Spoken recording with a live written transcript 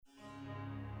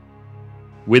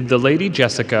With the Lady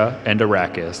Jessica and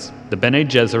Arrakis, the Bene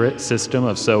Gesserit system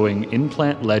of sowing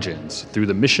in-plant legends through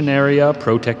the Missionaria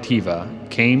Protectiva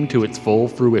came to its full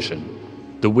fruition.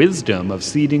 The wisdom of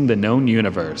seeding the known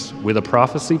universe with a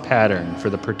prophecy pattern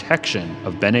for the protection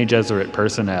of Bene Gesserit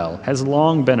personnel has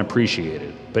long been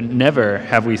appreciated, but never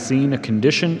have we seen a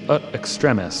condition ut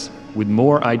extremis with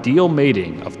more ideal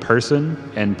mating of person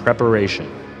and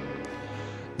preparation.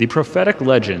 The prophetic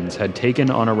legends had taken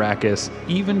on Arrakis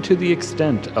even to the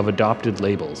extent of adopted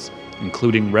labels,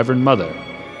 including Reverend Mother,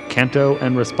 Canto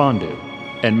and Respondu,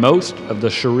 and most of the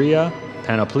Sharia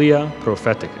Panoplia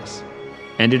Propheticus.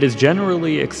 And it is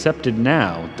generally accepted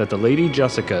now that the Lady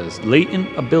Jessica's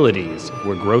latent abilities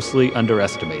were grossly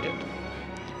underestimated.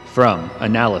 From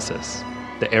Analysis,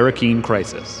 The Arrakeen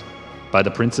Crisis, by the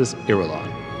Princess Irulan.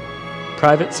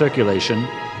 Private circulation,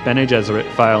 Bene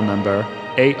Gesserit file number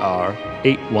AR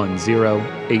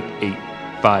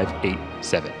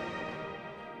 810-88587.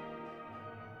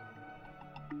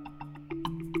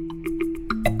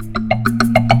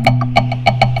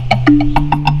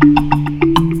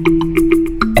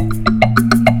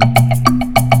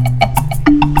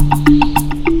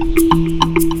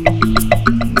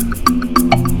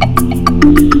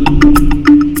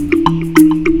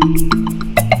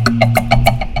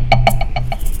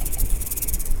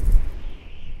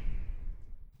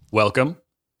 Welcome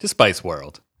to Spice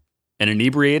World, an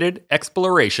inebriated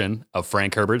exploration of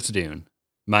Frank Herbert's Dune.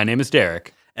 My name is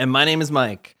Derek. And my name is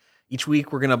Mike. Each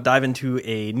week we're going to dive into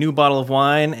a new bottle of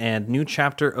wine and new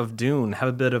chapter of Dune. Have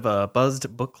a bit of a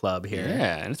buzzed book club here.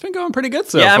 Yeah, and it's been going pretty good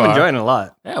so far. Yeah, I'm enjoying it a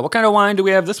lot. Yeah, what kind of wine do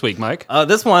we have this week, Mike?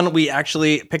 This one we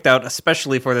actually picked out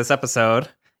especially for this episode.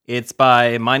 It's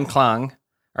by Mein Klang.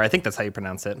 Or I think that's how you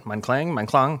pronounce it. Mein Klang?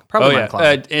 Probably Mein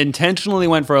Klang. Intentionally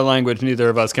went for a language neither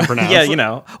of us can pronounce. Yeah, you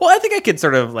know. Well, I think I could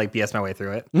sort of like BS my way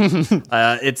through it.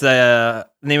 It's the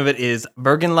name of it is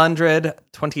Burgenlandred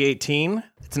 2018.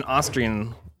 It's an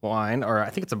Austrian wine, or I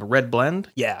think it's a red blend.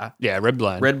 Yeah, red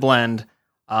blend. Red blend.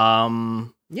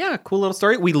 Yeah, cool little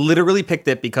story. We literally picked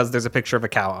it because there's a picture of a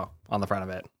cow on the front of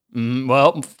it.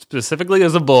 Well, specifically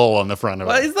there's a bull on the front of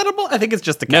it. Is that a bull? I think it's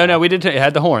just a cow. No, we did. It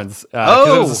had the horns. It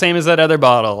was the same as that other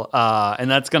bottle.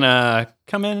 And that's going to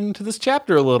come into this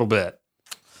chapter a little bit.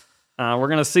 We're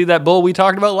going to see that bull we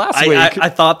talked about last week. I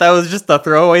thought that was just a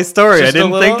throwaway story. I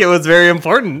didn't think it was very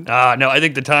important. No, I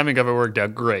think the timing of it worked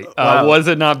out great. Wow. Was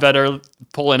it not better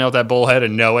pulling out that bullhead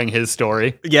and knowing his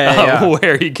story? Yeah.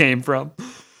 Where he came from.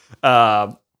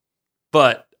 But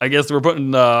I guess we're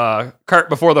putting the cart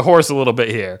before the horse a little bit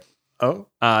here. Oh,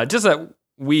 just that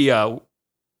we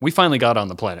finally got on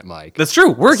the planet, Mike. That's true.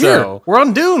 We're here. We're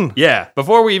on Dune. Yeah.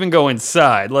 Before we even go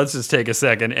inside, let's just take a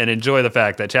second and enjoy the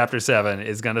fact that Chapter 7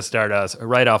 is going to start us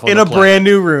right off on in the a planet. brand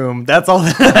new room. That's all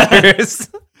that matters.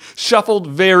 Shuffled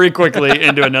very quickly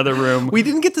into another room. We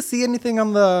didn't get to see anything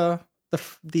on the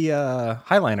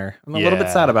highliner. I'm a little bit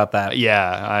sad about that. Yeah,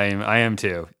 I am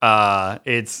too.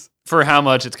 It's for how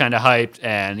much it's kind of hyped,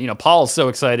 and Paul's so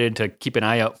excited to keep an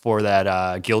eye out for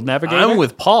that guild navigator. I'm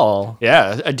with Paul.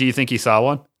 Yeah. Do you think he saw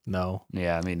one? No.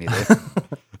 Yeah, me neither.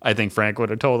 I think Frank would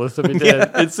have told us if he did.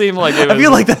 Yeah. It seemed like it was, I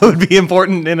feel like that would be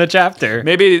important in a chapter.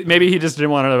 Maybe he just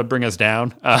didn't want to bring us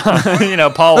down.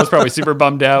 Paul was probably super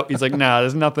bummed out. He's like, nah,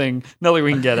 there's nothing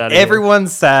we can get out of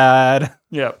Everyone's sad.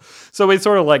 Yeah. So we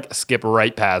sort of like skip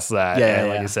right past that. Yeah.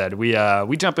 Like I said, we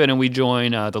jump in and we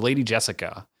join the Lady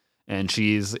Jessica. And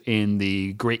she's in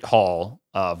the Great Hall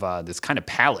of this kind of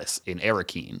palace in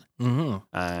Arrakeen. Mm-hmm.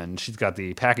 And she's got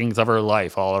the packings of her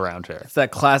life all around her. It's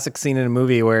that classic scene in a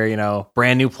movie where,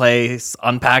 brand new place,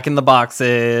 unpacking the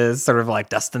boxes, sort of like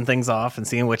dusting things off and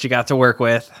seeing what you got to work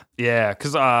with. Yeah,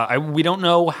 because we don't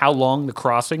know how long the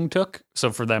crossing took. So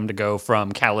for them to go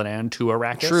from Caladan to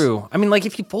Arrakis. True. I mean, like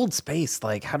if you fold space,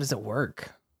 like how does it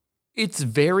work? It's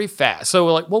very fast.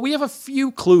 So, we have a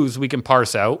few clues we can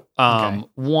parse out. Okay.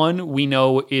 One, we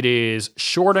know it is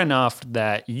short enough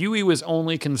that Yui was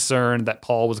only concerned that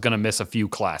Paul was going to miss a few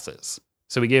classes.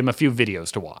 So we gave him a few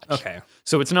videos to watch. Okay.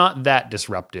 So it's not that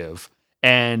disruptive.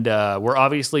 And we're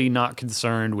obviously not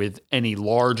concerned with any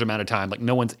large amount of time. Like,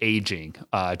 no one's aging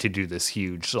to do this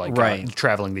huge,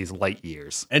 traveling these light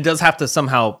years. It does have to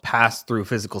somehow pass through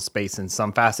physical space in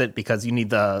some facet because you need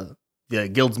the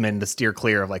guildsmen to steer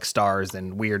clear of like stars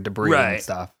and weird debris and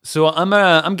stuff. So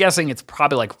I'm guessing it's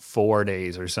probably like 4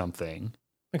 days or something.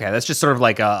 Okay, that's just sort of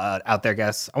like a out there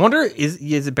guess. I wonder is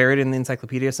it buried in the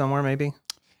encyclopedia somewhere maybe?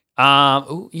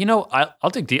 I'll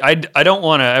dig deep. I don't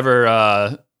want to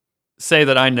ever say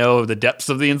that I know the depths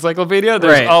of the encyclopedia.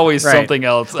 There's always something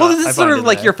else. Well, this is sort of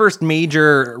like your first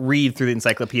major read through the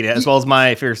encyclopedia, as well as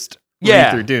my first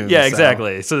read through Dune. Yeah, so.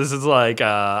 exactly. So this is like,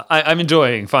 I'm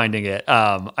enjoying finding it.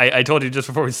 I told you just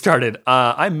before we started,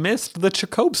 I missed the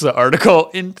Chakopsa article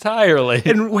entirely.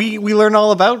 And we learn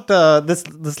all about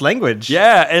this language.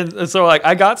 Yeah, and so like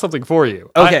I got something for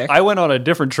you. Okay. I went on a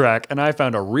different track and I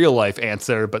found a real life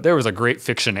answer, but there was a great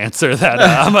fiction answer that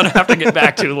I'm gonna have to get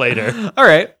back to later. All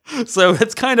right. So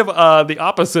it's kind of the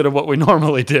opposite of what we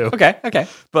normally do. Okay.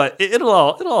 But it'll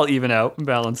all even out and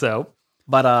balance out.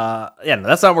 But no,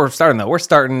 that's not where we're starting though. We're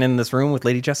starting in this room with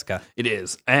Lady Jessica. It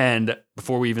is. And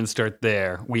before we even start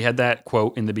there, we had that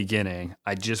quote in the beginning.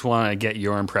 I just want to get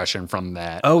your impression from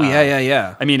that. Oh,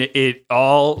 yeah. I mean, it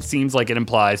all seems like it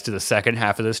implies to the second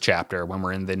half of this chapter when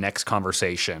we're in the next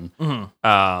conversation.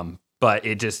 Mm-hmm. But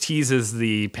it just teases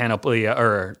the Panoplia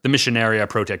or the Missionaria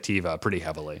Protectiva pretty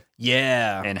heavily.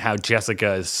 Yeah. And how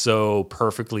Jessica is so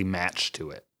perfectly matched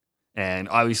to it. And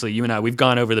obviously, you and I, we've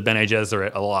gone over the Bene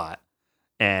Gesserit a lot.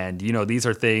 And, these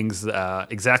are things,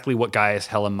 exactly what Gaius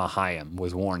Helen Mahayim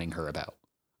was warning her about.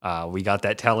 We got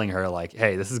that telling her, like,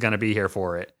 hey, this is going to be here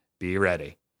for it. Be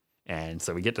ready. And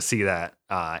so we get to see that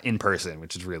in person,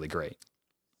 which is really great.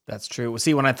 That's true.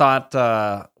 See, when I thought,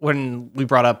 when she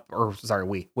brought up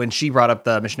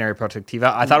the Missionary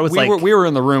Protectiva, I thought it was we were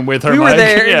in the room with her. We were Mike.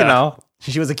 there, Yeah.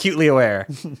 She was acutely aware.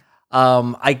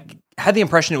 I had the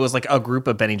impression it was like a group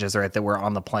of Bene Gesserit that were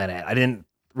on the planet. I didn't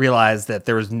realize that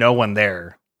there was no one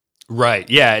there. Right.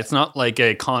 Yeah. It's not like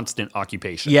a constant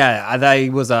occupation. Yeah.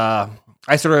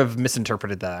 I sort of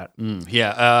misinterpreted that.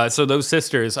 Yeah. So those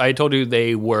sisters, I told you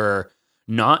they were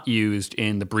not used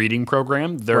in the breeding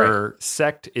program. Their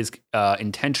sect is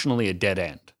intentionally a dead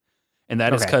end. And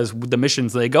that is because the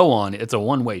missions they go on, it's a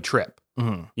one-way trip.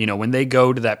 Mm-hmm. When they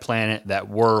go to that planet, that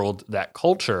world, that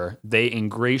culture, they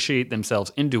ingratiate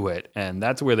themselves into it, and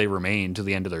that's where they remain to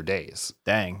the end of their days.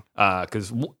 Dang.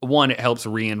 Because one, it helps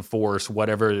reinforce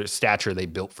whatever stature they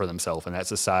built for themselves in that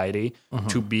society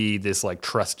to be this like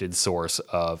trusted source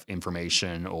of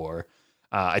information. Or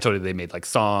I told you they made like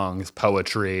songs,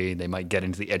 poetry. They might get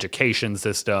into the education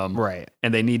system, right?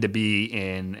 And they need to be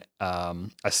in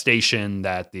a station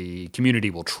that the community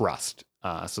will trust.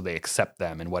 So they accept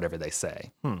them in whatever they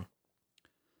say. And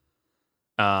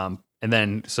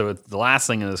then, so the last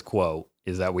thing in this quote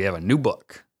is that we have a new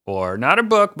book, or not a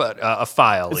book, but a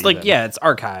file. It's even. it's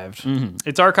archived. Mm-hmm.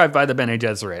 It's archived by the Bene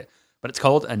Gesserit, but it's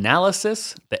called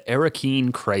Analysis, the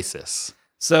Arakeen Crisis.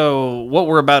 So what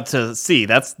we're about to see,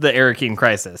 that's the Arakeen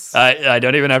Crisis. I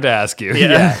don't even have to ask you.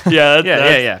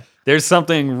 Yeah. There's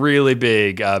something really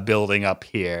big building up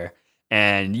here.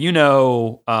 And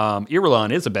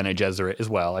Irulan is a Bene Gesserit as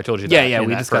well. I told you that. Yeah,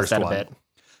 we discussed that a bit.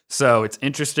 So it's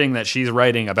interesting that she's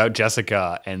writing about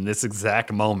Jessica in this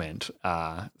exact moment.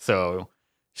 So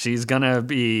she's going to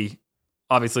be,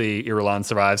 obviously, Irulan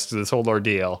survives through this whole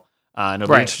ordeal. And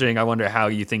it'll be interesting. I wonder how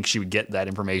you think she would get that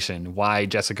information, why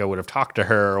Jessica would have talked to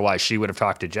her, or why she would have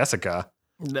talked to Jessica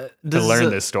to learn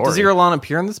this story. Does Irulan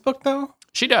appear in this book, though?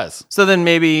 She does. So then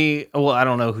maybe, I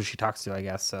don't know who she talks to, I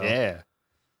guess. So. Yeah.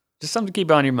 Just something to keep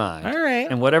on your mind. All right.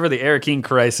 And whatever the Arakeen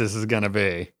Crisis is going to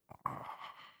be,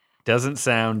 doesn't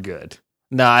sound good.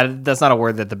 No, that's not a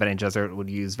word that the Bene Gesserit would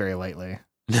use very lightly.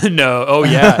 No. Oh,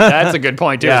 yeah. That's a good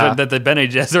point, too. Yeah. That the Bene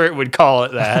Gesserit would call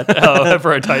it that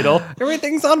for a title.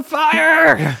 Everything's on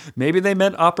fire. Maybe they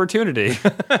meant opportunity.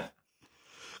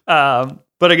 But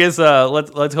I guess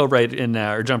let's go right in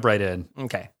now, or jump right in.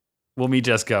 Okay. We'll meet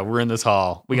Jessica. We're in this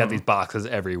hall. We got these boxes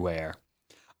everywhere.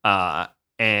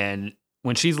 And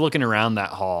when she's looking around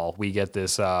that hall, we get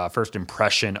this first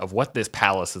impression of what this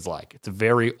palace is like. It's a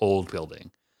very old building.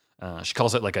 She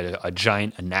calls it like a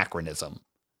giant anachronism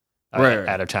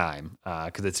at a time,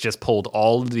 because it's just pulled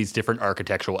all of these different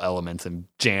architectural elements and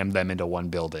jammed them into one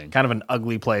building. Kind of an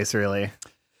ugly place, really.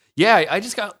 Yeah, I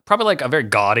just got probably like a very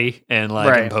gaudy and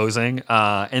like imposing.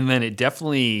 And then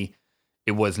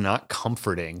it was not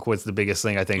comforting was the biggest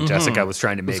thing I think Jessica was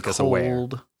trying to make us aware.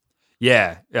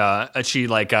 Yeah, she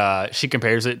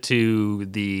compares it to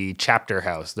the chapter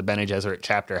house, the Bene Gesserit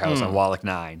chapter house on Wallach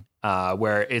 9,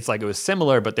 where it's like it was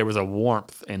similar, but there was a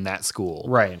warmth in that school.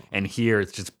 Right. And here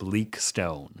it's just bleak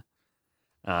stone.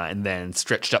 And then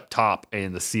stretched up top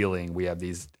in the ceiling, we have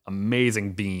these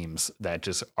amazing beams that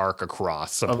just arc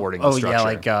across, supporting the structure. Yeah,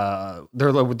 like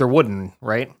they're wooden,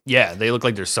 right? Yeah, they look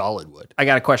like they're solid wood. I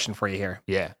got a question for you here.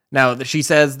 Yeah. Now, she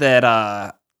says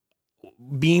that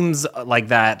beams like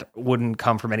that wouldn't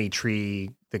come from any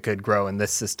tree that could grow in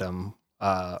this system,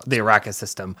 the Arrakis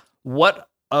system. What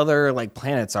other like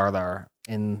planets are there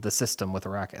in the system with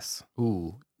Arrakis?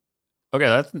 Ooh.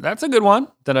 Okay, that's a good one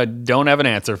that I don't have an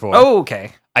answer for. Oh,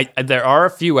 okay. There are a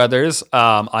few others.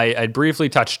 I briefly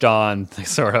touched on the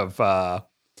sort of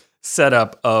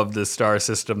setup of the star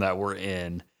system that we're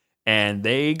in. And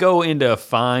they go into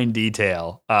fine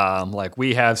detail. Like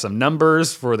we have some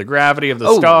numbers for the gravity of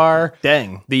the star.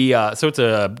 Dang. So it's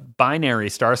a binary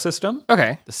star system.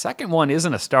 Okay. The second one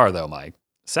isn't a star though, Mike.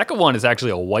 The second one is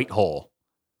actually a white hole.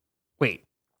 Wait.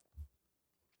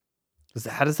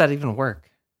 How does that even work?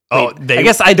 Oh, I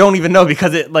guess I don't even know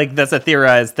because that's a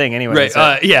theorized thing anyway. Right.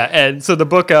 So. Yeah. And so the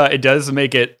book, it does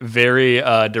make it very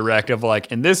direct of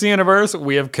like, in this universe,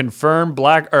 we have confirmed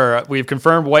white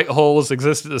holes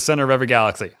exist at the center of every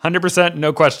galaxy. 100%,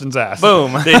 no questions asked.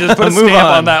 Boom. They just put a stamp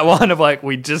on that one of like,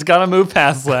 we just got to move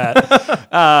past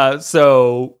that.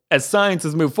 So as science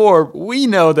has moved forward, we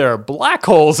know there are black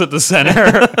holes at the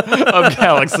center of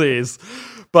galaxies.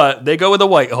 But they go with a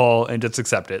white hole and just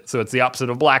accept it. So it's the opposite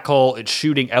of a black hole. It's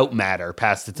shooting out matter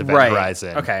past its event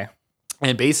horizon. Okay.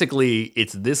 And basically,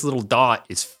 it's this little dot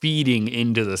is feeding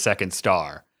into the second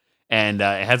star. And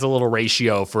it has a little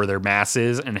ratio for their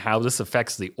masses and how this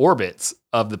affects the orbits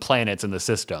of the planets in the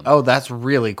system. Oh, that's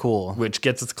really cool. Which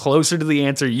gets us closer to the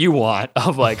answer you want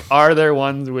of like, are there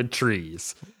ones with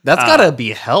trees? That's got to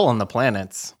be hell on the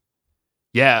planets.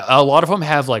 Yeah, a lot of them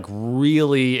have like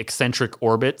really eccentric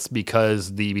orbits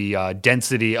because the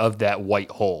density of that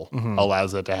white hole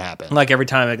allows it to happen. Like every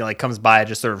time it like comes by, it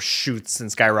just sort of shoots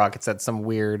and skyrockets at some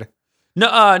weird. No,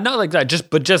 not like that.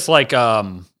 Just like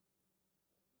that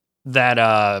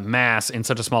mass in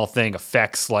such a small thing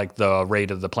affects like the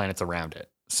rate of the planets around it.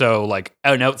 So like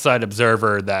an outside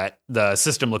observer, that the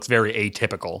system looks very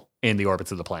atypical in the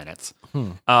orbits of the planets.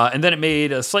 And then it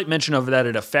made a slight mention of that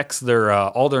it affects their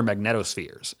all their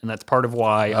magnetospheres. And that's part of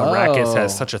why Arrakis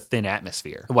has such a thin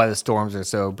atmosphere. Why the storms are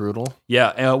so brutal. Yeah,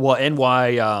 and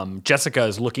why Jessica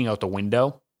is looking out the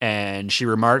window and she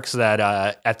remarks that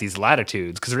at these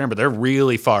latitudes, because remember, they're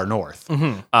really far north,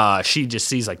 she just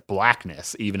sees like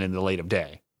blackness even in the light of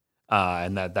day.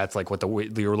 And that's like what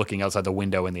you're looking outside the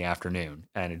window in the afternoon,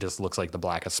 and it just looks like the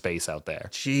blackest space out there.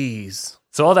 Jeez.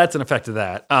 So all that's an effect of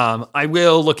that. I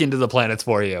will look into the planets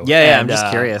for you. Yeah, I'm just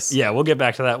curious. Yeah, we'll get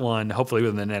back to that one hopefully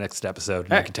within the next episode,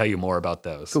 and I can tell you more about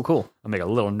those. Cool. I'll make a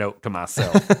little note to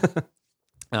myself.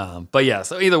 But yeah,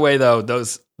 so either way though,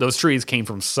 those trees came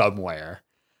from somewhere.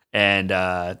 And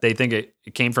they think it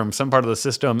came from some part of the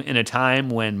system in a time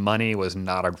when money was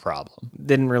not a problem.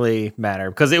 Didn't really matter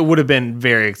because it would have been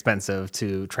very expensive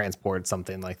to transport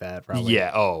something like that. Probably.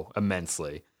 Yeah.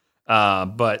 Immensely.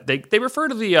 But they refer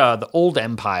to the old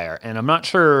empire, and I'm not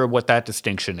sure what that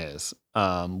distinction is.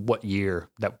 What year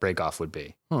that breakoff would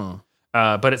be.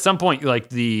 But at some point, like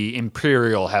the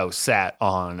imperial house sat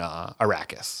on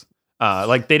Arrakis.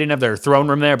 Like they didn't have their throne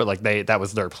room there, but like that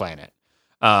was their planet.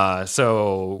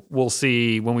 So we'll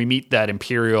see when we meet that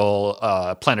imperial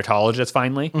planetologist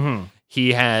finally.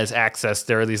 He has access.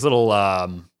 There are these little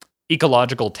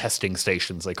ecological testing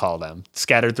stations, they call them,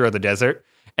 scattered throughout the desert.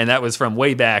 And that was from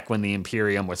way back when the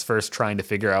Imperium was first trying to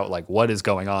figure out like what is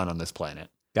going on this planet.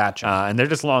 Gotcha. And they're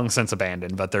just long since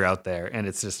abandoned, but they're out there. And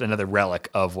it's just another relic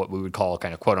of what we would call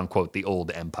kind of quote unquote the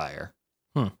old empire.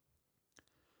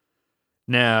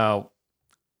 Now,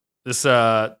 this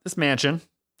mansion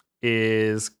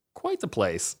is quite the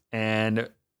place, and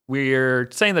we're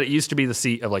saying that it used to be the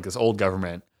seat of like this old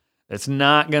government. It's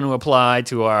not going to apply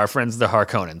to our friends the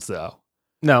Harkonnens, though.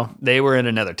 No, they were in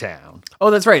another town.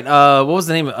 Oh, that's right. What was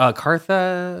the name?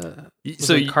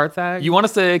 Carthage. Carthage. You want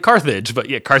to say Carthage, but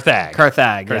yeah, Carthage.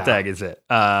 Carthage is it?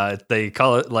 They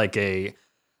call it like a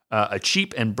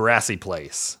cheap and brassy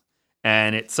place,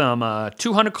 and it's some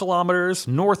 200 kilometers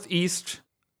northeast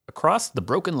across the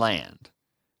Broken Land.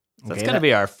 So that's going to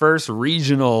be our first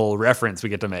regional reference we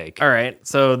get to make. All right.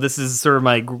 So this is sort of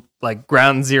my like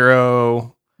ground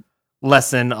zero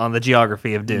lesson on the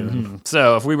geography of Dune.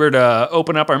 So if we were to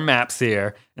open up our maps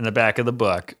here in the back of the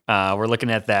book, we're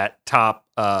looking at that top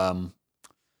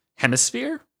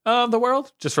hemisphere of the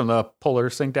world, just from the polar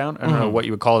sink down. I don't know what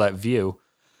you would call that view.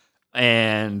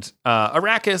 And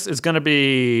Arrakis is going to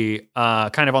be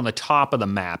kind of on the top of the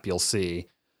map, you'll see.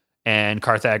 And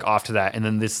Carthage off to that. And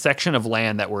then this section of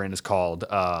land that we're in is called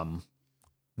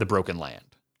the Broken Land.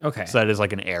 Okay. So that is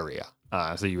like an area.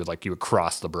 So you would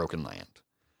cross the Broken Land.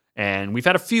 And we've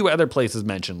had a few other places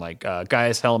mentioned, like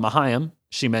Gaius Hel Mahayim.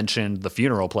 She mentioned the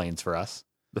funeral plains for us.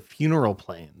 The funeral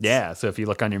plains? Yeah. So if you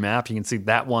look on your map, you can see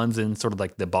that one's in sort of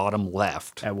like the bottom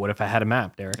left. What if I had a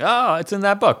map, Derek? Oh, it's in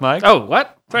that book, Mike. Oh,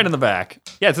 what? It's right in the back.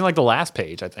 Yeah, it's in like the last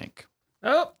page, I think.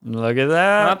 Oh. Look at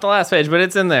that. Not the last page, but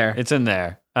it's in there. It's in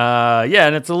there. Yeah,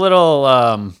 and it's a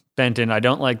little bent in. I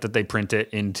don't like that they print it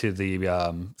into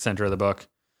the center of the book.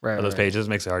 Right. Those pages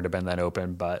makes it hard to bend that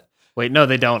open, but wait, no,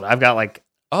 they don't. I've got like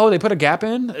Oh, they put a gap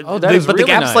in? Oh, that But is really the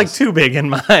gap's nice. like too big in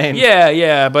mine.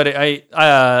 Yeah, but I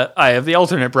have the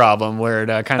alternate problem where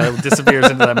it kind of disappears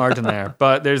into that margin there.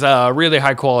 But there's a really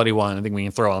high quality one I think we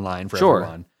can throw online for Sure.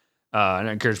 everyone. And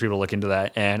I encourage people to look into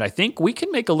that. And I think we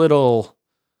can make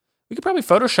we could probably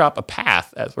Photoshop a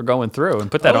path as we're going through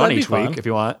and put that on that'd be each week fun. if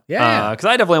you want. Yeah. Because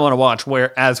I definitely want to watch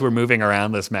as we're moving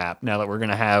around this map now that we're going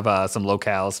to have some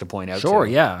locales to point out Sure,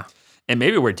 to. yeah. And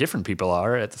maybe where different people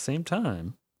are at the same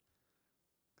time.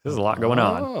 There's a lot going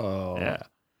on. Oh. Yeah.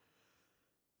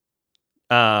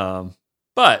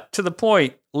 But to the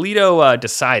point, Leto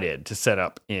decided to set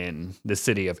up in the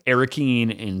city of Arakeen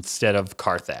instead of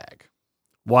Carthag.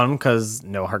 One, because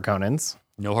no Harkonnens.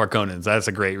 No Harkonnens. That's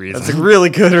a great reason. That's a really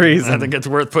good reason. I think it's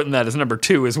worth putting that as number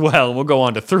 2 as well. And we'll go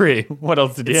on to 3. What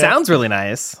else did you It have? sounds really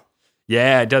nice.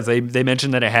 Yeah, it does. They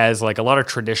mentioned that it has like a lot of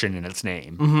tradition in its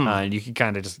name. Mhm. And you can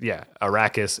kind of just,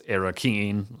 Arrakis,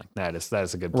 Arakeen, like that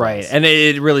is a good Right. place. And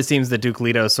it really seems that Duke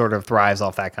Leto sort of thrives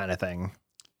off that kind of thing.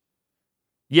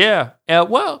 Yeah.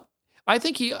 Well, I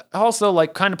think he also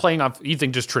like kind of playing off, you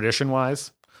think just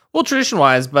tradition-wise? Well,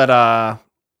 tradition-wise, but I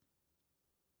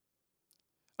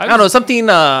don't know,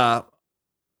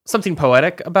 something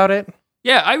poetic about it.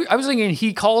 Yeah, I was thinking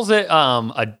he calls it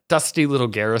a dusty little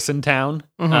garrison town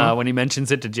Mhm. when he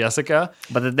mentions it to Jessica.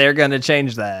 But that they're going to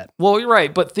change that. Well, you're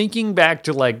right, but thinking back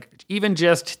to like even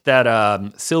just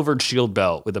that silvered shield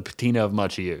belt with a patina of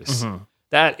much use, Mhm.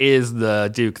 that is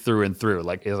the Duke through and through.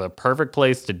 Like, is a perfect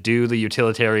place to do the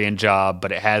utilitarian job,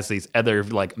 but it has these other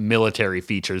like military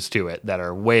features to it that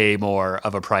are way more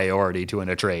of a priority to an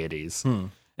Atreides.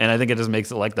 And I think it just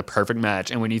makes it like the perfect match.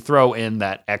 And when you throw in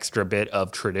that extra bit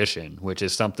of tradition, which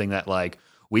is something that like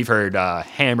we've heard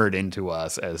hammered into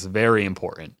us as very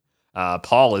important,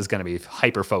 Paul is going to be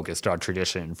hyper focused on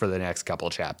tradition for the next couple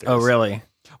chapters. Oh, really?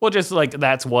 Well, just like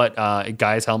that's what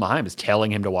Gaius Helmheim is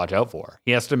telling him to watch out for.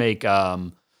 He has to make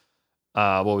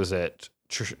what was it?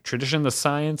 Tradition, the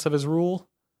science of his rule.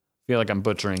 I feel like I'm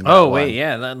butchering that Oh, one. wait,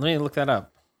 yeah. Let me look that up.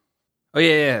 Oh,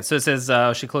 yeah. So it says,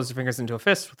 she closed her fingers into a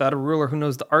fist. Without a ruler who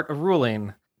knows the art of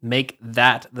ruling, make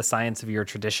that the science of your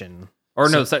tradition. Or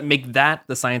make that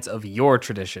the science of your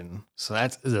tradition. So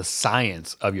that's the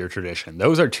science of your tradition.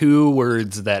 Those are two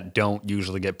words that don't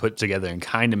usually get put together and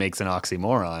kind of makes an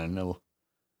oxymoron.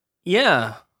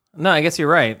 Yeah. No, I guess you're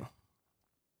right.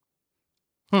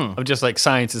 Of just like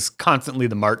science is constantly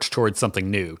the march towards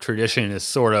something new. Tradition is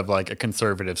sort of like a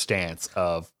conservative stance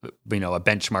of, a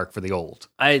benchmark for the old.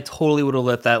 I totally would have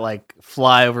let that like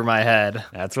fly over my head.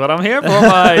 That's what I'm here for,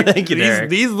 Mike. Thank you, Derek.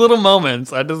 These little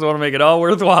moments, I just want to make it all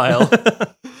worthwhile.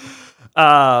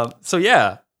 So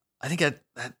yeah, I think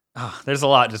there's a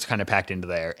lot just kind of packed into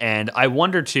there. And I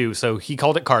wonder too, so he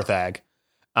called it Carthag.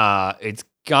 It's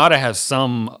got to have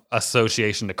some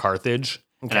association to Carthage.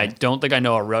 Okay. And I don't think I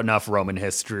know enough Roman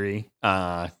history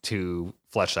to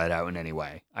flesh that out in any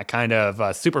way. I kind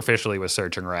of superficially was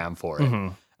searching around for it.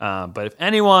 Mhm. But if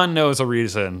anyone knows a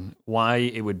reason why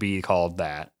it would be called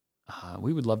that,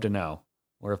 we would love to know.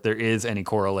 Or if there is any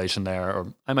correlation there,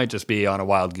 or I might just be on a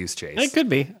wild goose chase. It could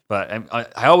be. But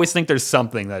I always think there's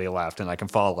something that he left and I can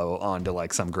follow on to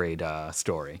like some great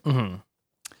story. Mm-hmm.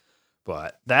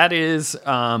 But that is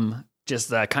just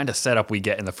the kind of setup we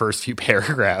get in the first few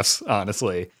paragraphs,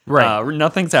 honestly. Right.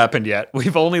 Nothing's happened yet.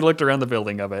 We've only looked around the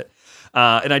building of it.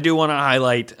 And I do want to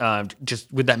highlight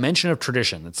just with that mention of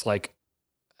tradition, it's like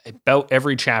about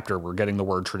every chapter we're getting the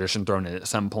word tradition thrown in at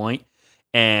some point.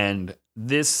 And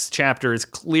this chapter is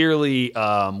clearly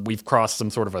we've crossed some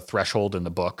sort of a threshold in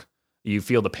the book. You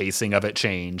feel the pacing of it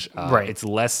change. Right. It's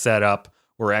less set up.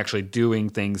 We're actually doing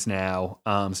things now.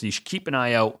 So you should keep an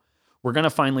eye out. We're going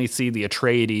to finally see the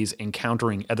Atreides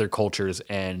encountering other cultures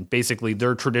and basically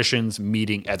their traditions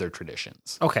meeting other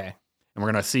traditions. Okay. And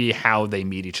we're going to see how they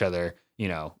meet each other.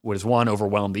 Does one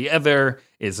overwhelm the other?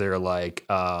 Is there like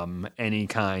any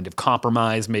kind of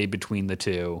compromise made between the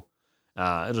two?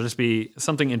 It'll just be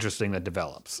something interesting that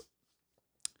develops.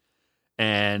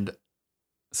 And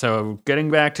so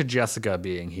getting back to Jessica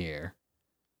being here,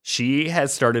 she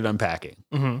has started unpacking.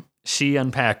 Mm-hmm. She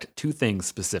unpacked two things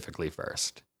specifically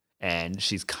first. And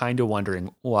she's kind of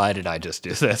wondering, why did I just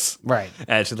do this? Right.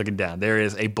 As she's looking down, there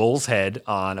is a bull's head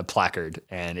on a placard,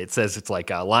 and it says it's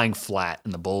like lying flat,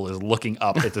 and the bull is looking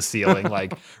up at the ceiling,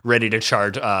 like ready to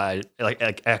charge,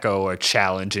 like echo a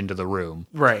challenge into the room.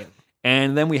 Right.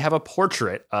 And then we have a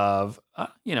portrait of,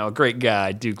 a great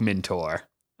guy, Duke Mintor.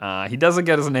 He doesn't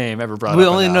get his name ever brought up. We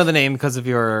only enough. know the name because of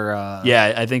your...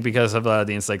 Yeah, I think because of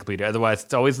the encyclopedia. Otherwise,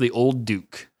 it's always the old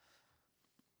Duke.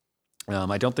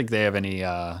 I don't think they have any...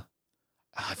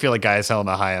 I feel like Gaius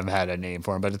Helena Hyam had a name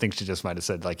for him, but I think she just might have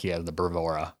said like he had the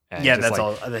bravura. And Yeah, just, that's like,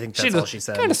 all. I think that's all she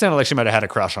said. Kind of sounded like she might have had a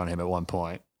crush on him at one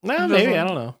point. No, maybe, I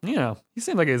don't know. You know, he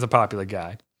seemed like he was a popular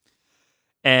guy.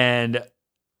 And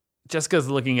Jessica's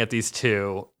looking at these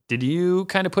two. Did you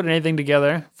kind of put anything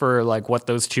together for like what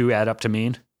those two add up to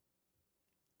mean?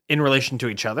 In relation to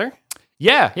each other?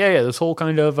 Yeah. This whole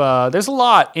kind of, there's a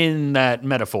lot in that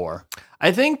metaphor.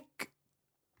 I think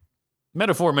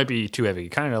Metaphor might be too heavy.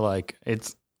 Kind of like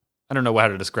I don't know how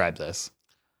to describe this.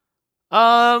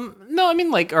 no, I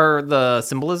mean like or the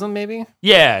symbolism maybe.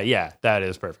 Yeah, that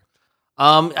is perfect.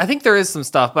 I think there is some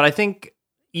stuff, but I think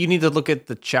you need to look at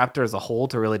the chapter as a whole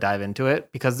to really dive into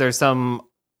it because there's some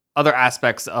other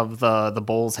aspects of the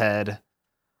bull's head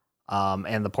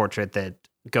and the portrait that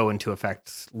go into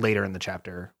effect later in the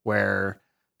chapter where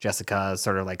Jessica is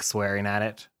sort of like swearing at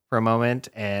it for a moment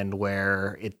and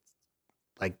where it's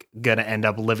like gonna end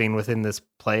up living within this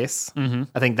place. Mm-hmm.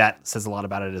 I think that says a lot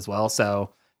about it as well.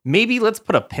 So maybe let's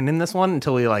put a pin in this one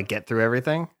until we like get through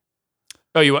everything.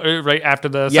 Oh, you right after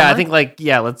the Yeah, summary? I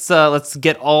think let's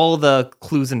get all the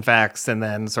clues and facts and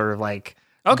then sort of like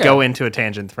Okay. go into a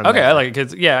tangent from there. Okay, I like it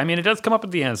because I mean it does come up at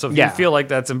the end. So if Yeah. you feel like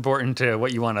that's important to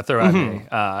what you want to throw at me,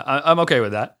 I'm okay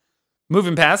with that.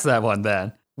 Moving past that one,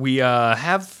 then we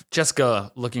have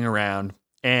Jessica looking around,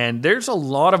 and there's a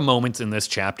lot of moments in this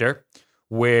chapter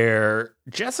where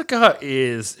Jessica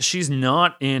she's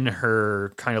not in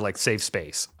her kind of like safe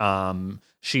space.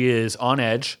 She is on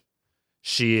edge.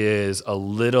 She is a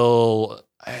little,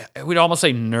 I would almost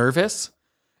say nervous.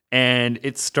 And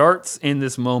it starts in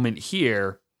this moment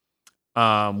here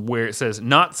where it says,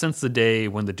 not since the day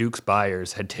when the Duke's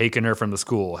buyers had taken her from the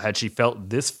school had she felt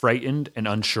this frightened and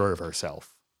unsure of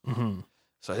herself. Mm-hmm.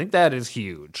 So I think that is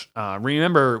huge.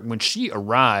 Remember when she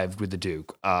arrived with the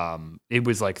Duke, it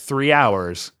was like 3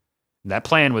 hours. That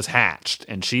plan was hatched,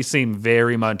 and she seemed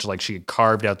very much like she had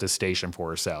carved out this station for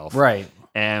herself. Right.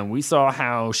 And we saw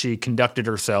how she conducted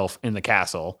herself in the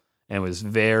castle and was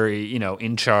very,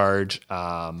 in charge.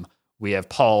 We have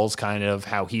Paul's kind of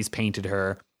how he's painted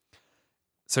her.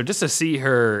 So just to see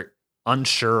her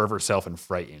unsure of herself and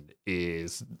frightened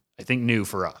is, I think, new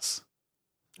for us.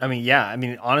 I mean, yeah. I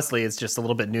mean, honestly, it's just a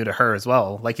little bit new to her as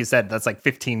well. Like you said, that's like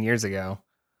 15 years ago.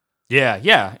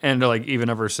 Yeah. And like even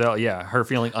of herself, her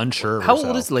feeling unsure of How herself.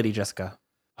 old is Lady Jessica?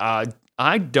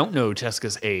 I don't know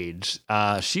Jessica's age.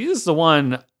 She is the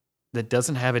one that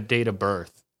doesn't have a date of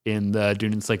birth in the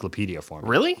Dune Encyclopedia form.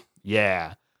 Really?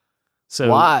 Yeah. So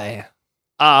Why?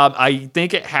 I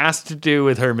think it has to do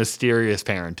with her mysterious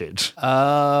parentage.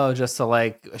 Oh, just to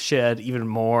like shed even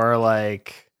more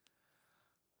like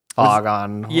fog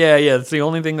on. Yeah, it's the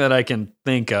only thing that I can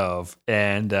think of.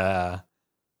 And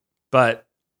but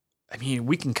I mean,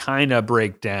 we can kind of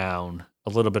break down a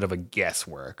little bit of a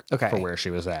guesswork for where she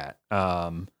was at.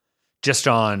 Just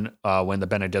on when the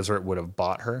Bene Gesserit would have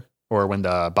bought her or when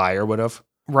the buyer would have.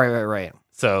 Right.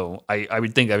 So I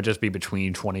would think that would just be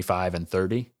between 25 and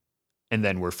 30. And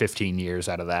then we're 15 years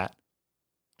out of that.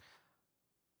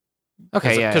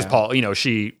 Okay, Because Paul,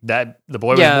 the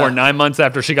boy was born 9 months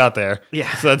after she got there. Yeah.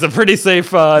 So that's a pretty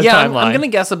safe timeline. I'm gonna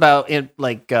guess about it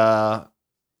like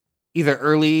either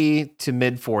early to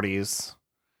mid 40s.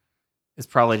 It's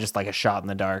probably just like a shot in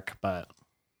the dark, but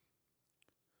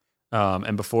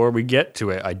And before we get to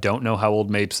it, I don't know how old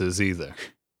Mapes is either.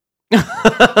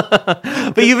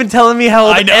 but you've been telling me how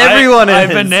old everyone is. I've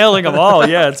been nailing them all.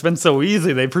 Yeah, it's been so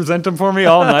easy. They present them for me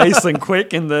all nice and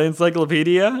quick in the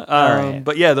encyclopedia. Right.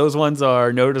 But yeah, those ones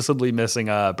are noticeably missing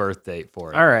a birth date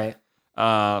for it. All right. So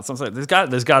I'm saying there's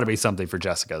got to be something for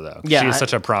Jessica though. Yeah, she is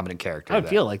such a prominent character. I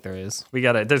feel like there is.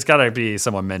 There's got to be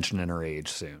someone mentioning her age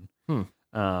soon.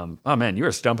 Oh man, you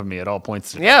were stumping me at all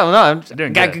points today. Yeah, well, no, I'm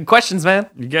doing got good. good questions, man.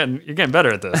 You're getting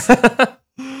better at this.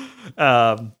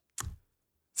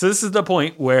 So this is the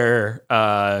point where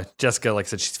Jessica, like I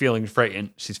said, she's feeling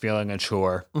frightened. She's feeling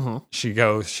unsure.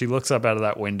 Mm-hmm. She looks up out of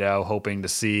that window, hoping to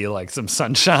see like some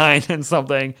sunshine and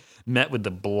something, met with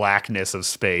the blackness of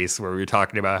space where we were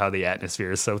talking about how the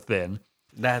atmosphere is so thin.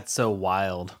 That's so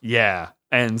wild. Yeah.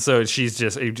 And so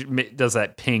it does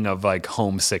that ping of like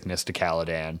homesickness to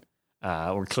Caladan.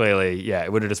 Where clearly,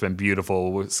 it would have just been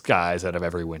beautiful with skies out of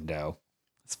every window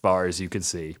as far as you could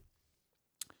see.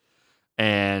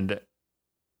 And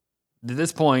at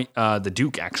this point, the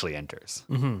Duke actually enters.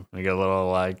 Mm-hmm. We get a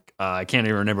little like, I can't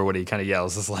even remember what he kind of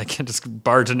yells. It's like just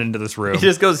barging into this room. He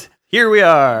just goes, "Here we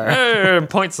are."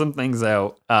 Points some things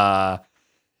out.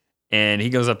 And he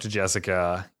goes up to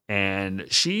Jessica. And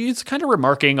she's kind of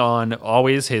remarking on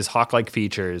always his hawk-like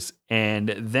features, and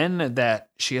then that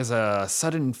she has a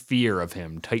sudden fear of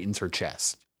him tightens her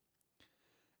chest.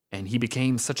 and he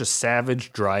became such a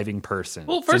savage, driving person.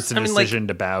 Well, first, since the I mean, like, decision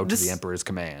to bow to this- the Emperor's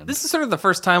command. This is sort of the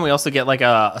first time we also get like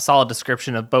a solid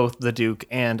description of both the Duke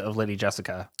and of Lady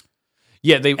Jessica.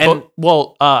 Yeah, they. And-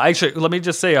 Actually, let me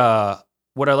just say,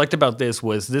 what I liked about this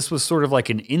was sort of like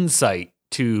an insight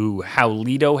to how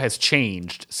Leto has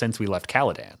changed since we left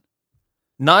Caladan.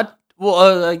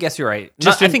 I guess you're right.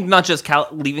 Just I think not just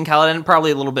leaving Caladan,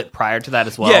 probably a little bit prior to that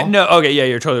as well. Yeah, no, okay, yeah,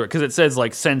 you're totally right. Because it says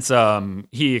like since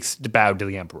he bowed to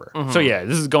the Emperor. Mhm. So yeah,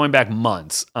 this is going back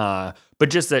months. But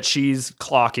just that she's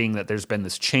clocking that there's been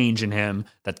this change in him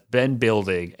that's been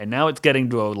building, and now it's getting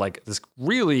to this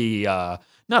really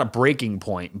not a breaking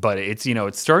point, but it's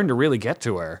it's starting to really get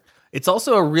to her. It's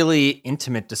also a really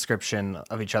intimate description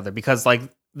of each other because like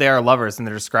they are lovers and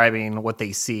they're describing what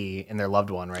they see in their loved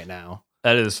one right now.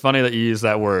 That is funny that you use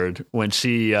that word when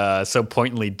she so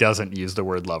pointedly doesn't use the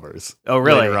word lovers. Oh,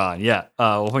 really? Later on, yeah.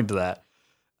 We'll point to that.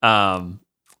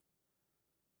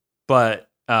 But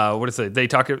what is it? They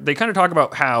kind of talk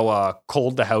about how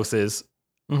cold the house is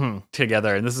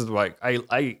together, and this is like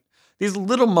I these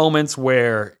little moments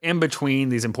where in between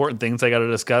these important things I got to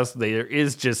discuss, there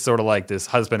is just sort of like this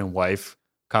husband and wife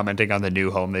commenting on the new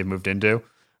home they've moved into.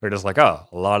 They're just like, oh,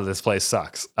 a lot of this place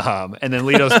sucks. And then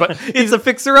Leto's, He's a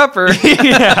fixer-upper.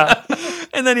 yeah.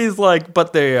 And then he's like,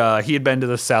 but he had been to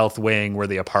the South Wing where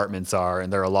the apartments are,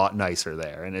 and they're a lot nicer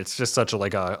there. And it's just such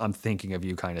a I'm thinking of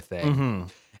you kind of thing. Mm-hmm.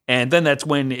 And then that's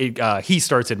when he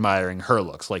starts admiring her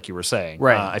looks, like you were saying.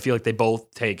 Right. I feel like they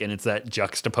both take, and it's that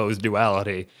juxtaposed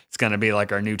duality. It's going to be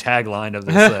like our new tagline of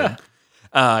this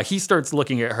thing. He starts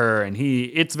looking at her, and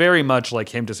it's very much like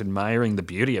him just admiring the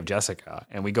beauty of Jessica.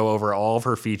 And we go over all of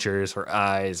her features, her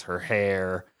eyes, her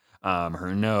hair,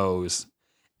 her nose.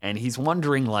 And he's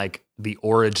wondering like the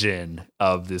origin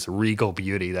of this regal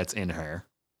beauty that's in her.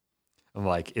 I'm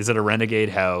like, is it a renegade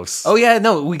house? Oh yeah,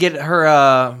 no, we get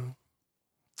her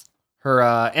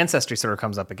ancestry sort of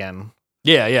comes up again.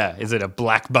 Yeah. Is it a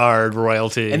black barred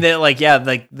royalty? And then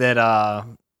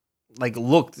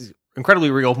looked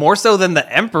incredibly regal, more so than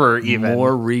the Emperor even.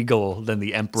 More regal than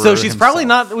the Emperor So she's probably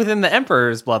himself. not within the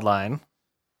Emperor's bloodline.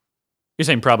 You're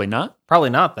saying probably not?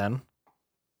 Probably not then.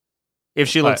 If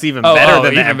she looks even Oh, better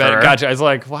than the even Emperor. better. Gotcha. I was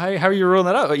like, why? How are you ruling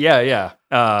that out? Yeah.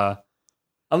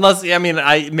 Unless,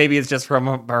 maybe it's just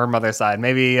from her mother's side.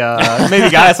 Maybe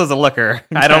Gaius was a looker.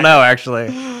 I don't know, actually.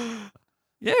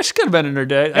 Yeah, she could have been in her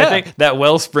day. Yeah. I think that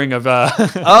wellspring of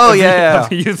yeah.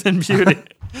 of youth and beauty,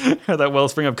 or that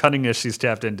wellspring of cunningness she's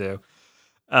tapped into.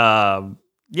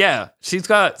 Yeah, she's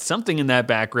got something in that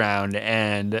background,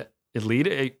 and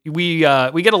we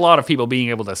get a lot of people being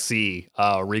able to see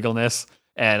regalness,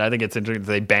 and I think it's interesting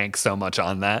that they bank so much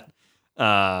on that.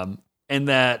 And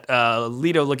that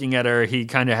Leto looking at her, he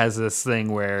kind of has this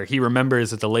thing where he remembers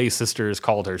that the Lay sisters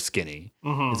called her skinny,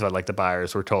 is what like the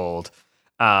buyers were told.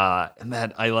 And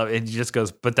that I love it. He just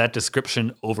goes, but that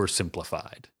description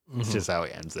oversimplified. It's just how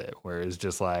he ends it, where it's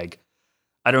just like,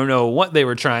 I don't know what they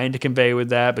were trying to convey with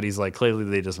that, but he's like, clearly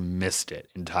they just missed it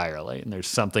entirely. And there's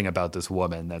something about this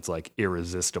woman that's like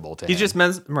irresistible to him. He's just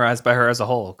mesmerized by her as a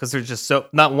whole because there's just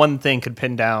not one thing could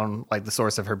pin down like the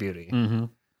source of her beauty. Mm-hmm.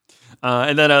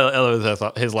 And then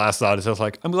his last thought is just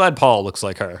like, I'm glad Paul looks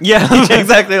like her. Yeah,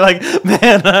 exactly. Like,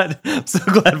 man, I'm so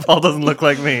glad Paul doesn't look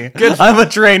like me. I'm a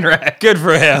train wreck. Good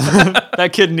for him.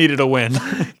 That kid needed a win.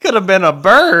 Could have been a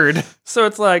bird. So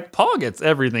it's like Paul gets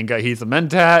everything. He's a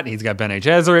mentat. He's got Bene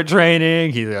Gesserit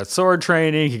training. He's got sword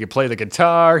training. He can play the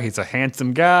guitar. He's a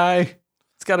handsome guy.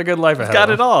 He's got a good life ahead. Got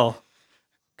of it him. all.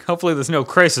 Hopefully, there's no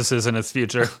crises in his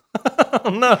future.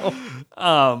 Oh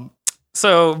no.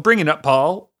 So bringing up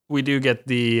Paul, we do get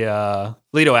the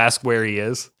Leto ask where he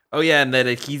is. Oh yeah, and that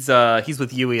he's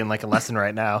with Yui in like a lesson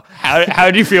right now.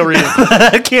 How do you feel reading?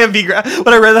 That can't be. When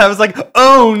I read that, I was like,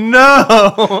 oh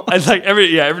no. It's like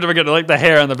every time I get like the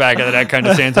hair on the back of the neck kind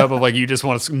of stands up of like you just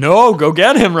want to go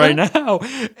get him right now.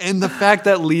 And the fact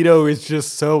that Leto is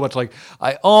just so much like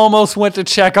I almost went to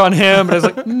check on him, but I was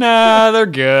like, nah, they're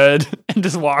good, and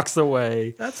just walks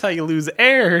away. That's how you lose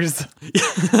heirs.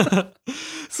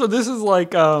 So this is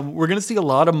like we're gonna see a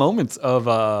lot of moments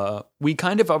of we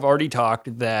kind of have already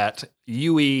talked that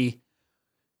Yui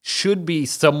should be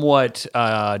somewhat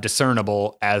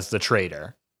discernible as the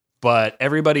traitor, but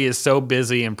everybody is so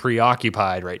busy and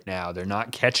preoccupied right now. They're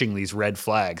not catching these red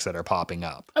flags that are popping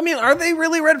up. I mean, are they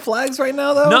really red flags right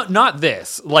now, though? Not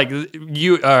this. Like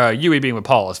Yui being with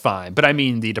Paul is fine, but I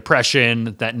mean the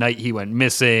depression, that night he went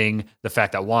missing, the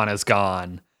fact that Juana's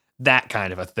gone, that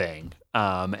kind of a thing.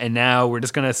 And now we're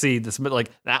just gonna see this, but like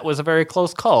that was a very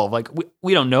close call. Like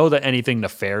we don't know that anything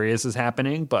nefarious is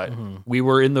happening, but we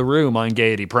were in the room on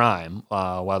Gaiety Prime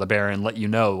while the Baron let you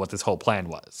know what this whole plan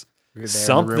was. Were you there in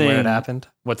the room something. where it happened?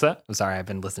 What's that? I'm sorry, I've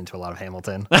been listening to a lot of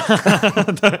Hamilton.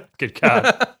 Good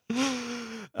God.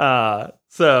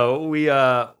 So we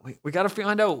got to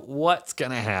find out what's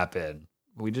gonna happen.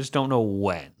 We just don't know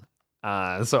when.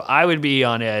 So I would be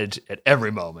on edge at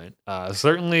every moment.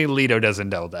 Certainly Leto doesn't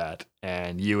know that,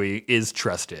 and Yui is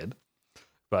trusted.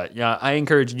 But yeah, I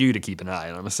encourage you to keep an eye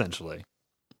on him, essentially.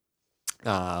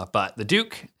 But the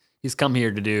Duke, he's come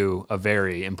here to do a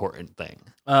very important thing.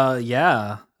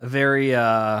 Yeah, a very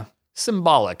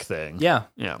Symbolic thing. yeah.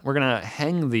 Yeah, we're gonna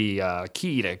hang the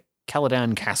key to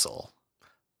Caladan Castle.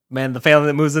 Man, the family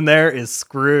that moves in there is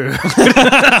screwed.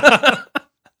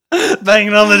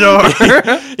 Banging on the door.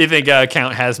 You think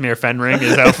Count Hasmir Fenring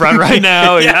is out front right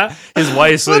now? Yeah. His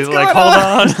wife's What's like,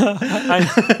 going hold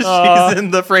on. She's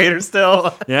in the freighter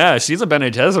still. Yeah, she's a Bene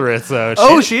Gesserit,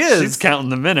 so She is. She's counting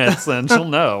the minutes, and she'll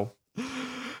know.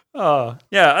 Yeah,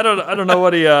 I don't know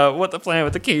what the plan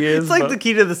with the key is. It's like but- the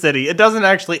key to the city. It doesn't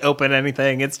actually open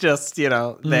anything. It's just,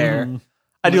 there.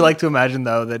 I do like to imagine,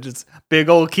 though, that just big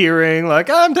old key ring, like,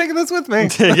 I'm taking this with me.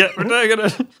 Yeah, we're not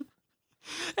gonna.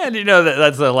 And you know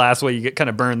that's the last way you get kind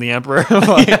of burn the emperor.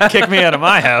 Like, kick me out of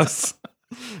my house.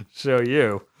 Show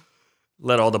you.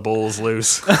 Let all the bulls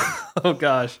loose. Oh,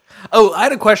 gosh. Oh, I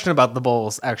had a question about the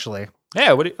bowls, actually.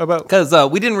 Yeah, what about? Because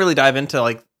we didn't really dive into,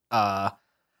 like,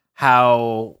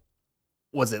 how,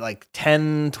 was it, like,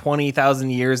 10, 20,000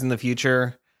 years in the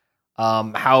future?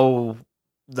 How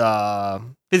the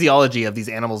physiology of these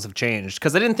animals have changed.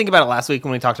 Because I didn't think about it last week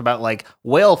when we talked about, like,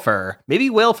 whale fur. Maybe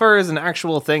whale fur is an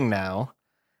actual thing now.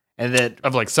 And that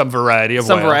Of like some variety of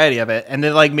some whale. variety of it. And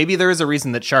then, like, maybe there is a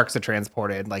reason that sharks are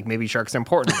transported. Like, maybe sharks are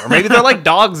important. Or maybe they're like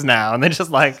dogs now. And they're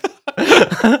just, like,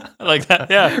 Like that,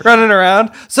 yeah. running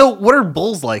around. So what are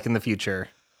bulls like in the future?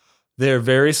 They're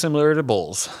very similar to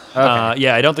bulls. Okay.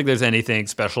 Yeah, I don't think there's anything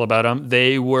special about them.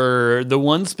 They were the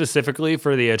ones specifically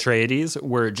for the Atreides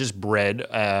were just bred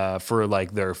for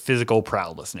like their physical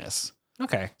prowessness.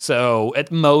 Okay. So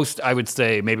at most, I would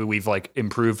say maybe we've like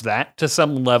improved that to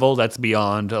some level that's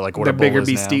beyond like what They're a bull bigger is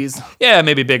now. beasties. Yeah,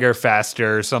 maybe bigger,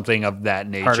 faster, something of that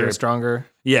nature. Harder, stronger.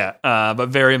 Yeah, but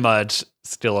very much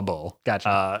still a bull.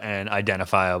 Gotcha. And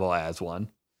identifiable as one.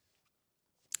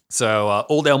 So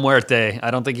Old El Muerte,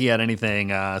 I don't think he had anything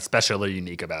special or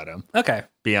unique about him Okay.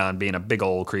 beyond being a big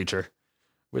old creature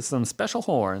with some special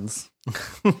horns.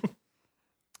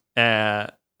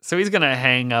 So he's going to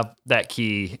hang up that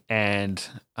key, and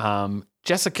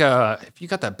Jessica, if you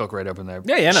got that book right open there.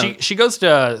 Yeah, no. She goes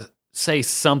to say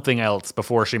something else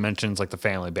before she mentions like the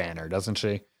family banner, doesn't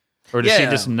she? Or does she Yeah.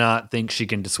 just not think she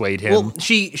can dissuade him? Well,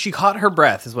 she caught her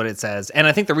breath, is what it says, and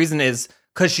I think the reason is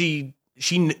because she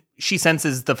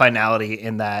senses the finality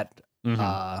in that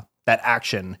that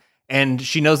action, and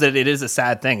she knows that it is a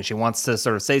sad thing. She wants to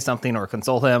sort of say something or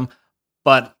console him,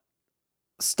 but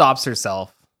stops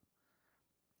herself.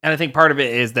 And I think part of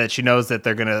it is that she knows that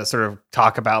they're gonna sort of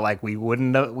talk about like we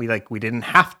didn't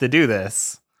have to do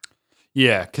this.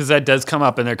 Yeah, because that does come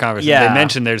up in their conversation. Yeah. They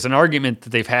mentioned there's an argument that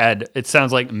they've had, it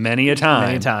sounds like many a time.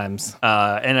 Many times.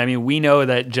 And I mean, we know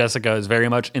that Jessica is very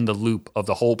much in the loop of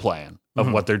the whole plan of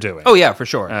what they're doing. Oh yeah, for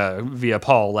sure. Via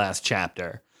Paul last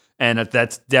chapter. And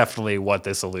that's definitely what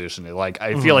this solution is. Like,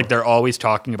 I feel like they're always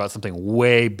talking about something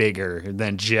way bigger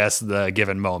than just the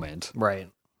given moment. Right.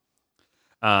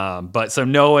 But so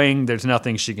knowing there's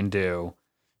nothing she can do,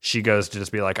 she goes to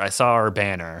just be like, I saw her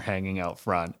banner hanging out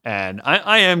front. And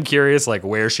I am curious, like,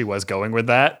 where she was going with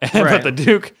that. But the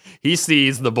Duke, he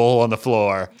sees the bull on the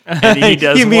floor. And he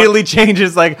does he immediately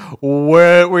changes, like,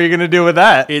 what were you going to do with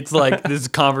that? It's like this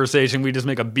conversation, we just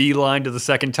make a beeline to the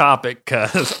second topic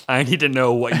because I need to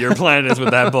know what your plan is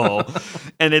with that bull.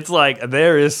 And it's like,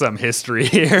 there is some history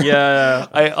here. Yeah.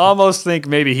 I almost think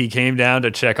maybe he came down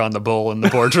to check on the bull in the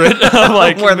portrait. I'm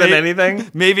like, More than anything.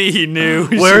 Maybe he knew.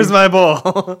 Where's my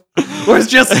bull? Where's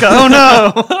Jessica? Oh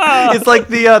no! It's like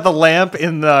the lamp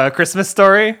in the Christmas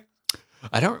Story.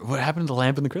 What happened to the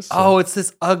lamp in the Christmas? Oh, it's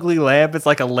this ugly lamp. It's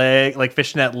like a leg, like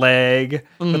fishnet leg,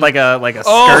 with like a skirt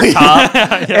Oh, top,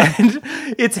 yeah. and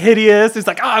it's hideous. It's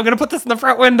like, oh, I'm gonna put this in the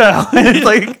front window. And it's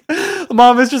like,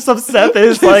 mom is just upset that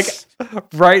it's like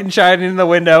bright and shining in the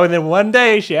window, and then one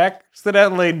day she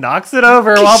accidentally knocks it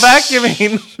over while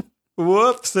vacuuming.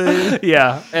 Whoopsie.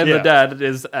 Yeah, and Yeah. the dad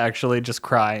is actually just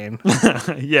crying.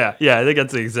 yeah, I think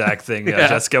that's the exact thing Yeah.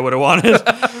 Jessica would have wanted.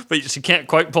 But she can't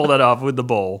quite pull that off with the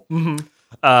bowl.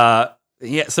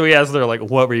 Yeah, so he asks her, like,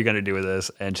 what were you going to do with this?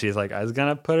 And she's like, I was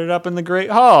going to put it up in the Great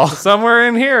Hall. Somewhere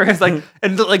in here, it's like,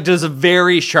 and like, there's a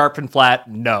very sharp and flat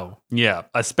no. Yeah,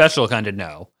 a special kind of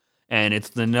no. And it's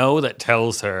the no that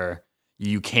tells her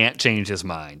you can't change his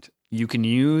mind. You can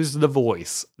use the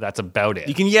voice. That's about it.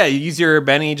 You use your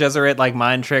Bene Gesserit like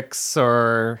mind tricks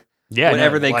or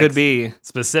whatever they could be.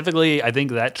 Specifically, I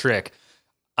think that trick.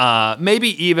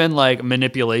 Maybe even like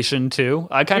manipulation too.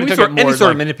 I kind of took it more any sort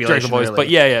like of manipulation, voice, really. but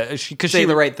yeah, because Say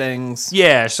the right things.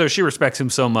 Yeah, so she respects him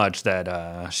so much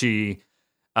that she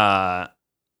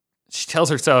tells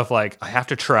herself like, I have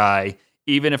to try,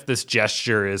 even if this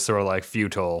gesture is sort of like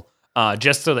futile,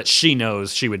 just so that she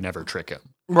knows she would never trick him.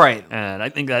 Right. And I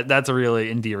think that's a really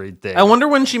endearing thing. I wonder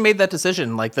when she made that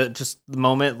decision, like the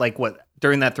moment, like what,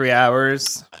 during that 3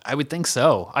 hours? I would think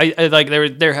so. I like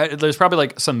there's probably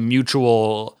like some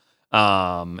mutual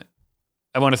I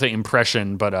want to say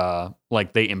impression, but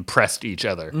like they impressed each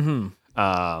other.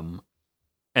 Mm-hmm.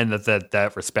 And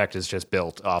that respect is just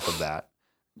built off of that.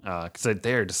 Because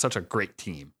they're just such a great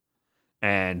team.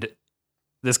 And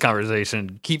this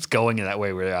conversation keeps going in that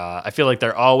way where I feel like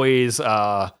they're always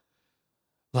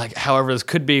like, however this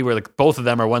could be, where like both of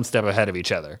them are one step ahead of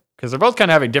each other because they're both kind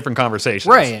of having different conversations,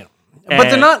 right? But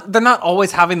they're not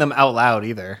always having them out loud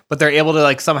either. But they're able to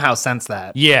like somehow sense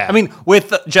that. Yeah. I mean,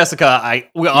 with Jessica,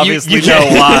 we obviously know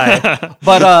why.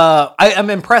 But I'm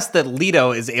impressed that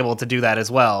Leto is able to do that as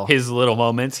well. His little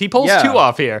moments. He pulls two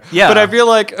off here. Yeah. But I feel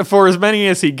like for as many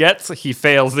as he gets, he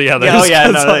fails the others. Oh yeah,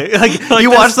 no, like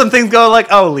you watch some things go like,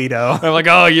 oh, Leto. I'm like,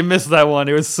 oh, you missed that one.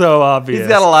 It was so obvious. He's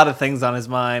got a lot of things on his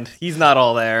mind. He's not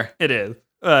all there. It is.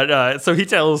 So he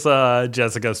tells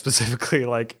Jessica specifically,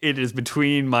 like, it is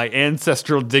between my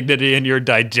ancestral dignity and your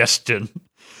digestion.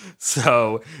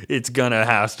 So it's gonna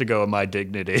have to go with my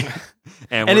dignity.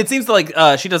 And it seems like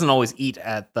she doesn't always eat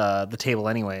at the table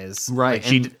anyways. Right.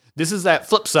 Like this is that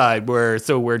flip side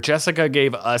where Jessica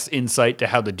gave us insight to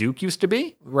how the Duke used to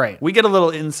be. Right. We get a little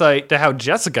insight to how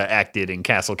Jessica acted in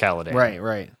Castle Caladan.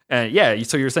 Right. And yeah,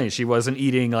 so you're saying she wasn't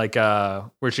eating like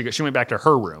where she went back to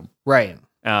her room. Right.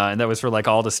 And that was for like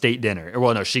all the state dinner.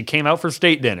 Well, no, she came out for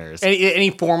state dinners.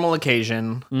 Any formal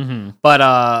occasion. Mm-hmm.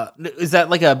 But is that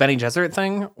like a Bene Gesserit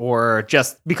thing? Or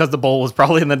just because the bowl was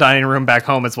probably in the dining room back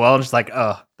home as well? Just like,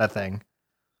 that thing.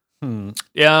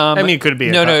 Yeah, I mean, it could be.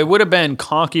 No, it would have been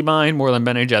concubine more than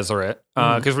Bene Gesserit.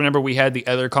 Mm-hmm. Because remember, we had the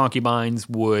other concubines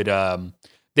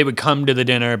they would come to the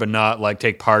dinner but not like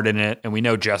take part in it. And we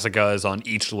know Jessica is on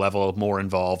each level more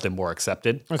involved and more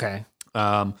accepted. Okay.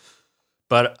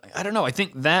 But I don't know. I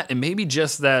think that, and maybe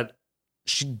just that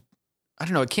I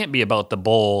don't know. It can't be about the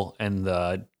bowl and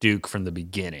the Duke from the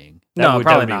beginning. That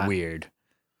would be weird.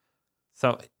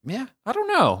 So yeah, I don't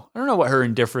know. I don't know what her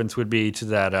indifference would be to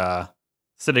that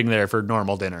sitting there for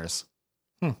normal dinners.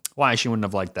 Why she wouldn't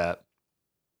have liked that.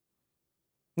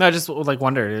 No, I just like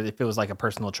wondered if it was like a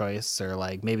personal choice or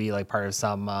like maybe like part of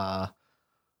some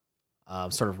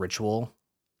sort of ritual.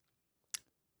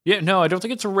 Yeah, no, I don't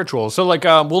think it's a ritual. So, like,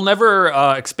 we'll never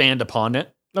expand upon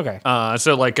it. Okay.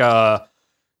 So, like,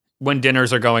 when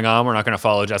dinners are going on, we're not going to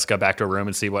follow Jessica back to her room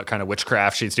and see what kind of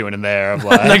witchcraft she's doing in there. Of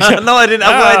like, no, I didn't.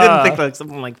 I didn't think like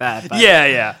something like that. But.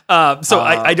 Yeah.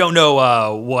 I don't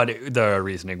know what the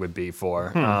reasoning would be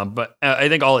for. But I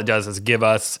think all it does is give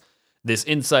us this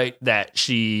insight that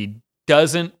she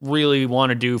doesn't really want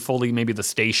to do fully maybe the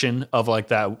station of like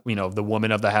that, the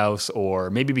woman of the house, or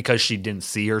maybe because she didn't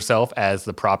see herself as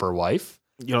the proper wife.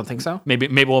 You don't think so? Maybe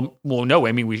well, no.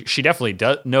 I mean, she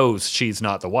definitely knows she's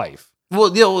not the wife. Well,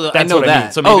 that's I know what that. I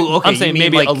mean. So maybe, okay. I'm saying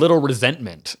maybe like a little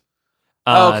resentment.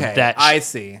 Okay, that I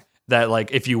see. That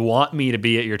like, if you want me to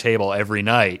be at your table every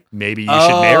night, maybe you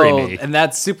should marry me. And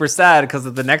that's super sad because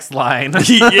of the next line.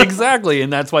 Exactly,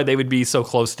 and that's why they would be so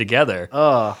close together.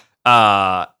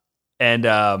 And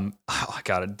oh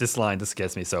god, this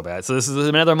gets me so bad. So this is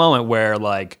another moment where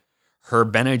like her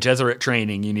Bene Gesserit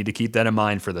training, you need to keep that in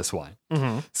mind for this one.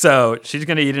 Mm-hmm. So she's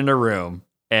gonna eat in her room,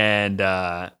 and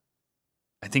I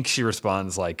think she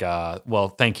responds like, "Well,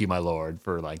 thank you, my lord,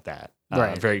 for like that."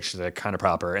 Right, she's like, kind of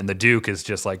proper. And the Duke is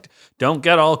just like, "Don't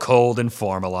get all cold and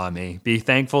formal on me. Be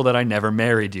thankful that I never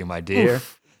married you, my dear.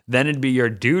 Oof. Then it'd be your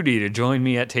duty to join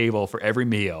me at table for every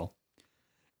meal."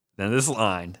 Now this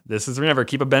line, remember,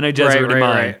 keep a Bene Gesserit in mind.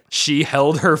 Right. She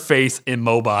held her face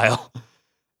immobile,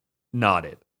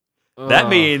 nodded. That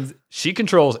means she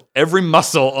controls every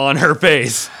muscle on her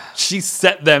face. She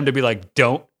set them to be like,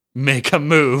 don't make a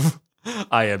move.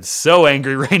 I am so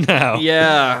angry right now.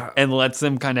 Yeah. And lets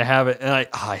them kind of have it. And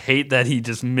I hate that he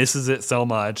just misses it so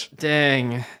much.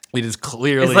 Dang. It is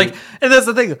clearly. It's like, and that's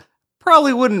the thing.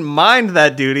 Probably wouldn't mind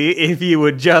that duty if you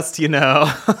would just,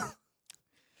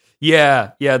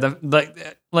 Yeah,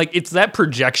 like it's that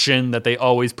projection that they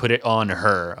always put it on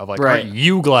her of like, right. Aren't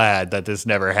you glad that this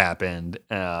never happened?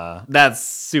 That's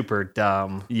super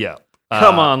dumb. Yeah.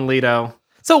 Come on, Leto.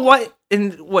 So what?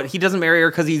 And what, he doesn't marry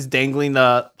her because he's dangling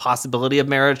the possibility of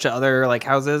marriage to other like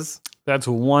houses? That's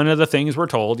one of the things we're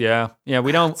told. Yeah.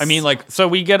 We don't, I mean, like, so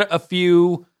we get a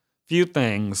few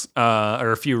things,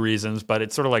 or a few reasons, but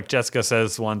it's sort of like Jessica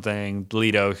says one thing,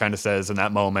 Leto kind of says in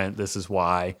that moment, this is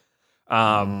why.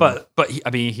 But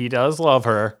he does love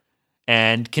her,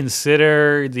 and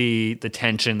consider the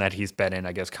tension that he's been in,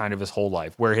 I guess, kind of his whole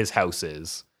life, where his house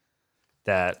is.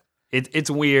 That it's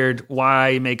weird.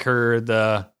 Why make her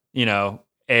the,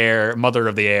 mother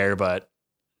of the heir, but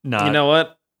not. You know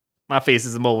what? My face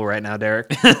is immobile right now,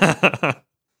 Derek.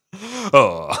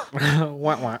 Oh.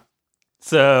 Wah.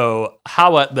 So,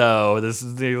 Hawat, though, this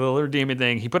is the little redeeming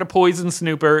thing. He put a poison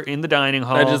snooper in the dining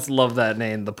hall. I just love that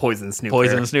name, the Poison Snooper.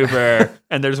 Poison snooper.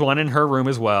 And there's one in her room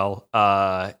as well.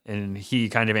 And he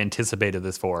kind of anticipated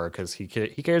this for her because he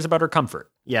cares about her comfort.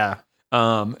 Yeah.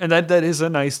 And that is a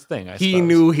nice thing, I He suppose.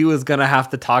 knew he was going to have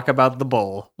to talk about the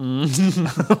bowl.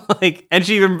 Like, and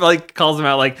she even like calls him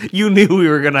out like, you knew we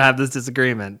were going to have this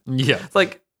disagreement. Yeah. It's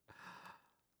like,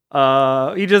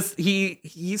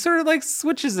 he sort of like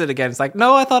switches it again. It's like,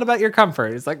 no, I thought about your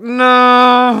comfort. It's like,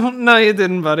 no, you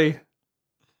didn't, buddy.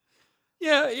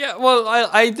 Yeah. Well,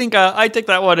 I think I take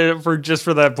that one in for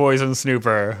that poison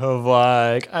snooper of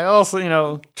like, I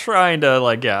also, trying to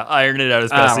like, iron it out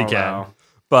as best he can. Know.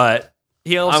 But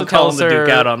he also I'm calling tells the her, Duke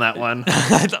out on that one.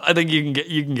 I think you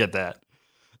can get that.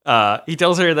 He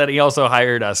tells her that he also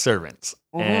hired servants,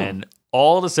 and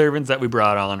all the servants that we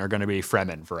brought on are going to be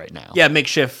Fremen for right now. Yeah,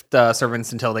 makeshift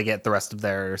servants until they get the rest of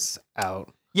theirs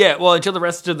out. Yeah, well, until the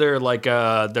rest of their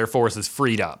their force is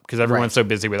freed up, because everyone's so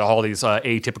busy with all these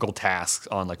atypical tasks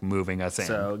on like moving us in.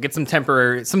 So get some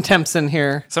temps in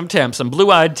here. Some temps, some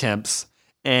blue-eyed temps,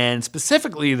 and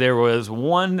specifically there was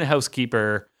one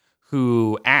housekeeper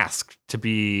who asked to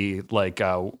be like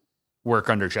work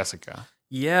under Jessica.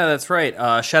 Yeah, that's right.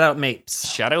 Shout out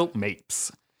Mapes. Shout out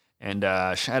Mapes. And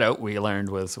shout out, we learned,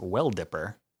 was Well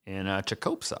Dipper in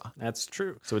Chakopsa. That's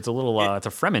true. So it's a little, it's a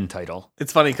Fremen title.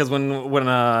 It's funny because when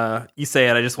you say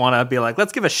it, I just want to be like,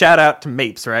 let's give a shout out to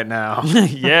Mapes right now.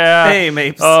 Yeah. Hey,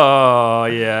 Mapes. Oh,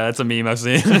 yeah. It's a meme I've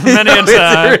seen many a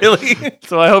time. Really?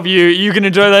 So I hope you can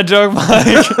enjoy that joke,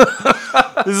 Mike.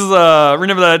 This is,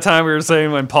 remember that time we were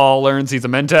saying when Paul learns he's a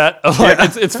Mentat?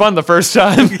 Like, it's fun the first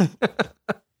time.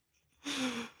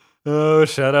 Oh,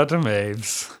 shout out to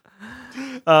Mapes.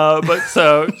 But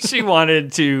so she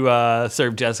wanted to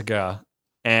serve Jessica,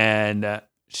 and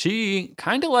she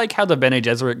kind of like how the Bene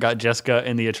Gesserit got Jessica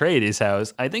in the Atreides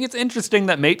house. I think it's interesting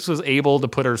that Mapes was able to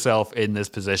put herself in this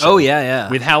position. Oh, yeah.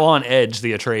 With how on edge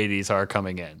the Atreides are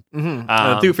coming in. Mm-hmm.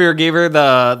 Thufir gave her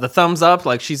the thumbs up,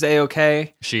 like she's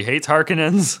A-okay. She hates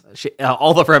Harkonnens.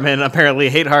 All the Fremen apparently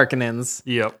hate Harkonnens.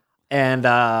 Yep. And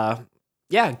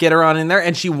get her on in there.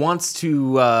 And she wants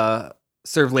to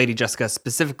serve Lady Jessica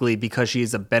specifically because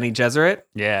she's a Bene Gesserit.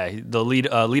 Yeah, the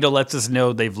Leto lets us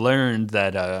know they've learned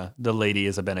that the lady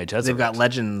is a Bene Gesserit. They've got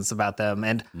legends about them,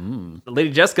 and Lady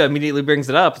Jessica immediately brings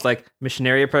it up. It's like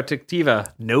Missionaria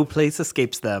Protectiva, no place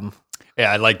escapes them.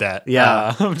 Yeah, I like that.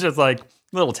 Yeah, just like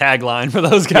little tagline for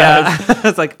those guys. Yeah,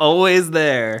 it's like always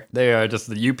there. They are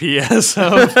just the UPS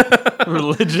of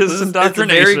religious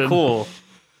indoctrination. It's very cool.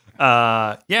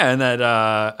 And that,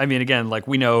 I mean, again, like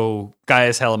we know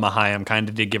Gaius Hela Mahayim kind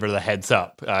of did give her the heads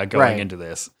up going into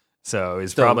this. So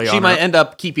he's probably she might end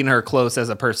up keeping her close as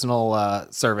a personal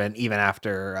servant even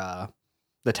after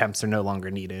the temps are no longer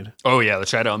needed. Oh, yeah, the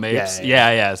Shadow Mapes.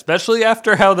 Yeah. Especially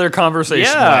after how their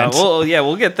conversation went.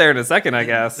 We'll get there in a second, I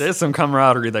guess. There's some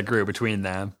camaraderie that grew between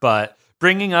them. But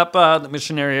bringing up the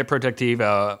Missionaria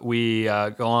Protectiva, we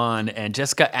go on, and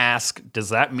Jessica asks, does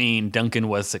that mean Duncan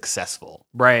was successful?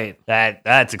 Right.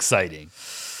 That's exciting.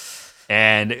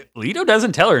 And Leto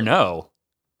doesn't tell her no.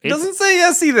 He doesn't say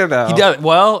yes either, though. He does.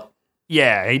 Well,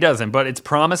 yeah, he doesn't, but it's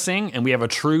promising, and we have a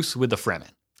truce with the Fremen.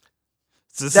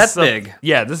 So that's big.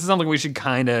 Yeah, this is something we should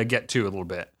kind of get to a little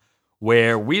bit,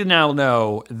 where we now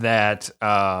know that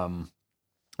the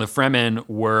Fremen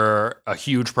were a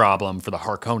huge problem for the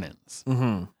Harkonnens.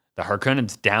 Mm-hmm. The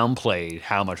Harkonnens downplayed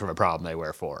how much of a problem they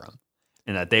were for them,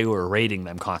 and that they were raiding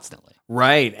them constantly.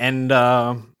 Right, and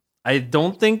I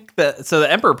don't think that... So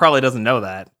the Emperor probably doesn't know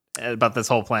that about this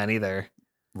whole plan either.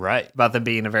 Right. About them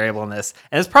being a variable in this.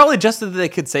 And it's probably just so that they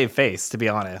could save face, to be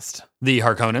honest. The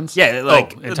Harkonnens? Yeah,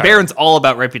 like, Baron's all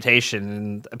about reputation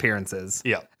and appearances.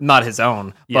 Yeah. Not his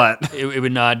own, but... It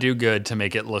would not do good to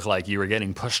make it look like you were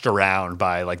getting pushed around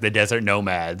by, like, the desert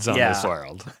nomads on this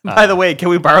world. By the way, can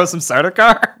we borrow some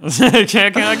Sardaukar?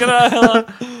 Can I get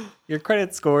a... Your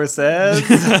credit score says...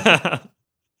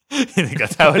 You think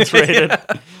that's how it's rated? Yeah.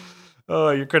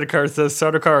 Oh, your credit card says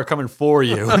Sardaukar are coming for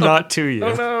you, not to you.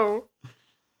 Oh, no.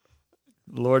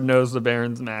 Lord knows the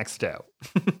Baron's maxed out.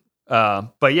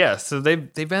 But yeah, so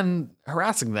they've been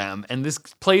harassing them, and this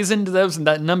plays into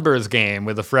that numbers game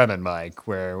with the Fremen, Mike,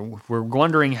 where we're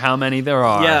wondering how many there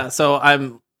are. Yeah, so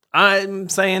I'm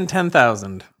saying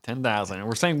 10,000. 10,000. And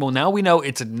we're saying, well, now we know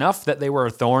it's enough that they were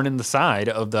a thorn in the side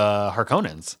of the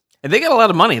Harkonnens. And they got a lot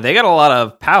of money. They got a lot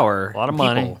of power. A lot of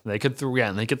money. They could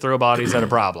throw bodies at a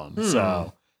problem.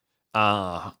 So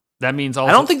that means also.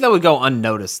 I don't think that would go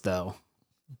unnoticed, though.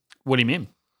 What do you mean?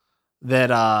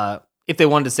 That if they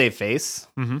wanted to save face,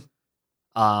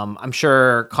 I'm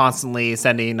sure constantly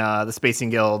sending the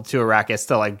Spacing Guild to Arrakis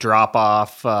to like drop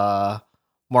off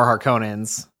more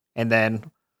Harkonnens and then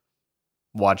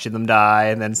watching them die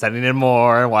and then sending in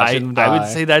more and watching them die. I would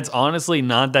say that's honestly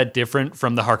not that different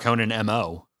from the Harkonnen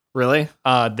MO. Really?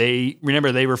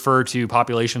 They refer to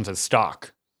populations as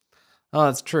stock. Oh,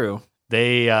 that's true.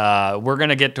 We're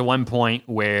gonna get to one point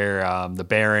where the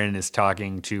Baron is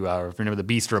talking to remember the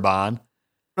Beast Raban.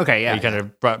 Okay, yeah. He kind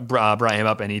of brought him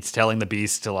up, and he's telling the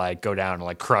Beast to like go down and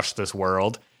like crush this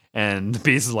world. And the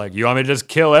Beast is like, "You want me to just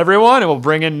kill everyone and we'll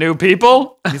bring in new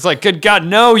people?" He's like, "Good God,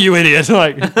 no, you idiot!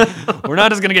 Like, we're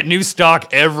not just gonna get new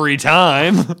stock every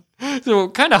time." So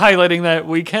kind of highlighting that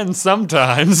we can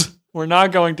sometimes. We're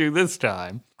not going to this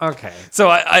time. Okay. So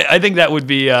I think that would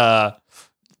be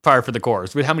par for the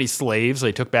course. With how many slaves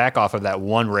they took back off of that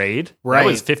one raid. Right. That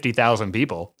was 50,000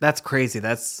 people. That's crazy.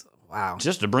 That's, wow.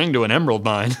 Just to bring to an emerald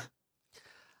mine.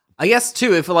 I guess,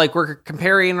 too, if like we're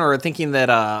comparing or thinking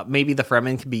that maybe the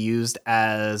Fremen can be used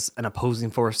as an opposing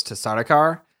force to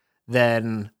Sardaukar,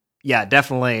 then, yeah,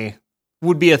 definitely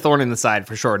would be a thorn in the side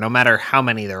for sure, no matter how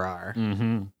many there are.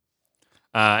 Mm-hmm.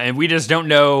 And we just don't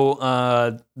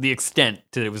know the extent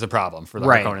that it was a problem for the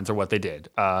Harkonnens or what they did.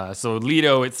 So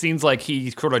Leto, it seems like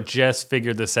he sort of just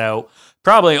figured this out,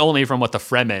 probably only from what the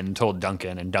Fremen told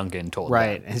Duncan, and Duncan told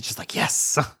Right. them. And it's just like,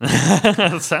 yes,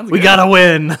 Sounds we good. gotta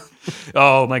win.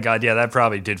 Oh my God, yeah, that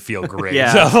probably did feel great.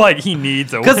 Yeah. So, like, he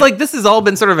needs a win. Because like this has all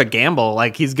been sort of a gamble.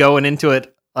 Like he's going into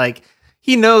it like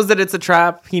he knows that it's a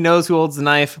trap. He knows who holds the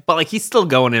knife, but like he's still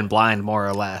going in blind, more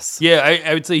or less. Yeah,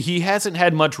 I would say he hasn't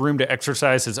had much room to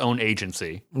exercise his own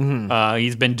agency. Mm-hmm.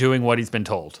 He's been doing what he's been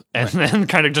told, and then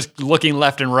kind of just looking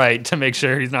left and right to make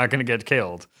sure he's not going to get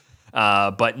killed.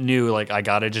 But knew, like, I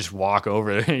gotta just walk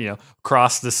over,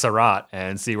 cross the Sarat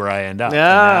and see where I end up. Yeah.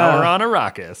 And now we're on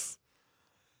Arrakis.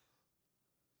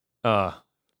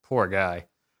 Poor guy.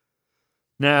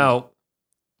 Now,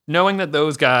 knowing that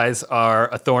those guys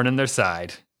are a thorn in their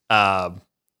side,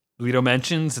 Leto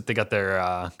mentions that they got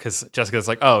their, because Jessica's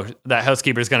like, oh, that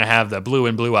housekeeper's going to have the blue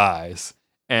and blue eyes.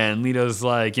 And Leto's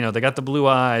like, they got the blue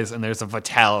eyes and there's a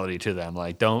vitality to them.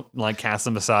 Like, don't like cast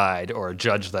them aside or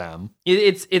judge them.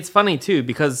 It's funny too,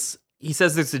 because he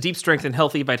says there's a deep strength and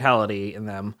healthy vitality in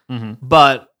them. Mm-hmm.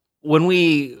 But when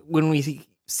we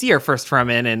see our first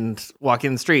Fremen and walk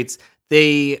in the streets,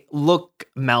 they look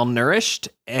malnourished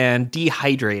and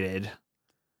dehydrated.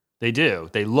 They do.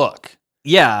 They look.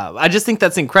 Yeah, I just think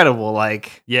that's incredible.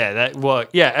 Like, Yeah,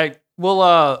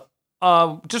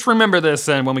 just remember this,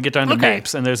 and when we get down to Okay.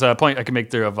 Mapes, and there's a point I can make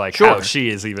there of like Sure. how she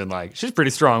is even like she's a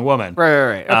pretty strong woman,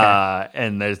 right. Okay.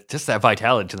 and there's just that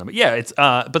vitality to them. But yeah, it's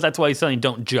but that's why he's saying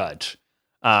don't judge.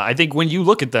 I think when you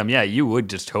look at them, yeah, you would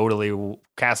just totally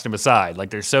cast them aside,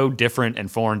 like they're so different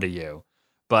and foreign to you.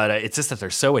 But it's just that they're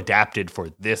so adapted for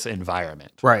this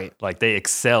environment, Right. Like they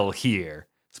excel here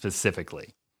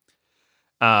specifically.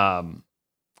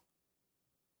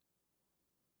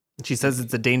 She says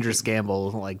it's a dangerous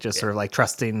gamble, like just sort of like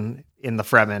trusting in the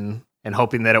Fremen and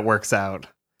hoping that it works out.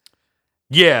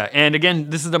 Yeah, and again,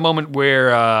 this is the moment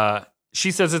where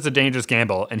she says it's a dangerous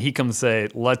gamble, and he comes say,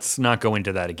 let's not go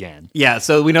into that again. Yeah,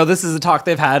 so we know this is a talk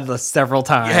they've had several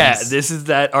times. Yeah, this is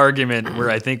that argument where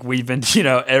I think we've been,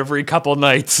 every couple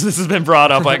nights this has been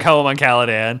brought up, like home on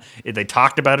Caladan. They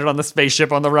talked about it on the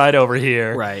spaceship on the ride over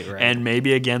here. Right. And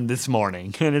maybe again this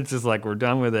morning. And it's just like, we're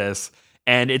done with this.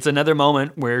 And it's another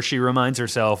moment where she reminds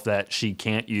herself that she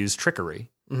can't use trickery.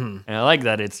 Mm-hmm. And I like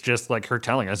that. It's just like her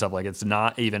telling herself, like, it's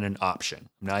not even an option.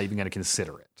 I'm not even going to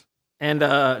consider it.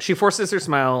 And she forces her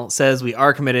smile, says we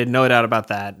are committed, no doubt about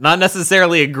that. Not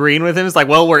necessarily agreeing with him. It's like,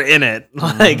 well, we're in it.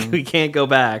 Like, we can't go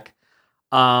back.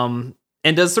 And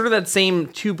does sort of that same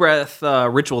two-breath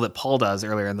ritual that Paul does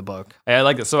earlier in the book. I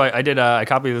like this. So I did, I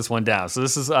copied this one down. So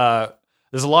this is,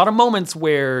 there's a lot of moments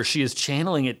where she is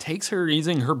channeling. It takes her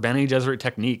using her Bene Gesserit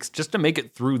techniques just to make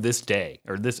it through this day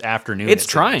or this afternoon. It's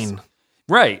trying.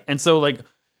 Right. And so, like,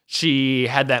 she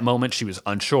had that moment. She was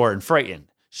unsure and frightened.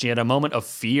 She had a moment of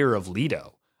fear of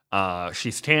Leto.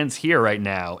 She stands here right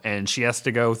now, and she has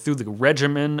to go through the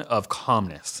regimen of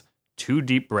calmness. 2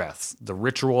 deep breaths, the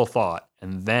ritual thought,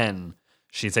 and then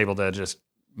she's able to just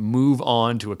move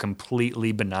on to a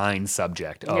completely benign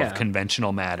subject of Yeah.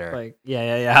 conventional matter. Like,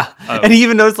 yeah. Oh. And he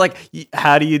even knows, like,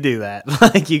 how do you do that?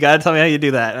 Like, you got to tell me how you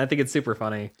do that. And I think it's super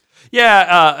funny.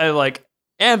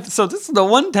 And so this is the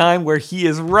one time where he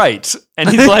is right. And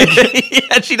he's like,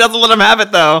 yeah, she doesn't let him have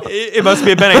it, though. it must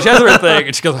be a Bene Gesserit thing.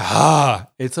 And she goes,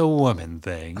 it's a woman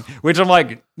thing. Which I'm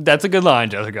like, that's a good line,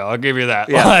 Jessica. I'll give you that.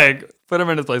 Yeah. Like, put him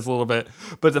in his place a little bit.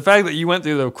 But the fact that you went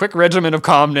through the quick regimen of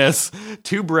calmness,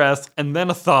 2 breaths, and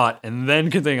then a thought, and then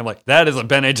continue, I'm like, that is a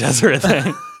Bene Gesserit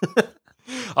thing.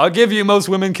 I'll give you, most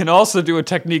women can also do a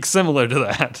technique similar to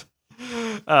that.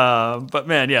 But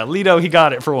man, yeah, Leto, he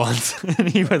got it for once, and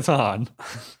he was on.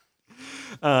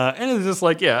 And it's just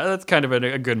like, yeah, that's kind of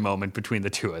a good moment between the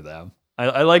two of them.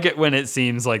 I like it when it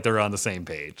seems like they're on the same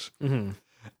page.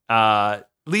 Mm-hmm.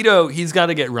 Leto, he's got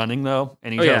to get running though,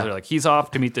 and he tells yeah. her like he's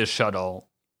off to meet this shuttle.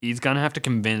 He's gonna have to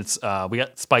convince. We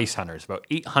got spice hunters. About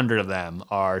 800 of them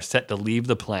are set to leave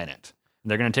the planet.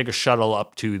 They're gonna take a shuttle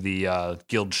up to the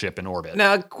guild ship in orbit.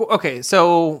 Now, okay,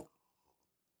 so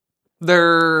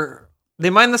they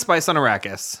mine the spice on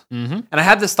Arrakis. Mm-hmm. And I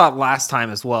had this thought last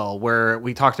time as well, where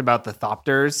we talked about the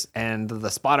Thopters and the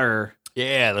spotter.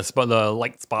 Yeah, the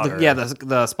light spotter.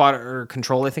 The spotter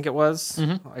control, I think it was.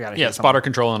 Mhm. I got Yeah, spotter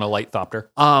control on a light thopter.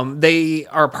 They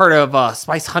are part of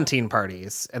spice hunting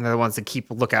parties, and they're the ones that keep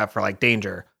a lookout for like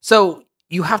danger. So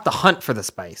you have to hunt for the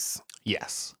spice.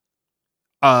 Yes.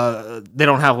 They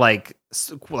don't have like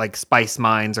spice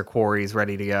mines or quarries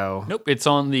ready to go. Nope, it's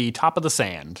on the top of the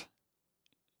sand.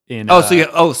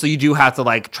 So you do have to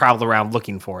like travel around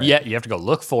looking for it. Yeah, you have to go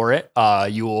look for it.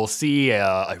 You will see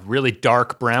a really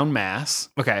dark brown mass.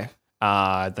 Okay.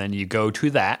 Then you go to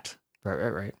that.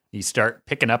 Right. You start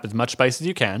picking up as much spice as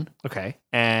you can. Okay.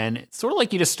 And it's sort of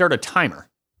like you just start a timer.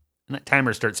 And that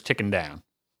timer starts ticking down.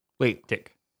 Wait.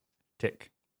 Tick,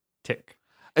 tick, tick.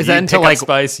 Is You that until pick up like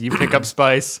spice? You pick up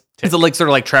spice. Tick. is it like sort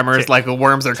of like Tremors, Tick. like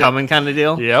worms are Tick. coming kind of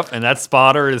deal? Yep, and that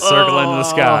spotter is circling in the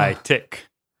sky. Tick,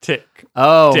 tick.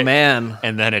 Oh Tick. man.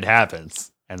 And then it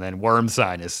happens. And then worm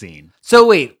sign is seen. So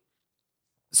wait.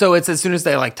 So it's as soon as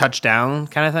they like touch down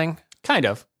kind of thing? Kind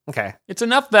of. Okay. It's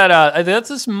enough that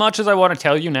that's as much as I want to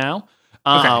tell you now.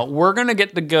 Okay. We're going to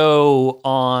get to go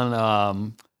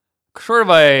on sort of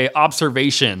a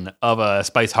observation of a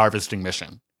spice harvesting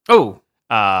mission. Oh,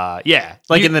 Yeah.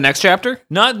 like in the next chapter?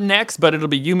 Not next, but it'll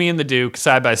be Yumi and the Duke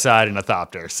side by side in a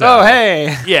thopter. So, Oh,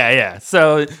 hey. Yeah.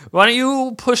 So why don't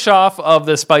you push off of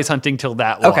the spice hunting till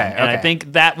that one? Okay, And I okay.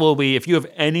 think that will be, if you have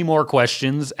any more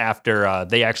questions after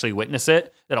they actually witness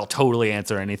it, that'll totally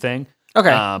answer anything. Okay.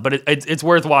 But it's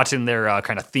worth watching their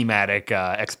kind of thematic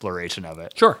exploration of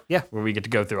it, Sure. Yeah. where we get to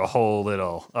go through a whole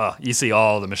little. You see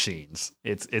all the machines.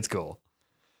 It's cool.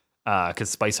 Because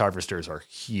spice harvesters are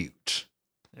huge.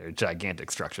 They're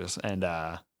gigantic structures, and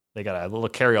they got a little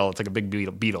carryall. It's like a big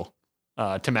beetle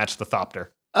to match the thopter.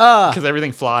 Because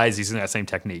everything flies using that same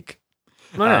technique.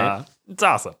 All right. It's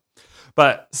awesome.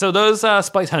 But so those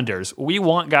spice hunters, we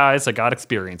want guys that got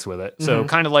experience with it. So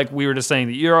kind of like we were just saying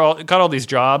that got all these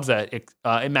jobs that it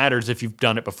matters if you've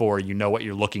done it before, you know what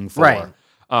you're looking for.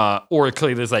 Right. Or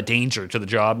clearly there's that danger to the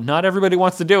job. Not everybody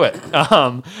wants to do it.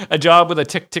 A job with a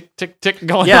tick, tick, tick, tick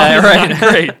going on is right. not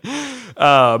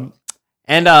great.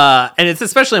 And it's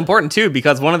especially important too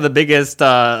because one of the biggest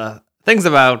things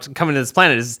about coming to this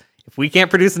planet is if we can't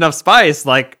produce enough spice,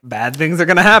 like bad things are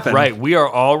going to happen. Right. We are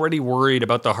already worried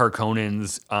about the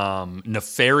Harkonnens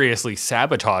nefariously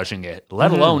sabotaging it,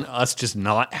 let alone us just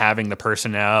not having the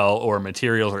personnel or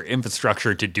materials or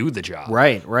infrastructure to do the job.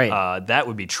 Right. That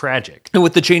would be tragic. And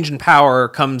with the change in power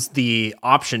comes the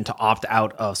option to opt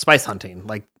out of spice hunting.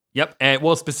 Like, Yep. And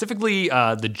well, specifically,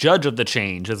 the Judge of the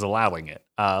Change is allowing it.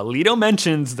 Leto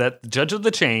mentions that the Judge of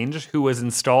the Change, who was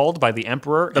installed by the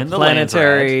Emperor and the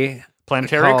planetary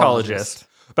ecologist.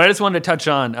 But I just wanted to touch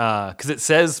on, because it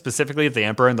says specifically that the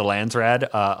Emperor and the Landsrad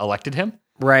elected him.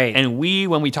 Right. And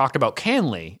when we talked about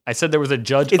Canley, I said there was a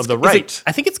Judge of the Right.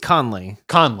 I think it's Conley.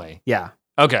 Conley. Yeah.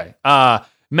 Okay.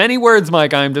 Many words,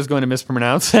 Mike, I'm just going to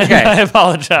mispronounce. Okay. I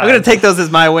apologize. I'm going to take those as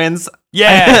my wins.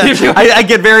 Yeah. I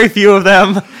get very few of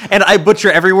them, and I butcher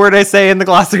every word I say in the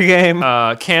glossary game.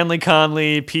 Canley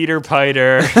Conley, Peter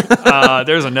Piter.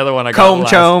 There's another one I got. Comb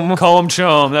Chom. Comb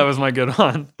Chom. That was my good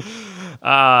one.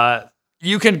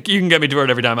 You can get me to it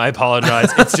every time. I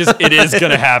apologize. It's just it is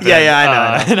gonna happen. Yeah, I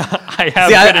know. And I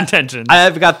have good intentions.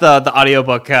 I've got the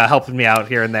audiobook helping me out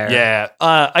here and there.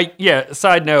 Yeah.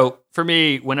 Side note, for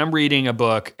me, when I'm reading a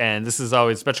book, and this is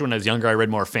always, especially when I was younger, I read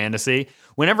more fantasy.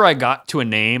 Whenever I got to a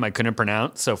name I couldn't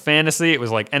pronounce, so fantasy, it was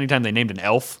like anytime they named an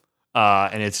elf,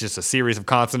 and it's just a series of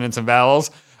consonants and vowels,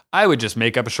 I would just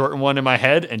make up a short one in my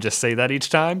head and just say that each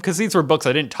time, because these were books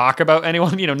I didn't talk about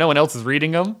anyone. No one else is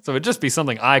reading them, so it'd just be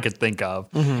something I could think of.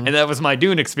 And that was my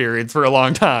Dune experience for a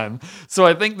long time. So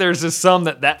I think there's just some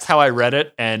that's how I read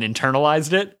it and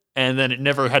internalized it, and then it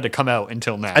never had to come out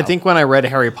until now. I think when I read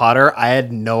Harry Potter, I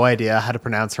had no idea how to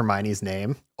pronounce Hermione's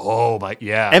name. Oh my,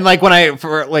 yeah. And like when I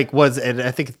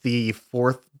think the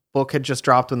fourth book had just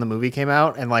dropped when the movie came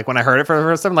out, and like when I heard it for the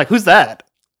first time, I'm like, who's that?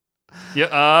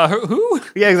 Yeah, who?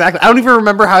 Yeah, exactly. I don't even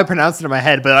remember how I pronounced it in my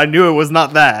head, but I knew it was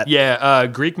not that. Yeah,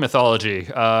 Greek mythology,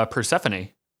 Persephone.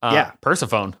 Yeah.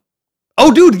 Persephone.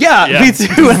 Oh, dude, yeah. Me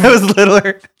too when I was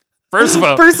littler.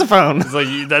 Persephone. Persephone. It's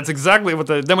like, that's exactly what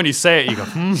then when you say it, you go,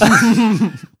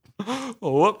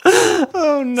 whoops.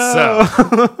 Oh, no.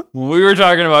 So, we were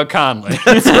talking about Conley.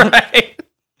 That's right.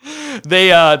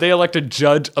 They elect a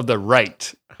judge of the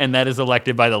right, and that is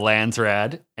elected by the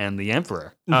Landsraad and the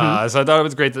Emperor. So I thought it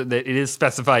was great that it is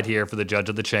specified here for the judge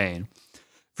of the chain,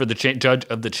 judge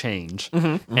of the change.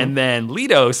 And then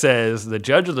Leto says the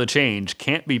judge of the change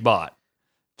can't be bought.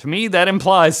 To me, that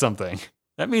implies something.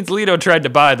 That means Leto tried to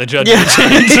buy the judge of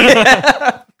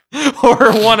the change.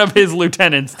 Or one of his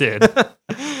lieutenants did.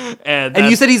 And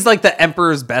you said he's like the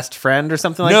Emperor's best friend or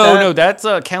something like that? No, that's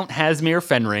Count Hasmir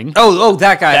Fenring. Oh,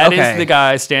 that guy. That okay. is the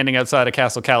guy standing outside of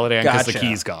Castle Caladan because the Gotcha.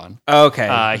 key's gone.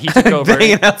 Okay. He took over.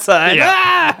 Banging outside.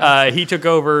 Yeah. He took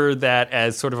over that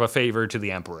as sort of a favor to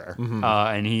the Emperor.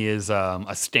 And he is a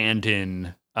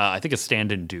stand-in, I think a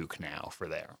stand-in duke now for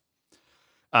there.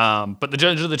 But the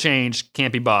Judge of the Change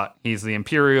can't be bought. He's the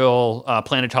Imperial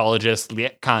planetologist,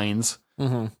 Liet Kynes.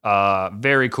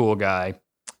 Very cool guy.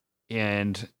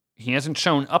 And he hasn't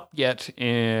shown up yet.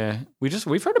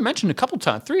 We've heard him mentioned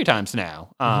three times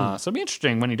now. So it'll be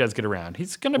interesting when he does get around.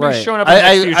 He's going to be showing up in the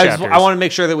next few chapters. I want to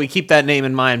make sure that we keep that name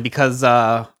in mind because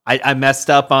I messed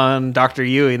up on Dr.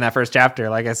 Yui in that first chapter.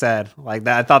 Like I said, like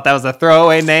that, I thought that was a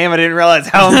throwaway name. I didn't realize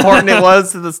how important it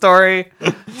was to the story.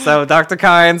 So Dr.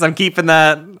 Kynes, I'm keeping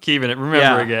that. Keeping it,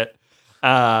 remembering it.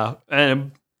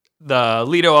 And the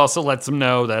Leto also lets him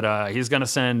know that he's going to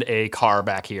send a car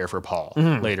back here for Paul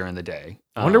later in the day.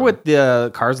 I wonder what the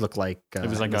cars look like. It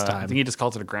was like this time. I think he just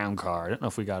calls it a ground car. I don't know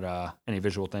if we got any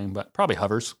visual thing, but probably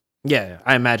hovers. Yeah,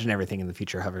 I imagine everything in the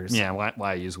future hovers. Yeah,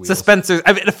 why use wheels? Suspensors.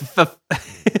 I mean,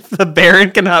 if the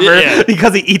Baron can hover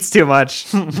because he eats too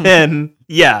much, then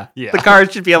the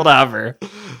cars should be able to hover.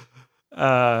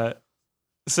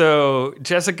 So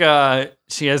Jessica,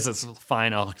 she has this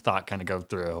final thought kind of go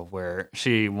through where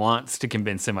she wants to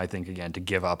convince him, I think, again, to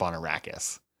give up on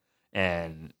Arrakis.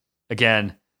 And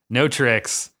again, no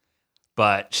tricks,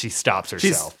 but she stops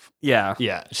herself. Yeah.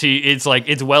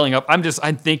 It's welling up. I'm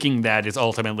thinking that is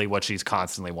ultimately what she's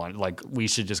constantly wanting. Like, we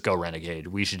should just go renegade.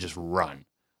 We should just run.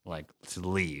 Like, to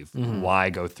leave. Why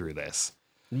go through this?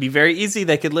 It'd be very easy.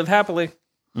 They could live happily.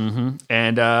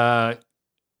 And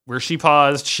where she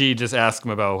paused, she just asked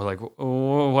him about, like,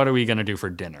 what are we going to do for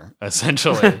dinner,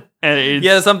 essentially. And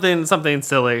something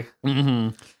silly.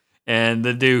 And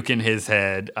the Duke in his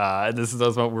head, this is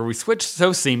those moments where we switch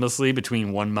so seamlessly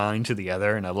between one mind to the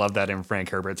other, and I love that in Frank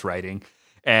Herbert's writing.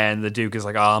 And the Duke is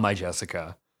like, my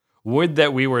Jessica, would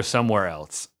that we were somewhere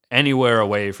else, anywhere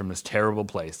away from this terrible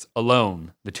place,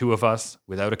 alone, the two of us,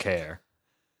 without a care.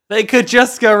 They could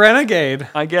just go renegade,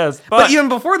 I guess. But even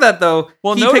before that, though,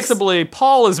 noticeably,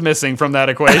 Paul is missing from that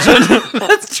equation.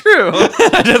 That's true.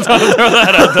 I just want to throw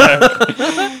that out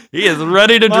there. He is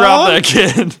ready to drop that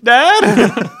kid.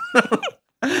 Dad?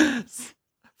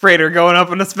 Freighter going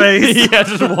up into space. Yeah,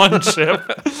 just one ship.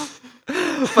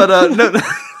 But no.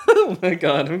 Oh my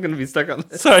god, I'm gonna be stuck on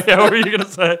this. Sorry, what were you gonna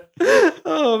say?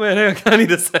 Oh man, I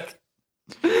need a second.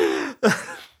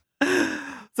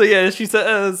 So yeah, she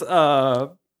says,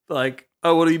 like,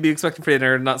 what do you be expecting for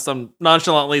dinner? Not some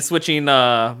nonchalantly switching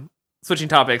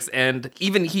topics, and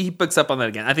even he picks up on that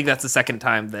again. I think that's the second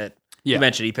time that you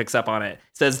mentioned he picks up on it.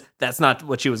 Says that's not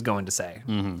what she was going to say.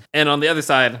 And on the other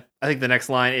side, I think the next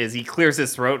line is he clears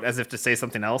his throat as if to say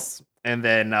something else, and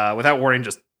then without warning,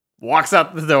 just walks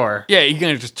out the door. Yeah, he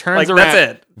kind of just turns around.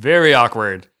 That's it. Very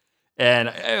awkward. And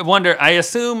I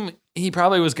assume he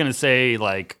probably was going to say,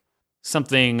 like,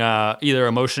 something either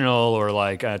emotional or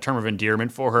like a term of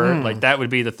endearment for her. Like, that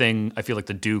would be the thing I feel like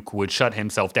the Duke would shut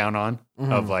himself down on,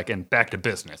 of like, and back to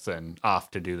business and off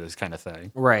to do this kind of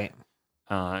thing. Right.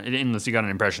 Unless you got an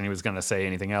impression he was going to say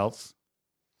anything else.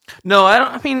 No,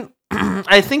 I mean,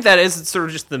 I think that is sort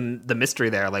of just the mystery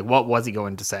there. Like, what was he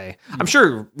going to say? I'm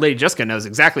sure Lady Jessica knows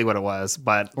exactly what it was,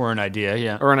 but... Or an idea,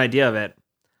 yeah. Or an idea of it.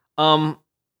 I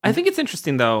think it's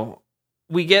interesting, though.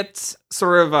 We get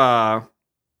sort of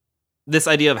this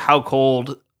idea of how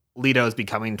cold Leto is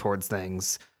becoming towards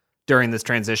things during this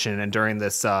transition and during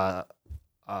this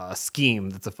scheme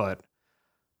that's afoot.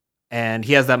 And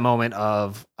he has that moment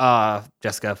of,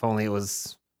 Jessica, if only it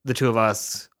was the two of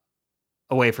us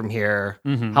away from here,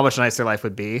 how much nicer life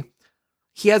would be.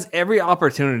 He has every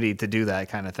opportunity to do that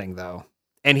kind of thing, though.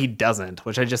 And he doesn't,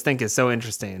 which I just think is so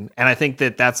interesting. And I think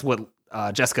that that's what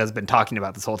Jessica has been talking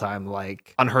about this whole time,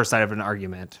 like on her side of an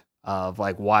argument of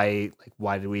like, why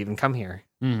did we even come here?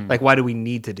 Like, why do we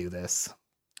need to do this?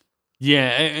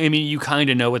 Yeah, I mean, you kind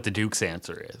of know what the Duke's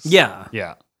answer is. Yeah.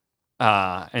 Yeah.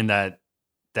 And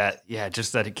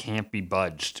just that it can't be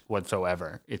budged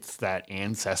whatsoever. It's that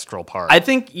ancestral part. I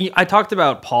think I talked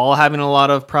about Paul having a lot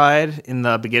of pride in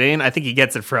the beginning. I think he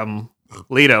gets it from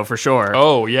Leto for sure.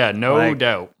 Oh, yeah, no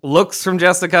doubt. Looks from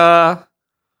Jessica,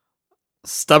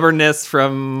 stubbornness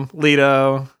from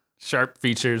Leto, sharp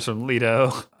features from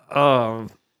Leto.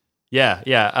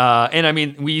 Yeah. And I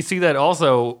mean, we see that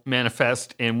also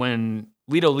manifest in when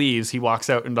Leto leaves, he walks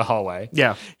out in the hallway.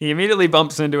 Yeah. He immediately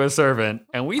bumps into a servant,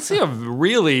 and we see a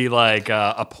really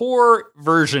a poor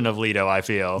version of Leto, I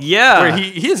feel. Yeah. Where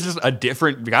he is just a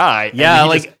different guy.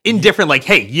 Yeah, indifferent, like,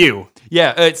 hey, you.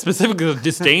 Yeah, specifically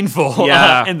disdainful.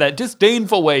 Yeah. In that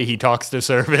disdainful way he talks to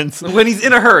servants. When he's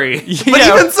in a hurry. Yeah. But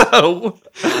even so.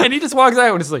 And he just walks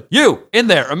out and it's like, you, in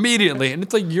there, immediately. And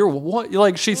it's like, you're what? You're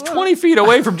like, she's 20 feet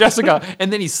away from Jessica.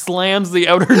 And then he slams the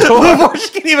outer door. Before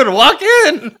she can even walk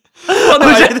in. Well, no,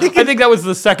 I think that was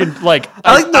the second,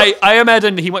 I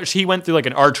imagine he went through like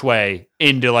an archway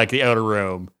into like the outer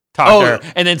room. Talked to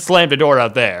her, and then slammed the door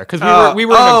out there because we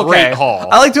were in a great hall.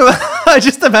 I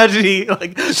just imagine he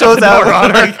shows out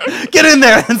on her, get in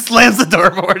there, and slams the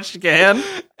door before she can.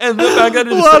 And the fact that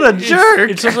what a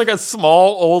jerk! It's just like a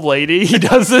small old lady. He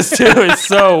does this too. It's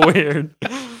so weird.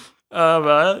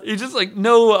 He's just like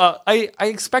I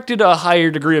expected a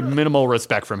higher degree of minimal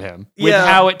respect from him with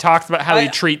how it talks about how he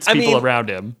treats people around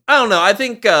him. I don't know. I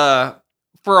think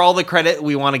for all the credit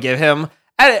we want to give him,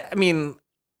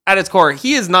 at its core,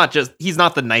 he's not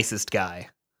the nicest guy.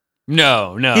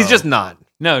 No. He's just not.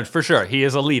 No, for sure. He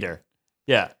is a leader.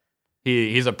 Yeah.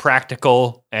 He's a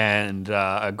practical and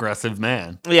aggressive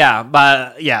man. Yeah,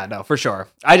 but no, for sure.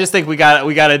 I just think we got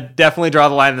to definitely draw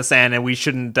the line in the sand, and we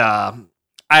shouldn't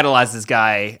idolize this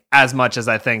guy as much as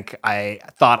I think I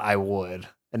thought I would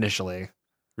initially.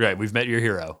 Right, we've met your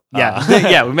hero.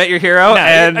 Yeah, we met your hero,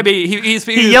 and I mean,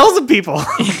 he yells at people.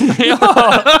 He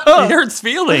hurts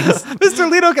feelings. Mr.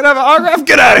 Leto can have an autograph.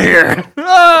 Get out of here.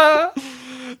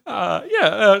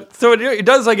 So it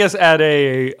does, I guess, add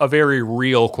a very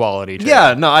real quality to it.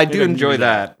 Yeah, no, I do enjoy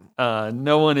that.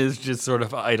 No one is just sort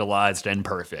of idolized and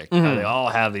perfect. They all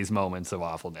have these moments of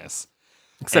awfulness.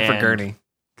 Except for Gurney.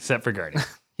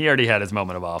 He already had his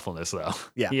moment of awfulness, though.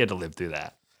 Yeah. He had to live through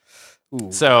that.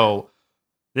 Ooh. So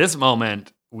this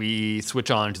moment, we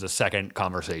switch on to the second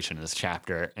conversation in this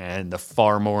chapter, and the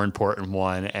far more important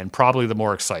one, and probably the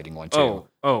more exciting one, too.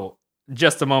 Oh,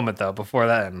 just a moment, though, before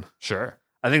then. Sure.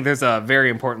 I think there's a very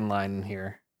important line in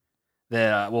here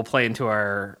that will play into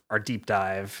our deep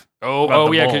dive.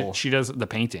 Oh, yeah, 'cause she does the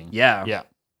painting. Yeah.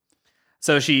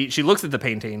 So she looks at the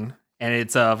painting, and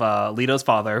it's of Leto's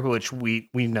father, which we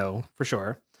know for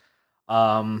sure.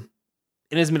 In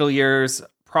his middle years,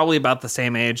 probably about the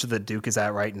same age the Duke is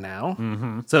at right now.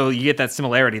 Mm-hmm. So you get that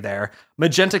similarity there.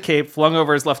 Magenta cape flung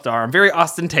over his left arm, very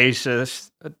ostentatious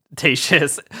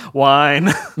wine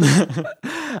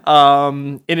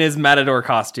in his matador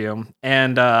costume.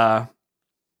 And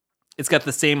it's got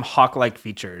the same hawk-like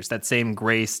features, that same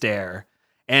gray stare.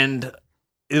 And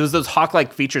it was those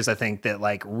hawk-like features, I think, that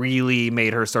like really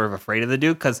made her sort of afraid of the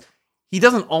Duke, because he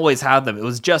doesn't always have them. It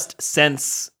was just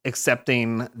Sense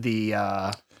accepting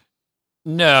the...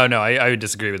 No, I would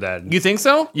disagree with that. You think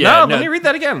so? Yeah. No, let me read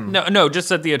that again. No, just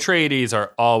that the Atreides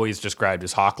are always described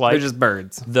as hawk-like. They're just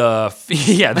birds. They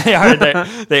are.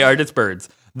 They are just birds.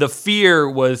 The fear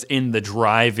was in the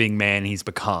driving man he's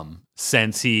become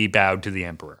since he bowed to the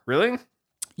Emperor. Really?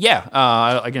 Yeah.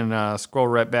 I can scroll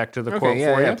right back to the quote for you.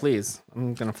 Yeah, please.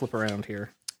 I'm going to flip around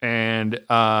here. And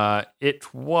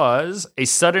it was, a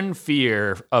sudden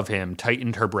fear of him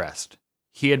tightened her breast.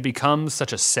 He had become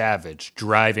such a savage,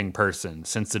 driving person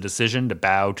since the decision to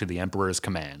bow to the Emperor's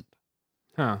command.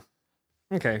 Huh.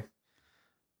 Okay.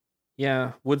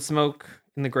 Yeah, wood smoke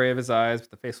in the gray of his eyes,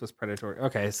 but the face was predatory.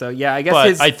 Okay, so yeah, I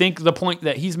guess I think the point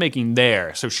that he's making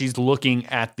there, so she's looking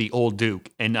at the old Duke,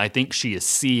 and I think she is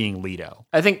seeing Leto.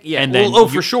 I think, yeah. And then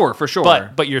for sure.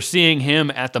 But you're seeing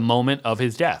him at the moment of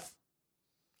his death.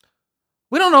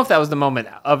 We don't know if that was the moment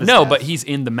of his death. But he's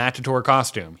in the matador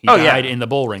costume. He died in the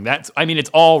bull ring. It's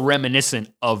all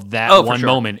reminiscent of that one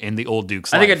moment in the old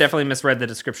Duke's life. I think I definitely misread the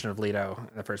description of Leto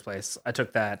in the first place. I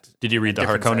took that. Did you read the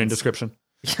Harkonnen description?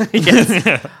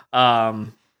 Yes.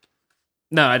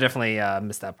 No, I definitely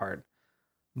missed that part.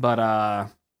 But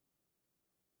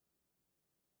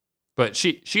But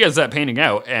she has that painting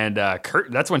out, and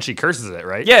that's when she curses it,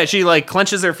 right? yeah, she like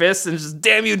clenches her fists and just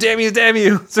damn you, damn you, damn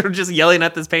you, sort of just yelling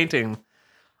at this painting.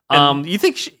 You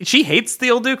think she hates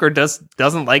the old Duke or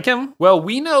doesn't like him? Well,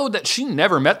 we know that she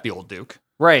never met the old Duke.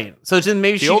 Right. So then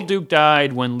maybe The old Duke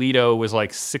died when Leto was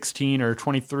like 16 or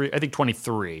 23. I think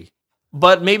 23.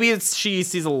 But maybe she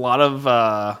sees a lot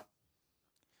of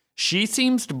She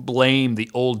seems to blame the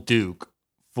old Duke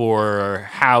for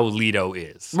how Leto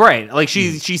is. right. Like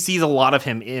she sees a lot of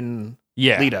him in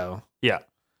Yeah. Leto. Yeah.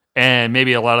 And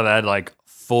maybe a lot of that like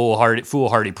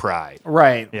foolhardy pride.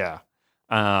 Right. Yeah.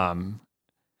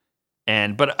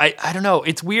 But I don't know.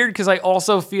 It's weird because I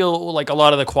also feel like a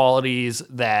lot of the qualities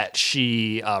that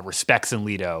she respects in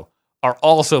Leto are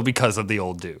also because of the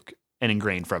old Duke and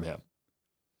ingrained from him.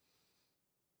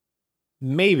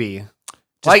 Maybe.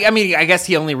 Like, I mean, I guess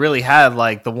he only really had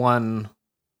like the one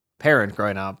parent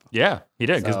growing up. Yeah, he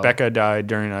did because So- Becca died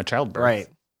during childbirth.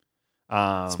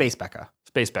 Right. Space Becca.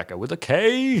 Space Becca with a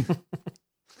K.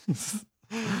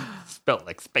 Spelled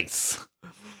like space.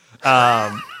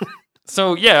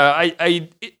 So yeah,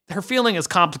 her feeling is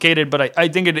complicated, but I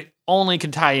think it only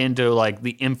can tie into like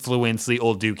the influence the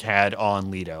old Duke had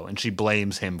on Leto, and she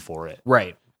blames him for it.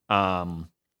 Right.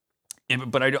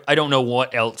 But I don't know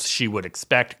what else she would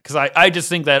expect, because I just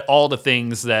think that all the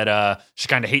things that she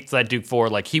kind of hates that Duke for,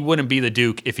 like he wouldn't be the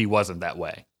Duke if he wasn't that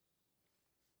way.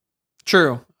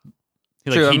 True.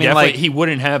 Like, True. I he mean, definitely like- he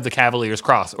wouldn't have the Cavalier's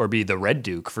Cross or be the Red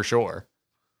Duke for sure.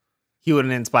 He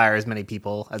wouldn't inspire as many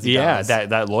people as he Yeah, does.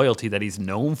 that loyalty that he's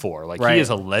known for. Like Right. he is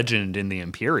a legend in the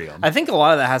Imperium. I think a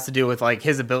lot of that has to do with like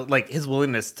his ability, like his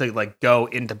willingness to like go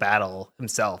into battle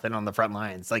himself and on the front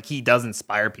lines. Like he does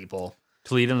inspire people.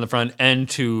 To lead in the front and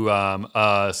to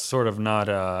sort of not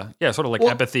sort of like Well-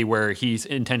 empathy, where he's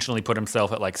intentionally put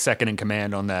himself at like second in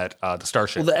command on that the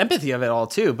starship. Well, the empathy of it all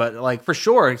too, but like for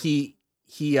sure he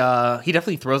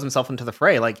definitely throws himself into the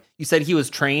fray. Like you said, he was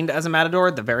trained as a matador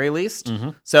at the very least.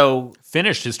 Mhm. So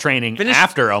Finished his training Finished-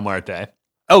 after El Muerte.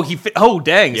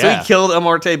 dang. So Yeah. he killed El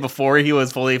Muerte before he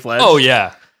was fully fledged. Oh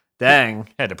yeah, Dang.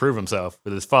 had to prove himself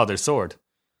with his father's sword.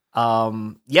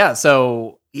 Yeah.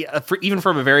 So even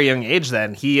from a very young age,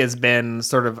 then he has been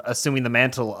sort of assuming the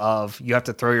mantle of you have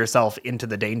to throw yourself into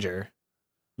the danger.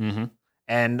 Mm-hmm.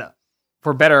 And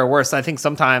for better or worse, I think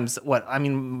sometimes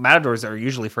matadors are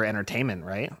usually for entertainment,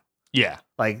 right? Yeah.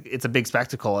 Like it's a big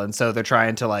spectacle. And so they're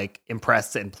trying to like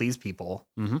impress and please people.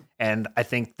 Mm-hmm. And I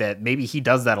think that maybe he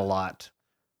does that a lot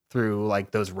through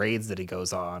like those raids that he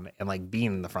goes on and like being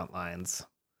in the front lines.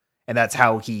 And that's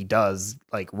how he does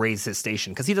like raise his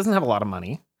station, because he doesn't have a lot of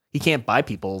money. He can't buy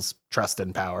people's trust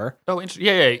and power. Oh,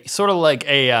 yeah. Sort of like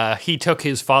he took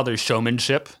his father's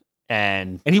showmanship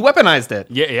and And he weaponized it.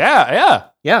 yeah.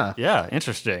 Yeah.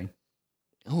 Interesting.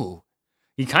 Ooh,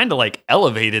 he kind of like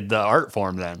elevated the art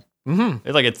form then. Mm-hmm.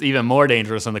 It's like it's even more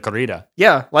dangerous than the corrida.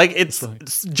 Yeah. Like it's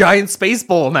giant space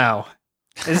bowl now.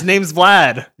 His name's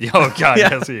Vlad. Oh God, Yeah.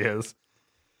 yes he is.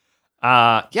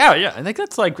 Yeah. I think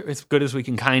that's like as good as we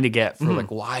can kind of get for Mhm. like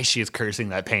why she is cursing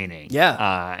that painting.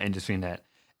 Yeah. And just being that.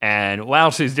 And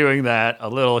while she's doing that, a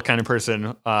little kind of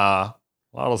person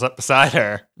waddles up beside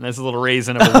her, and there's a little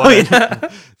raisin of a Oh, woman. yeah.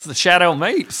 It's the Shadow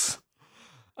Mapes.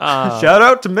 Shout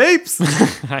out to Mapes.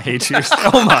 I hate you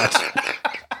so much.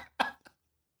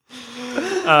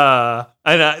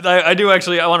 And I do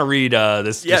actually. I want to read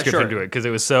this Yeah, description sure. to it because it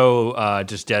was so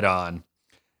just dead on.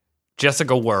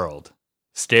 Jessica whirled,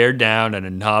 stared down at a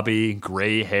knobby,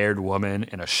 gray-haired woman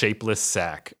in a shapeless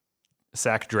sack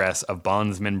dress of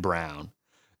bondsman brown.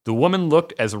 The woman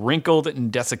looked as wrinkled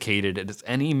and desiccated as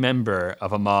any member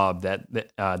of a mob that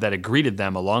had greeted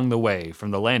them along the way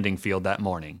from the landing field that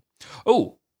morning.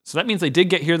 Oh, so that means they did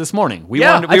get here this morning.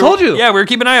 I told you. Yeah, we were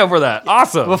keeping an eye out for that.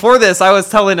 Awesome. Before this, I was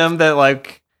telling him that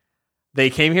like they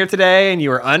came here today and you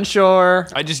were unsure.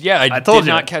 I told did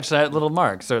you. not catch that little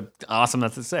mark. So awesome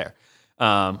that it's there.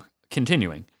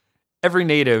 Continuing. Every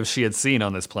native she had seen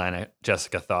on this planet,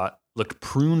 Jessica thought, looked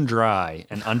prune dry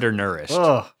and undernourished.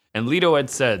 Ugh. And Leto had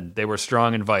said they were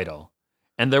strong and vital.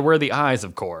 And there were the eyes,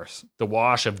 of course, the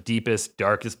wash of deepest,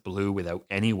 darkest blue without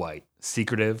any white,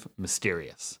 secretive,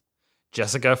 mysterious.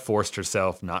 Jessica forced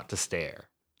herself not to stare.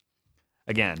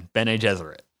 Again, Bene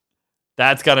Gesserit.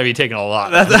 That's got to be taking a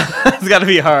lot. That's got to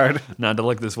be hard. Not to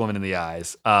look this woman in the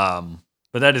eyes.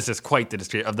 But that is just quite the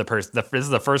description of the person. This is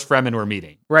the first Fremen we're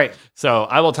meeting. Right. So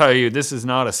I will tell you, this is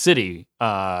not a city.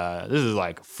 This is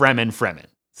like Fremen.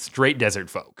 Straight desert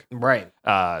folk. Right.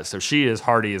 So she is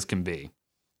hardy as can be.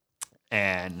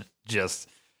 And just,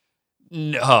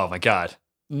 oh my God.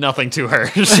 nothing to her.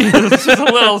 She's just a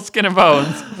little skin and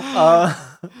bones.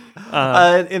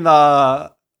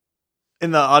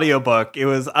 In the audiobook, it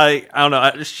was I don't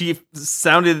know. She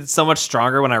sounded so much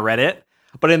stronger when I read it,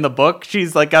 but in the book,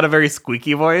 she's like got a very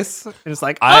squeaky voice. And it's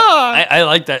like I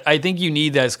like that. I think you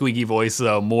need that squeaky voice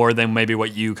though more than maybe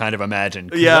what you kind of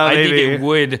imagined. Yeah, I maybe. think it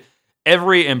would.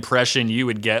 Every impression you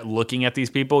would get looking at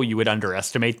these people, you would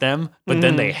underestimate them, but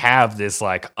then they have this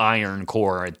like iron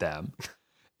core at them,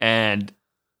 and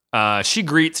she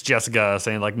greets Jessica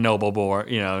saying like noble born,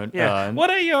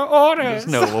 what are your orders?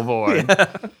 Noble born.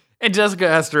 And Jessica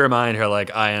has to remind her,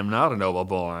 like, I am not a noble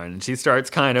born. And she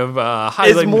starts kind of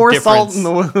highlighting It's more the difference. salt in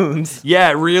the wounds. Yeah,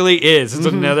 it really is. It's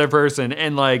another person.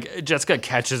 And, like, Jessica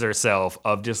catches herself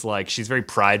of just, like, she's very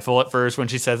prideful at first when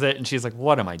she says it. And she's like,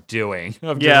 what am I doing?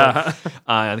 The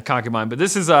concubine. But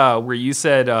this is where you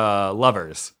said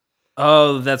lovers.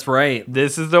 Oh, that's right.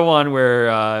 This is the one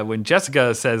where when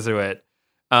Jessica says to it,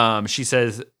 she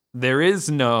says, there is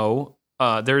not,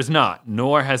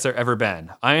 nor has there ever been.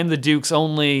 I am the Duke's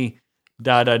only ...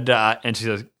 And she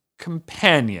says,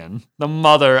 companion, the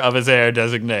mother of his heir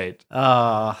designate. And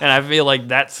I feel like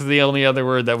that's the only other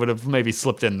word that would have maybe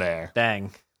slipped in there.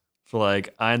 Dang. So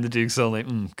like, I am the Duke's only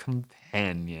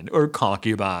companion or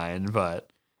concubine, but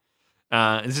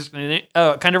it's just kind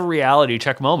of a reality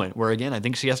check moment where, again, I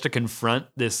think she has to confront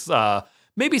this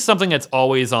maybe something that's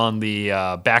always on the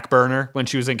back burner when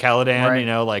she was in Caladan,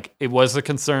 right. Like it was a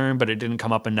concern, but it didn't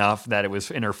come up enough that it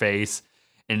was in her face.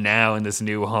 And now in this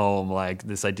new home, like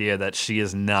this idea that she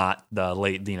is not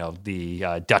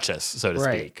the Duchess, so to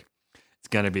speak. It's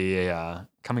going to be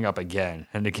coming up again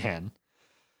and again.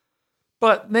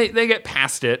 But they get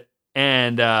past it.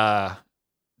 And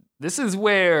this is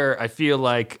where I feel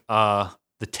like the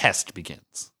test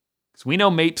begins. Because we know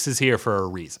Mapes is here for a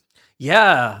reason.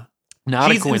 Yeah.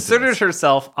 Not She's a coincidence. inserted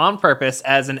herself on purpose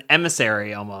as an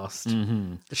emissary almost.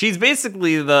 Mm-hmm. She's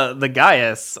basically the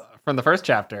Gaius from the first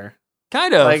chapter.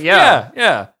 Kind of. Like,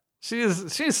 yeah.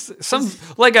 She's some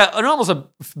like an almost a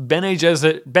Bene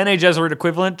Gesserit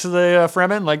equivalent to the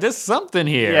Fremen. Like there's something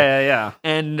here. Yeah.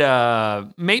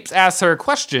 And Mapes asks her a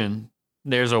question.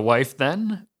 There's a wife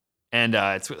then, and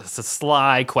it's a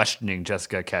sly questioning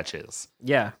Jessica catches.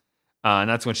 Yeah. And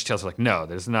that's when she tells her, like, no,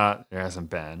 there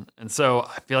hasn't been. And so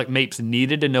I feel like Mapes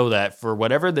needed to know that for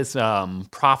whatever this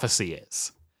prophecy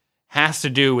is, has to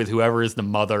do with whoever is the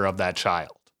mother of that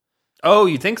child. Oh,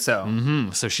 you think so?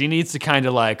 Mm-hmm. So she needs to kind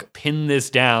of like pin this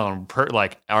down,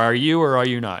 like, are you or are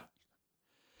you not?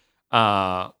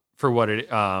 For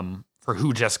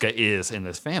who Jessica is in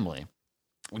this family.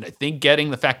 And I think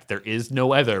getting the fact that there is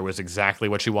no other was exactly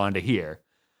what she wanted to hear.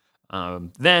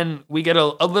 Then we get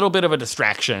a little bit of a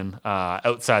distraction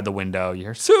outside the window. You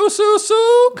hear, "Soo, soo,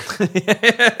 soo."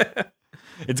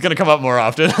 It's going to come up more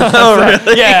often.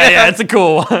 Really? Yeah, it's a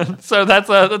cool one. So that's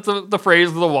the phrase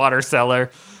of the water cellar.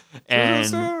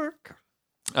 And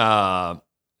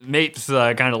Mapes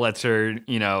kind of lets her,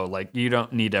 like, you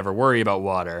don't need to ever worry about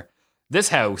water. This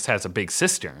house has a big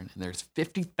cistern, and there's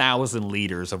 50,000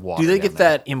 liters of water. Do they down get there.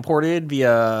 that imported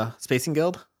via Spacing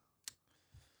Guild?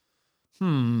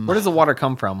 Where does the water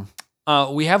come from?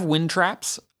 We have wind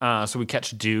traps, so we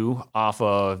catch dew off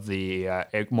of the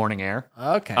morning air.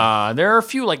 Okay. There are a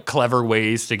few like clever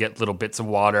ways to get little bits of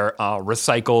water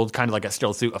recycled, kind of like a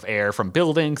still suit of air from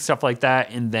buildings, stuff like that.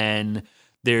 And then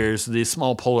there's the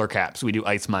small polar caps. We do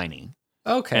ice mining.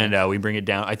 Okay. And we bring it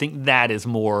down. I think that is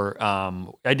more.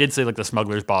 I did say like the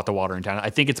smugglers bought the water in town.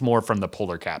 I think it's more from the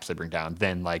polar caps they bring down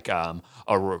than like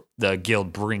the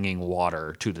guild bringing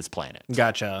water to this planet.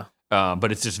 Gotcha.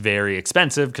 But it's just very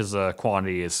expensive because the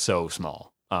quantity is so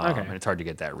small. Okay. And it's hard to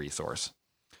get that resource.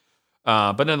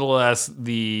 But nonetheless,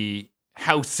 the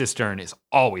house cistern is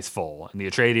always full, and the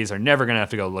Atreides are never going to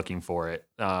have to go looking for it.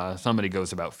 Somebody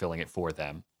goes about filling it for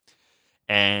them.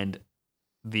 And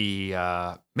the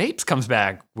Mapes comes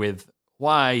back with,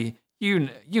 why, you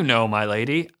know, my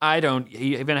lady, I don't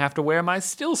even have to wear my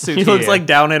still suit. She looks like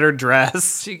down at her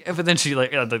dress. But then she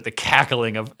like the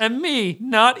cackling of, and me,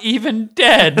 not even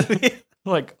dead.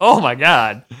 Like, oh my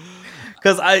God.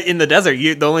 Because in the desert,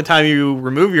 the only time you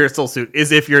remove your still suit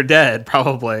is if you're dead,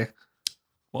 probably.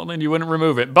 Well, then you wouldn't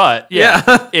remove it. But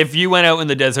yeah. If you went out in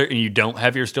the desert and you don't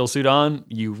have your still suit on,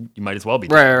 you might as well be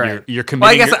dead. Right. You're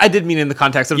committing. Well, I guess I did mean in the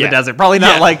context of the desert. Probably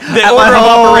not like the at order my of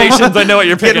home, operations. I know what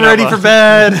you're picking getting ready up for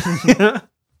bed.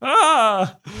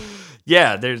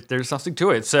 Yeah, there's something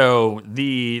to it. So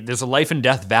there's a life and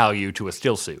death value to a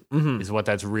still suit, is what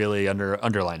that's really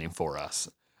underlining for us.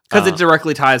 Because it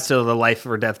directly ties to the life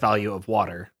or death value of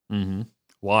water. Mm-hmm.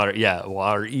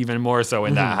 Water even more so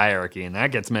in that hierarchy. And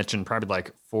that gets mentioned probably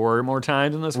like 4 more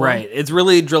times in this one. Right. It's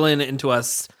really drilling into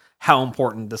us how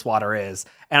important this water is.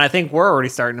 And I think we're already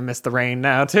starting to miss the rain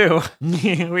now too.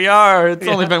 We are. It's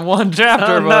only been one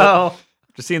chapter, Oh but no.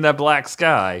 just seeing that black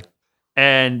sky.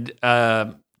 And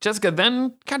Jessica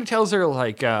then kind of tells her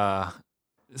like,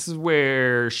 this is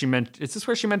where she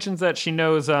mentions that she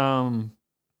knows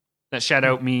that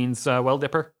shadow means well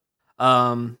dipper.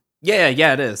 Yeah,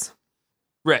 it is.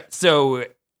 Right. So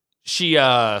she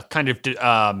kind of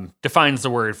defines the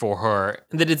word for her.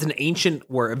 And that it's an ancient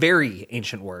word, a very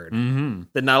ancient word Mm-hmm.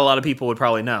 that not a lot of people would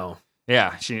probably know.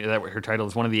 Yeah, her title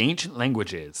is one of the ancient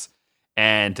languages.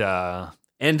 And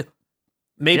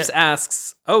Mapes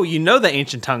asks, "Oh, you know the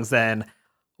ancient tongues then?"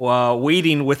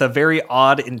 Waiting with a very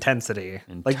odd intensity.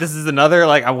 Like this is another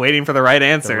I'm waiting for the right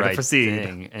answer to proceed.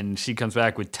 thing. And she comes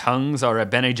back with tongues are a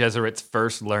Bene Gesserit's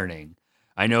first learning.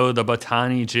 I know the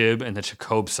Botani Jib and the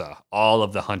Chicopsa, all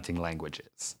of the hunting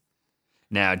languages.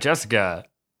 Now, Jessica,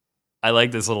 I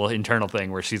like this little internal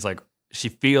thing where she's like, she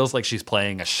feels like she's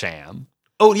playing a sham.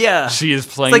 Oh yeah, She is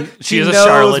it's playing. like she is a knows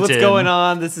charlatan. what's going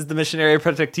on. This is the Missionary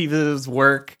Protectiva's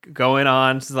work going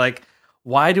on. She's like,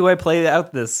 why do I play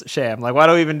out this sham? Like, why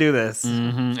do we even do this?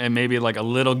 Mm-hmm. And maybe like a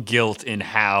little guilt in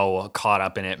how caught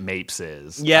up in it Mapes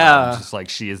is. Yeah. Just like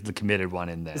she is the committed one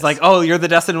in this. It's like, oh, you're the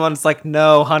destined one. It's like,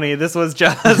 no, honey, this was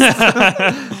just,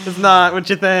 it's not what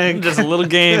you think. just a little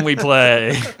game we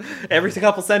play. Every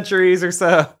couple centuries or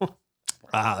so.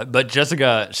 But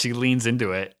Jessica, she leans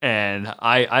into it, and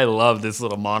I love this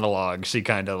little monologue she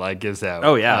kind of like gives out.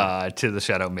 Oh, yeah. To the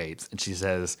Shadow Mapes, and she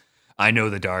says, "I know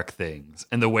the dark things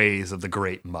and the ways of the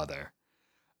Great Mother."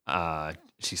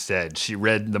 She said she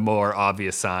read the more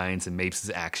obvious signs in Mapes'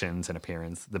 actions and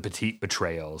appearance, the petite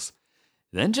betrayals.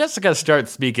 Then Jessica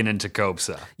starts speaking in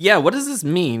Chicopsa. Yeah, what does this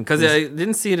mean? Because I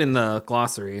didn't see it in the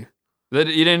glossary. That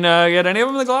you didn't get any of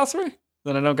them in the glossary?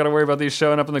 Then I don't got to worry about these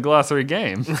showing up in the glossary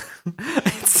game.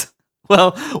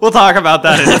 Well, we'll talk about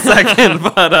that in a second,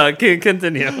 but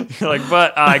continue. You're like,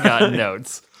 but I got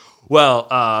notes.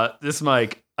 Well, this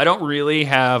Mike, I don't really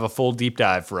have a full deep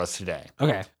dive for us today.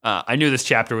 Okay. I knew this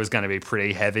chapter was going to be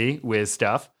pretty heavy with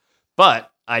stuff, but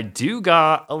I do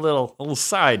got a little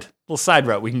side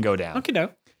route we can go down. Okay, no.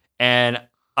 And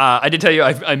I did tell you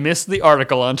I missed the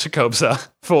article on Chicopsa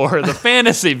for the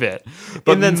fantasy bit.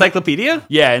 But In the encyclopedia?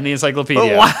 Yeah, in the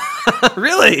encyclopedia. Oh, wow.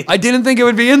 Really? I didn't think it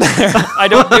would be in there.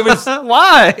 It was.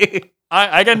 Why?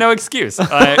 I got no excuse.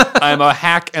 I'm a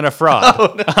hack and a fraud.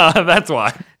 Oh, no. That's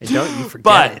why. Don't you forget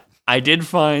But it. I did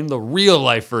find the real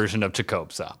life version of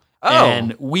Chicopsa. Oh.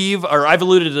 And I've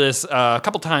alluded to this a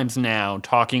couple times now,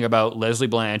 talking about Leslie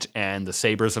Blanche and the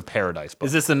Sabers of Paradise book.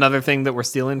 Is this another thing that we're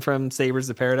stealing from Sabers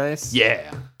of Paradise?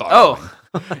 Yeah. Oh.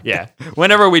 Yeah.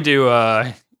 Whenever we do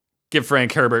give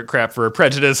Frank Herbert crap for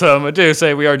prejudice, I do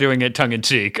say we are doing it tongue in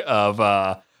cheek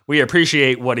of we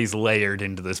appreciate what he's layered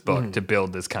into this book to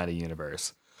build this kind of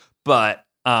universe. But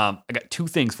I got two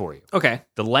things for you. Okay.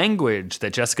 The language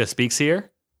that Jessica speaks here,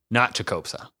 not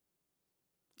Chicopsa.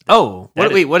 Oh,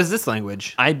 That wait, what is this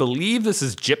language? I believe this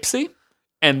is Gypsy.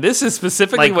 And this is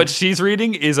specifically Like- what she's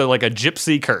reading is a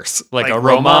Gypsy curse. Like a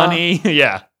Roma? Romani.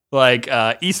 Yeah. Like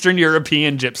Eastern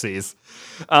European gypsies.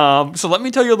 So let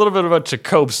me tell you a little bit about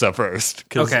Chicopsa first.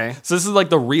 Okay. So this is like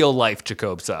the real life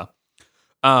Chicopsa.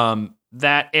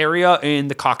 That area in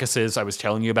the Caucasus I was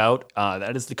telling you about,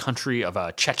 that is the country of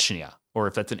Chechnya, or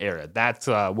if that's an area, that's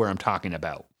where I'm talking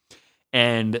about.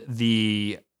 And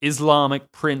the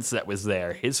Islamic prince that was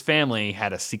there, his family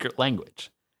had a secret language.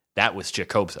 That was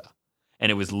Chicopsa.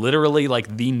 And it was literally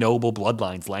like the noble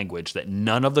bloodlines language that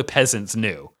none of the peasants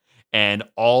knew. And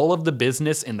all of the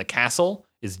business in the castle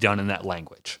is done in that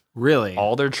language. Really?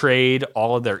 All their trade,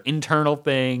 all of their internal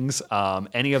things,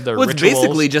 any of their Well, it's rituals.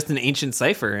 basically just an ancient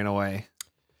cipher in a way.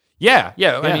 Yeah. I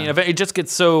Yeah. mean, it just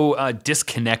gets so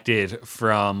disconnected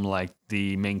from like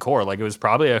the main core. Like it was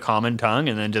probably a common tongue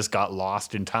and then just got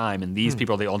lost in time. And these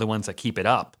people are the only ones that keep it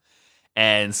up.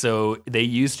 And so they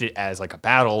used it as like a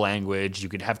battle language. You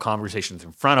could have conversations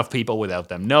in front of people without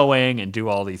them knowing and do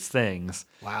all these things.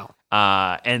 Wow.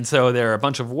 And so there are a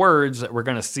bunch of words that we're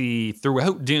going to see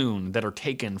throughout Dune that are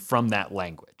taken from that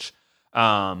language.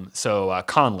 So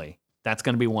Conley, that's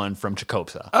going to be one from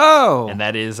Chicopsa. Oh. And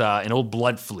that is an old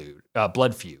blood feud.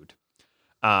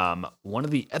 One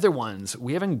of the other ones,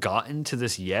 we haven't gotten to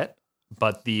this yet,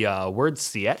 but the word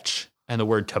Sietch and the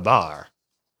word Tabar.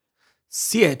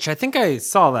 Sietch, I think I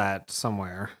saw that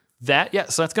somewhere. So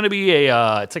that's going to be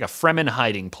it's like a Fremen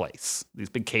hiding place, these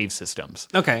big cave systems.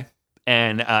 Okay.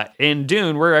 And in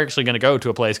Dune, we're actually going to go to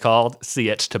a place called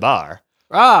Sietch Tabar.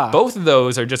 Ah. Both of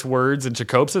those are just words in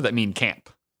Chicopsa that mean camp.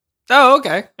 Oh,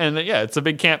 okay. And it's a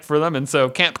big camp for them. And so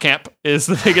camp is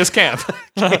the biggest camp.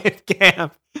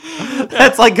 Camp.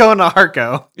 That's like going to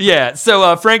Harco. Yeah,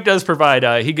 so Frank does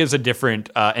provide, he gives a different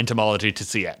etymology to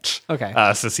Sietch. Okay.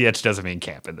 So Sietch doesn't mean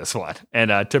camp in this one.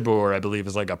 And Tabor, I believe,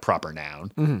 is like a proper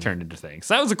noun turned into things.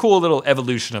 So that was a cool little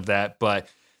evolution of that, but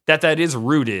that is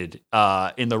rooted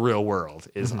in the real world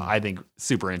is, I think,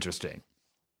 super interesting.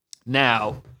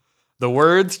 Now, the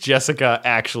words Jessica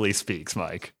actually speaks,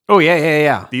 Mike. Oh,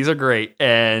 yeah. These are great.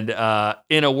 And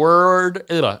in a world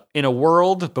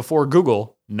before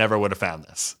Google, never would have found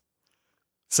this.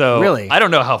 So really? I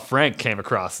don't know how Frank came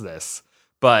across this,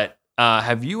 but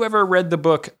have you ever read the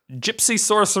book Gypsy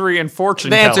Sorcery and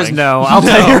Fortune Telling? The answer's no. I'll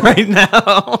tell you right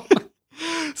now.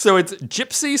 So it's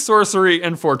Gypsy Sorcery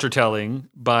and Fortune Telling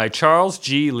by Charles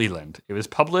G. Leland. It was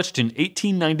published in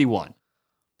 1891.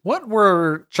 What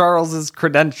were Charles's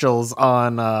credentials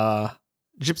on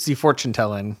gypsy fortune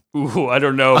telling? Ooh, I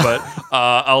don't know, but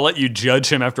I'll let you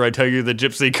judge him after I tell you the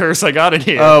gypsy curse I got in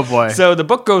here. Oh, boy. So the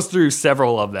book goes through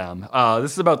several of them.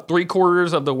 This is about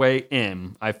 3/4 of the way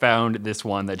in. I found this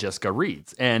one that Jessica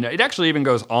reads, and it actually even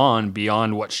goes on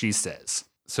beyond what she says.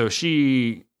 So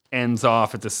she ends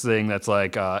off at this thing that's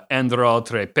like, Endro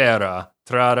trepera,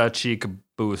 trara chic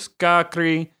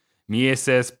buscacri,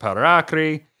 mieses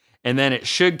paracri. And then it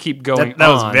should keep going that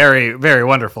on. was very, very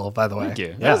wonderful, by the way. Thank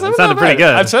you. Yeah, that sounded pretty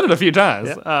good. I've said it a few times.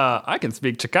 Yeah. I can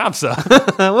speak Chicopsa.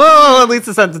 Well, at least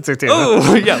a sentence or two.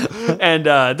 Oh, yeah. And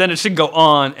then it should go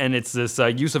on, and it's this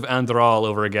use of andro all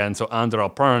over again. So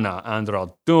andro perna,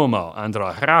 andro dumo,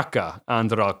 andro hraka,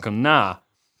 andro kuna.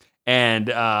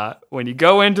 And when you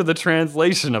go into the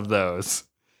translation of those,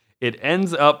 it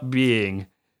ends up being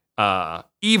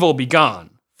evil be gone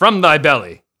from thy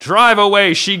belly. Drive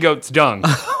away she-goat's dung.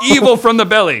 Evil from the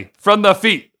belly, from the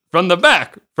feet, from the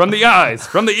back, from the eyes,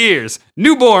 from the ears.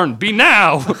 Newborn, be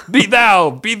now. Be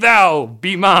thou,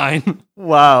 be mine.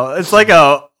 Wow. It's like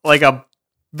a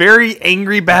very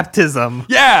angry baptism.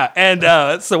 Yeah,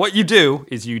 and so what you do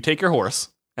is you take your horse,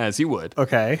 as you would.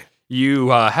 Okay. You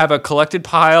have a collected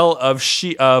pile of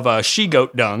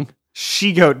she-goat dung.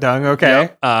 She-goat dung,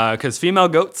 okay. Because female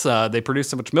goats, they produce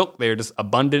so much milk, they're just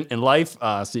abundant in life.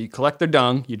 So you collect their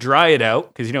dung, you dry it out,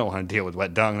 because you don't want to deal with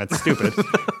wet dung, that's stupid.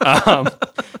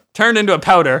 Turn into a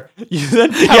powder. You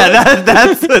then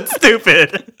that's what's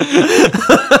stupid.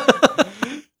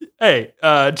 Hey,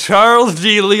 Charles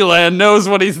G. Leland knows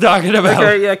what he's talking about.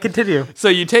 Okay, yeah, continue. So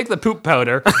you take the poop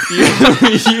powder,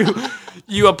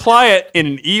 you apply it in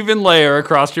an even layer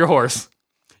across your horse.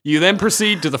 You then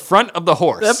proceed to the front of the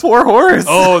horse. That poor horse.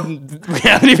 Oh, we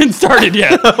haven't even started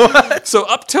yet. So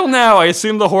up till now, I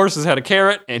assume the horse has had a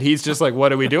carrot, and he's just like,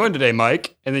 what are we doing today,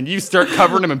 Mike? And then you start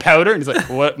covering him in powder, and he's like,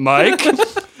 what, Mike?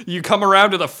 You come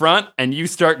around to the front, and you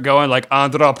start going like,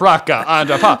 andra praka,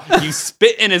 andra pa. You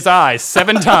spit in his eyes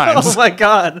 7 times. Oh my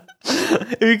God.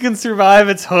 If you can survive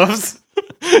its hoofs.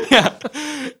 Yeah.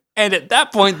 And at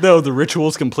that point, though, the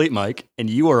ritual's complete, Mike, and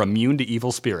you are immune to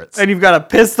evil spirits. And you've got a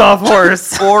pissed off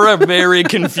horse. Or a very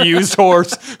confused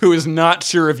horse who is not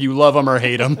sure if you love him or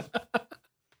hate him.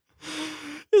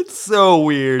 It's so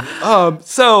weird.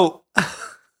 So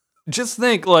just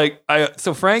think,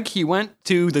 so Frank, he went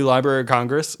to the Library of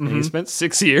Congress, and he spent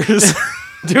 6 years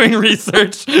doing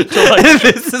research to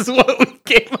this is what we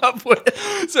came up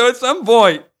with. So at some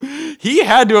point, he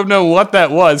had to have known what that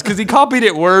was because he copied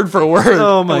it word for word.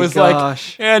 Oh my gosh.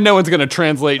 gosh. Like, no one's going to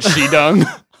translate she-dung.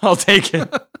 I'll take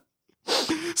it.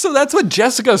 So that's what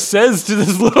Jessica says to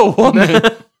this little woman.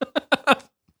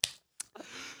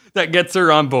 That gets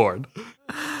her on board.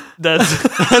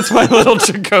 That's my little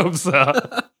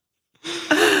Chicopsa.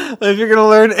 If you're going to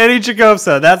learn any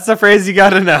Chicopsa, that's the phrase you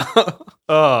got to know.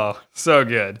 Oh, so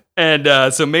good.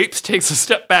 And so Mapes takes a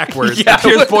step backwards. Yeah.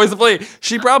 Here's poison play.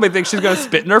 She probably thinks she's going to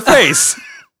spit in her face.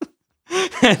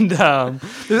 And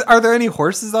are there any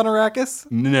horses on Arrakis?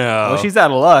 No. Oh, she's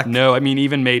out of luck. No, I mean,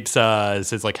 even Mapes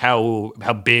says like how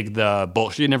big the bull.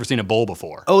 She had never seen a bull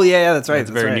before. Oh, yeah, that's right. It's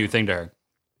a very new thing to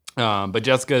her. But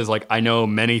Jessica is like, I know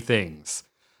many things.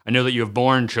 I know that you have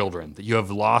borne children, that you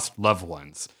have lost loved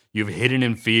ones, you have hidden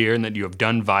in fear, and that you have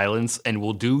done violence and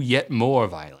will do yet more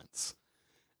violence.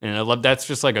 And I love that's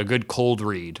just like a good cold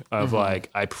read of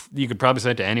you could probably say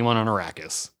it to anyone on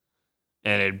Arrakis,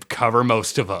 and it'd cover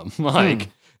most of them.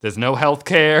 There's no health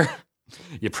care.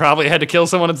 You probably had to kill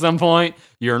someone at some point.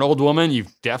 You're an old woman.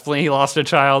 You've definitely lost a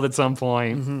child at some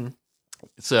point.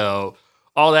 So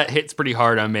all that hits pretty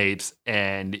hard on Mapes,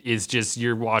 and is just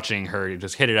you're watching her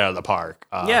just hit it out of the park.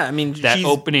 Yeah, I mean, that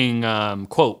opening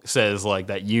quote says like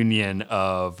that union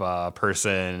of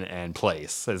person and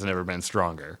place has never been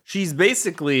stronger. She's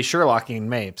basically Sherlocking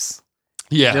Mapes.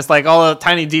 Yeah, just like all the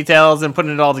tiny details and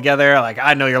putting it all together. Like,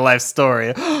 I know your life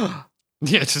story. Yeah,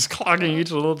 just clogging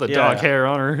each little dog hair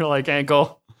on her like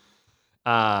ankle.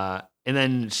 And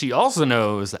then she also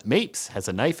knows that Mapes has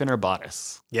a knife in her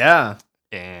bodice. Yeah.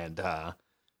 And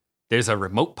there's a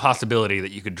remote possibility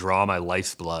that you could draw my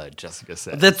life's blood, Jessica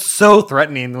said. That's so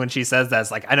threatening when she says that.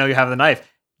 It's like, I know you have the knife.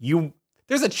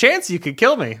 There's a chance you could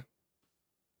kill me.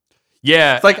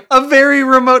 Yeah. It's like a very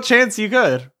remote chance you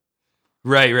could.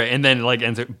 Right. And then,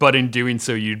 but in doing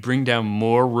so, you'd bring down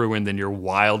more ruin than your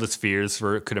wildest fears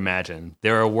could imagine.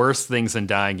 There are worse things than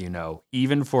dying,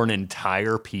 even for an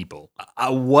entire people.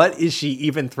 What is she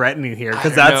even threatening here?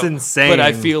 Because that's insane. But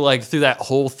I feel like through that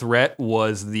whole threat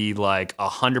was the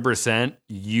 100%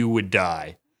 you would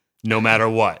die, no matter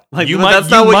what. That's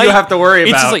not what you have to worry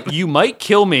about. It's just like, you might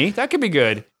kill me. That could be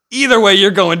good. Either way, you're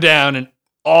going down, and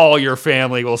all your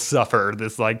family will suffer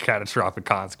this catastrophic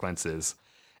consequences.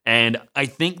 And I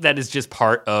think that is just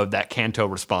part of that canto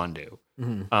respondu.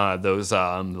 Mm-hmm. Those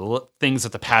things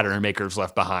that the pattern makers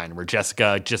left behind, where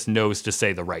Jessica just knows to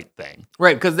say the right thing.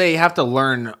 Right, because they have to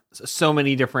learn so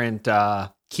many different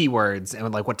keywords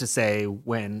and what to say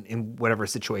when in whatever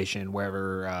situation,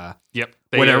 wherever.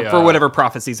 Whatever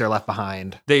prophecies are left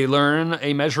behind. They learn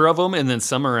a measure of them, and then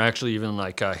some are actually even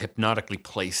hypnotically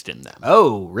placed in them.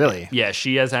 Oh, really? Yeah,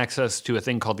 she has access to a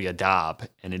thing called the Adab,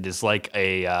 and it is like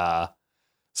a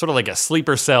sort of like a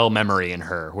sleeper cell memory in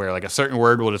her, where a certain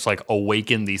word will just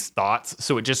awaken these thoughts.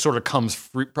 So it just sort of comes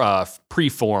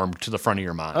preformed to the front of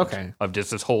your mind. Okay. Of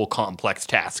just this whole complex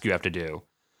task you have to do.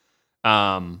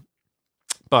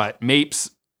 But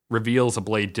Mapes reveals a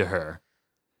blade to her,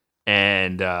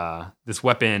 and this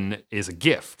weapon is a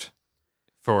gift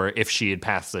for if she had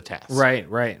passed the test.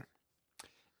 Right.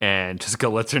 And Jessica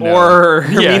lets her know. Or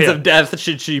her means of death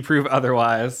should she prove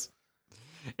otherwise.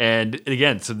 And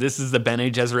again, so this is the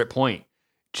Bene Gesserit point.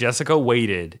 Jessica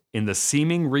waited in the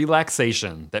seeming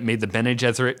relaxation that made the Bene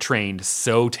Gesserit trained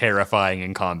so terrifying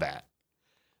in combat.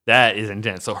 That is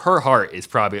intense. So her heart is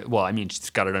probably, she's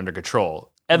got it under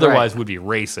control. Otherwise would be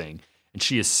racing. And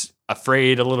she is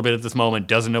afraid a little bit at this moment,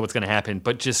 doesn't know what's going to happen,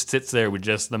 but just sits there with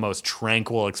just the most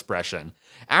tranquil expression.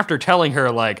 After telling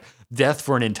her, death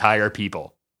for an entire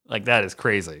people. That is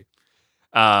crazy.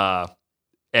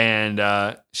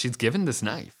 And she's given this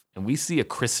knife, and we see a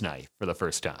crysknife for the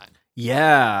first time.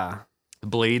 Yeah. The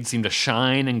blade seemed to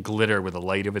shine and glitter with a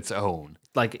light of its own.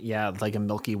 Like a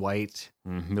milky white.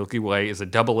 Milky white is a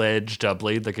double-edged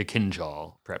blade like a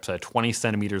kinjal, perhaps 20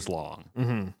 centimeters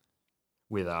long,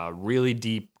 with really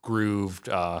deep grooved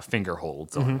finger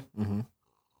holds on it. Mm-hmm.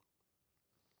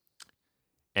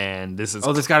 And this is...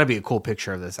 Oh, there's got to be a cool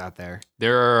picture of this out there.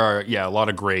 There are, a lot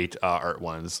of great art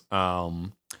ones.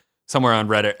 Somewhere on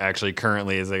Reddit, actually,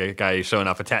 currently is a guy showing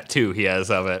off a tattoo he has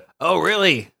of it. Oh,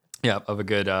 really? Yeah, of a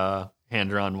good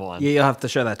hand-drawn one. Yeah, you'll have to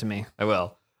show that to me. I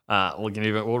will. We'll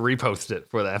repost it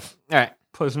for them. All right.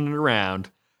 Posting it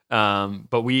around.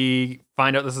 But we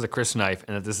find out this is a crysknife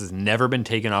and that this has never been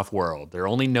taken off world. They're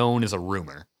only known as a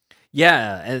rumor.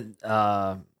 Yeah, and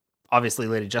obviously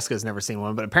Lady Jessica's never seen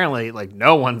one, but apparently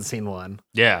no one's seen one.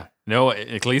 Yeah. No,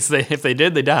 at least if they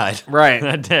did, they died. Right.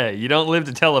 That day. You don't live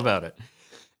to tell about it.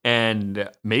 And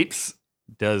Mapes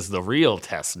does the real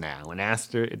test now and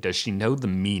asks her, does she know the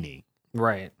meaning?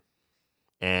 Right.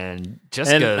 And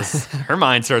Jessica's, her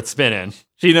mind starts spinning.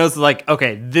 She knows,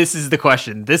 okay, this is the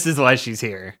question. This is why she's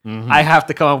here. Mm-hmm. I have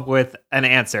to come up with an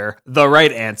answer, the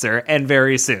right answer, and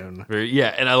very soon. Yeah,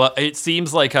 and it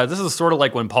seems like this is sort of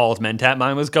like when Paul's Mentat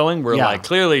mind was going, where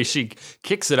clearly she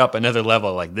kicks it up another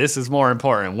level. This is more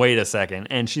important. Wait a second.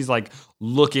 And she's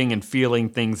looking and feeling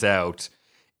things out.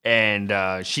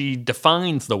 And she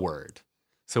defines the word.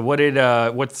 So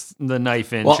what's the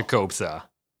knife in Chakopsa?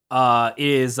 It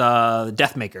is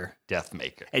Deathmaker.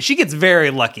 Deathmaker. And she gets very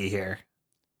lucky here.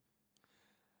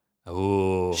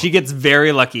 Oh, she gets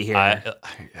very lucky here.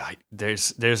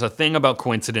 There's a thing about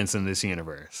coincidence in this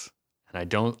universe, and I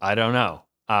don't know.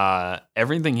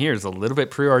 Everything here is a little bit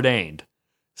preordained.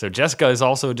 So Jessica is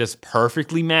also just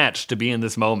perfectly matched to be in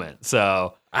this moment.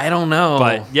 So I don't know.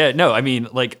 But yeah, no,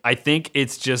 I think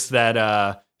it's just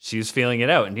that she was feeling it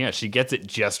out, and she gets it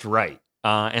just right.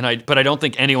 But I don't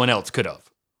think anyone else could have.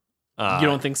 You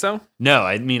don't think so? No,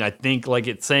 I think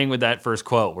it's saying with that first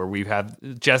quote where we have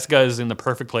Jessica is in the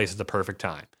perfect place at the perfect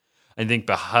time. I think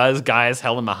because Gaia's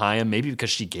Helen Mahayam, maybe because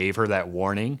she gave her that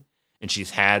warning, and she's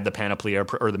had the Panoplia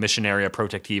or the Missionaria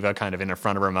Protectiva kind of in the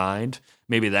front of her mind.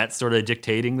 Maybe that's sort of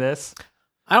dictating this.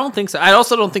 I don't think so. I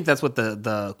also don't think that's what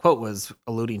the quote was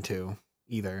alluding to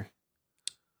either.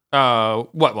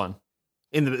 What one?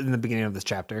 In the beginning of this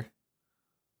chapter.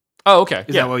 Oh, okay.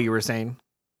 Is that what you were saying?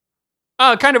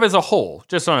 Kind of as a whole,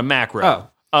 just on a macro.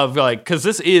 Of because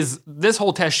this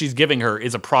whole test she's giving her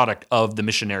is a product of the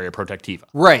Missionaria Protectiva.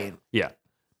 Right. Yeah.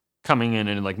 coming in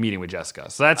and like meeting with Jessica.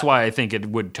 So that's why I think it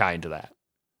would tie into that.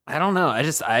 I don't know.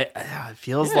 It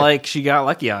feels like she got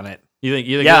lucky on it. You think?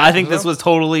 Yeah, I think this was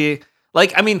totally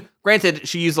like. I mean, granted,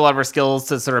 she used a lot of her skills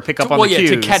to sort of pick up on the cues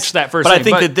to catch that first. But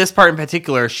thing, I think that this part in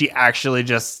particular, she actually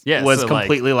just was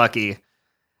completely lucky.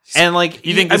 And like,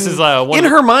 you think this is in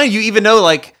her mind, you even know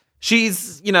like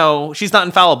she's she's not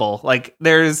infallible. Like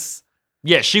there's.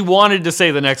 Yeah, she wanted to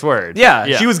say the next word.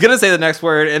 Yeah, she was gonna say the next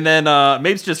word, and then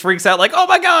Mapes just freaks out like, "Oh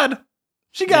my god,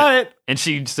 she got it!" And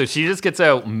she just gets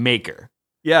out maker.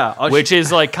 Yeah, which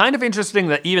is like kind of interesting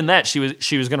that even that she was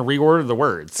going to reorder the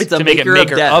words to make it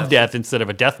maker of death instead of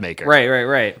a death maker.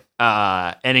 Right.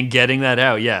 And in getting that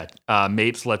out,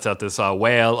 Mapes lets out this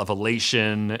wail of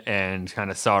elation and kind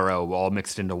of sorrow all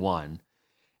mixed into one.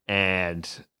 And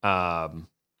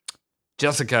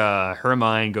Jessica, her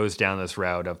mind goes down this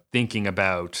route of thinking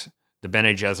about the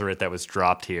Bene Gesserit that was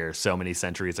dropped here so many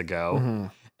centuries ago. Mm-hmm.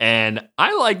 And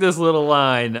I like this little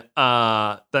line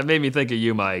that made me think of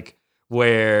you, Mike,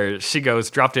 where she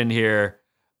goes, dropped in here.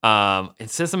 It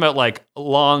says something about like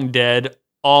long dead,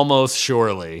 almost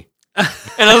surely. And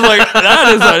I was like,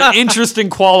 that is an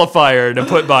interesting qualifier to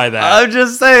put by that. I'm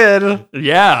just saying.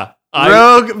 Yeah.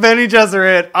 Rogue Bene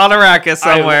Gesserit on Arrakis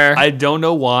somewhere. I don't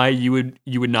know why you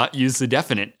would not use the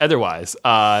definite otherwise.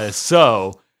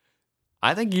 So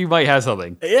I think you might have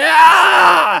something.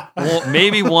 Yeah! Well,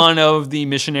 maybe one of the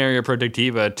Missionaria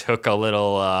Protectiva took a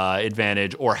little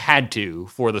advantage or had to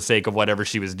for the sake of whatever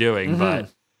she was doing. Mm-hmm. But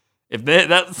if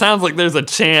that sounds like there's a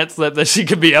chance that she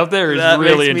could be out there, is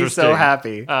really interesting. That makes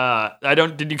me so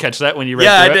happy. Did you catch that when you read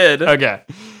through it? Yeah, I did. Okay.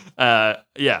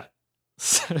 Yeah.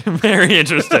 Very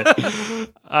interesting.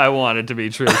 I want it to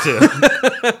be true too.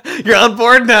 You're on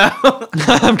board now.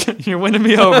 You're winning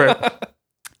me over.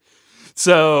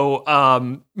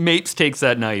 So Mapes takes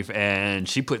that knife and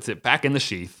she puts it back in the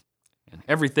sheath, and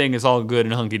everything is all good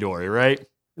and hunky dory, right?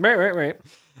 Right.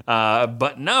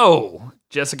 But no,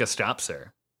 Jessica stops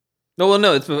her. No,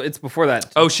 it's before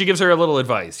that. Oh, she gives her a little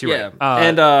advice. You're right.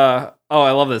 And I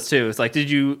love this too. It's like,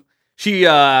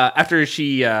 after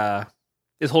she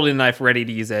is holding the knife ready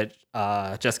to use it,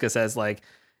 Jessica says like,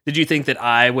 did you think that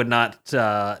I would not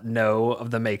know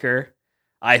of the Maker?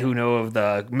 I who know of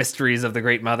the mysteries of the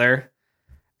Great Mother.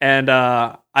 And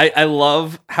I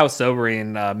love how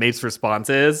sobering Mapes'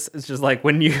 response is. It's just like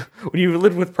when you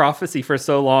lived with prophecy for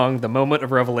so long, the moment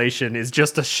of revelation is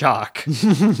just a shock.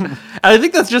 And I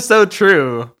think that's just so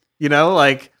true.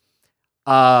 Like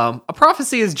a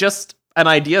prophecy is just an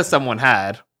idea someone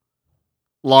had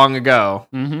long ago,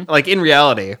 like in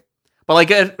reality. But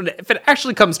like if it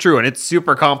actually comes true and it's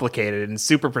super complicated and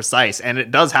super precise and it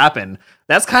does happen,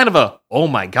 that's kind of a, oh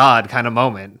my God kind of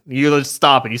moment. You just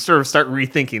stop and you sort of start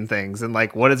rethinking things and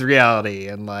like, what is reality?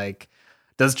 And like,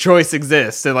 does choice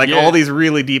exist? And like all these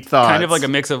really deep thoughts. Kind of like a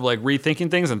mix of like rethinking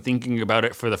things and thinking about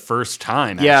it for the first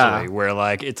time, actually. Where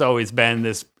like it's always been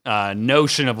this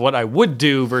notion of what I would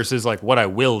do versus like what I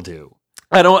will do.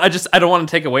 I don't want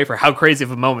to take away for how crazy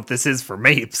of a moment this is for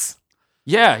Mapes.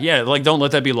 Yeah, like don't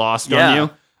let that be lost on you.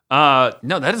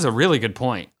 No, that is a really good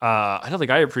point. I don't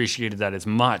think I appreciated that as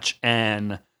much,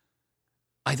 and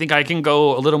I think I can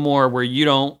go a little more where you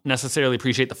don't necessarily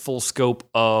appreciate the full scope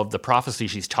of the prophecy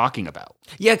she's talking about.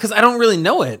 Yeah, because I don't really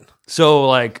know it. So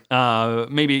like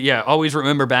maybe always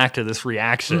remember back to this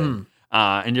reaction,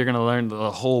 and you're gonna learn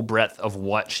the whole breadth of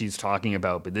what she's talking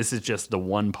about. But this is just the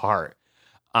one part.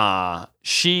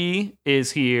 She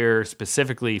is here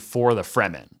specifically for the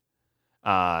Fremen.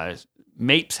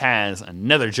 Mapes has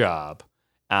another job,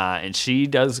 and she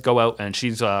does go out, and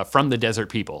she's from the desert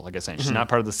people, like I said. She's not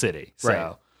part of the city.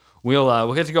 So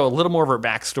we'll get to go a little more of her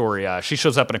backstory. She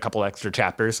shows up in a couple extra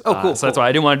chapters. Oh, cool. So that's why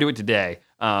I didn't want to do it today,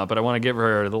 but I want to give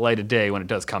her the light of day when it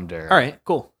does come to her. All right,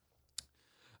 cool.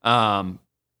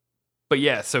 But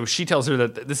yeah, so she tells her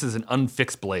that this is an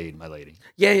unfixed blade, my lady.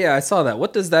 Yeah, I saw that.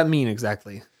 What does that mean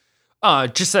exactly?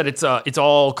 Just that it's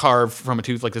all carved from a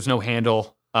tooth, like there's no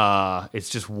handle. It's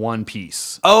just one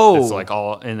piece. Oh, it's like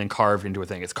all and then carved into a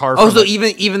thing. It's carved. Oh, so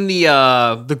even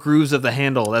the grooves of the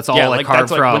handle, that's all like carved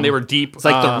that's like from when they were deep. It's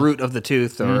like the root of the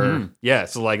tooth, or yeah.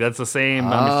 So like that's the same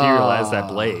material as that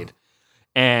blade,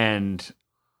 and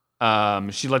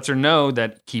she lets her know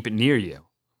that keep it near you,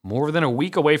 more than a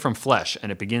week away from flesh,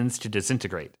 and it begins to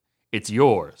disintegrate. It's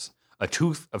yours, a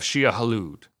tooth of Shia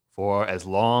Halud, for as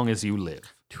long as you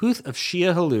live. Tooth of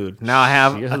Shia Halud. Now I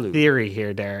have a theory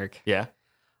here, Derek. Yeah.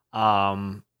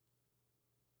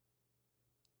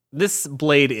 This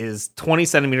blade is 20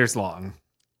 centimeters long.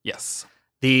 Yes.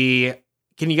 Can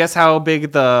you guess how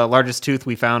big the largest tooth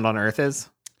we found on Earth is?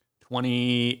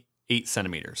 28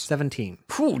 centimeters. 17.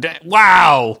 Whew,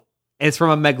 wow. It's from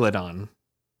a megalodon.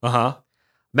 Uh-huh.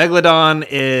 Megalodon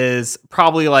is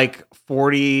probably like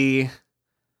 40.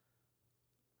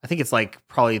 I think it's like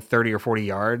probably 30 or 40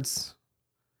 yards.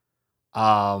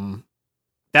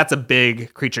 That's a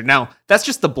big creature. Now, that's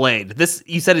just the blade. This,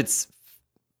 you said it's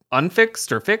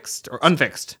unfixed or fixed or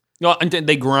unfixed. No, and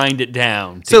they grind it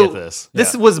down to So get this.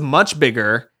 this was much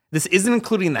bigger. This isn't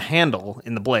including the handle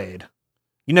in the blade.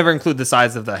 You never include the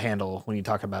size of the handle when you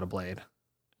talk about a blade.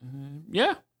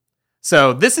 Yeah.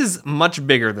 So this is much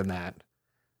bigger than that.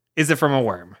 Is it from a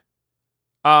worm?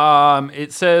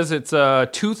 It says it's a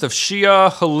tooth of Shia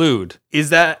Halud. Is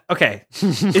that okay?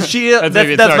 Is Shia? That's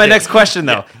maybe that's my it's next question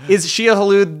though. Is Shia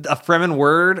Halud a Fremen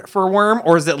word for worm,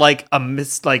 or is it like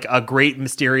a great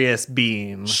mysterious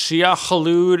being? Shia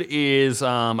Halud is,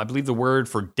 I believe, the word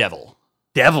for devil.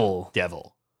 Devil.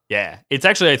 Devil. Yeah. It's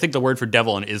actually, I think, the word for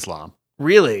devil in Islam.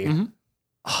 Really? Mhm.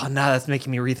 Oh, now that's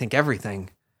making me rethink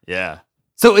everything. Yeah.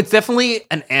 So it's definitely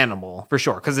an animal for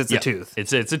sure because it's a tooth.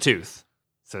 It's a tooth.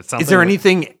 So it's something. Is there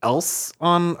anything else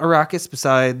on Arrakis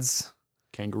besides?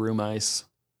 Kangaroo mice?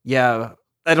 Yeah,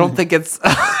 I don't think it's.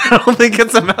 I don't think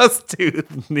it's a mouse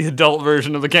tooth. The adult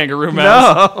version of the kangaroo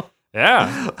mouse? No.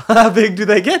 Yeah. How big do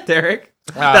they get, Derek?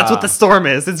 That's what the storm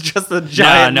is. It's just a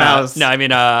giant mouse. No, I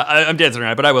mean, I'm dancing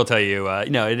around, but I will tell you,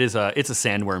 no, it's a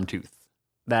sandworm tooth.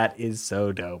 That is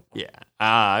so dope.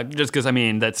 Yeah. Just because, I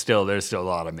mean, there's still a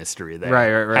lot of mystery there.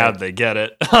 Right. How'd they get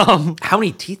it? How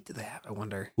many teeth do they have? I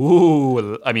wonder.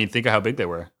 Ooh, I mean, think of how big they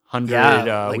were. 100.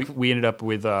 Yeah, like we ended up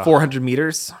with 400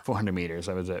 meters. 400 meters.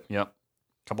 That was it. Yep.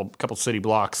 Couple city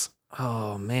blocks.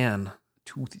 Oh man,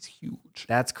 Tooth is huge.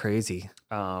 that's crazy.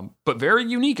 But very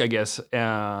unique, I guess.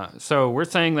 So we're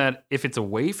saying that if it's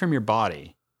away from your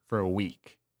body for a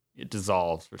week, it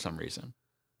dissolves for some reason.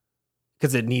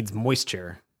 Because it needs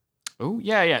moisture. Oh,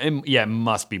 yeah. It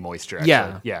must be moisture,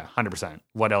 actually. Yeah, 100%.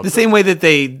 What else? The same way that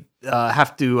they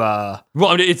have to. Well,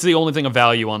 I mean, it's the only thing of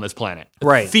value on this planet.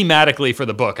 Right. Thematically for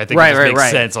the book, I think it just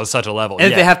makes sense on such a level.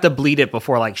 And they have to bleed it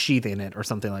before like sheathing it or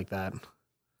something like that.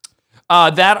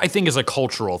 That, I think, is a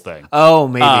cultural thing. Oh,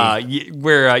 maybe.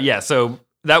 So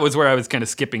that was where I was kind of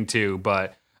skipping to,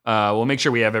 but we'll make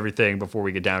sure we have everything before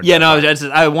we get down to Yeah, no,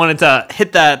 I wanted to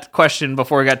hit that question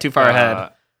before we got too far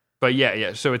ahead. But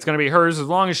yeah. So it's going to be hers as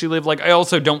long as she lived. Like, I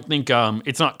also don't think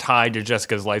it's not tied to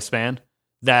Jessica's lifespan.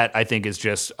 That, I think, is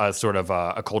just a sort of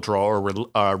a cultural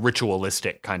or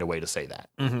ritualistic kind of way to say that.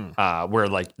 Mm-hmm. Where,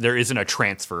 like, there isn't a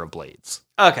transfer of blades.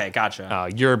 Okay, gotcha.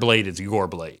 Your blade is your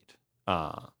blade.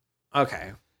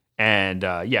 Okay. And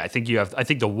I think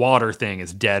the water thing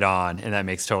is dead on, and that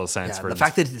makes total sense. Yeah, for the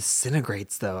fact that it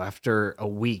disintegrates, though, after a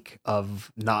week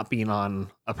of not being on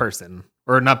a person.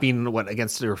 Or not being,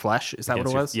 against your flesh? Is that what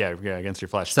it was? Yeah, against your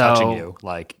flesh. So, touching you.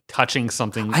 Like, touching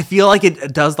something. I feel like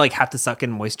it does, like, have to suck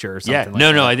in moisture or something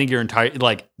Yeah, no, I think your entire,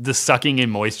 like, the sucking in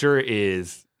moisture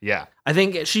is, yeah. I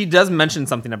think she does mention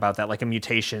something about that, like a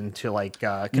mutation to, like,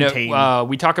 contain... No,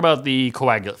 we talk about the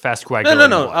fast coagulating.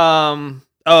 No.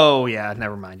 Oh, yeah,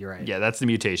 never mind, you're right. Yeah, that's the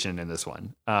mutation in this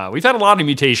one. We've had a lot of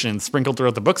mutations sprinkled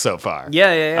throughout the book so far.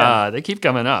 Yeah. They keep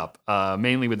coming up,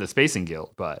 mainly with the Spacing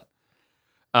Guild, but...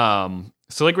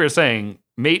 So like we were saying,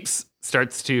 Mapes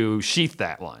starts to sheath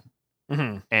that one.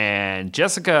 Mm-hmm. And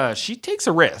Jessica, she takes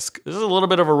a risk. This is a little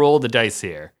bit of a roll of the dice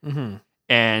here. Mm-hmm.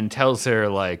 And tells her,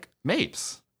 like,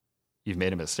 Mapes, you've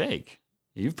made a mistake.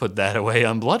 You've put that away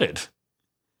unblooded.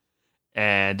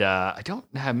 And I don't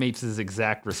have Mapes'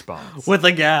 exact response. With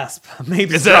a gasp,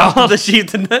 Mapes Is that all? dropped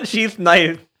the sheath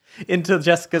knife into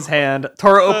Jessica's hand,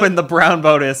 tore open the brown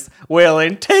bonus,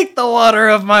 wailing, "Take the water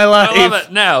of my life." I love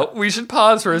it. Now, we should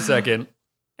pause for a second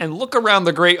and look around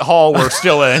the Great Hall we're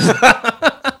still in.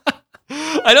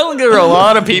 I don't think there are a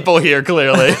lot of people here,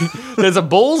 clearly. There's a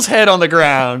bull's head on the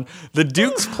ground, the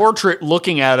Duke's portrait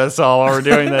looking at us all while we're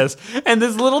doing this, and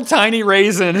this little tiny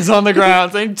raisin is on the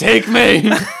ground saying, "Take me!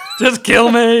 Just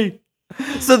kill me!"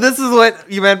 So this is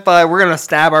what you meant by we're going to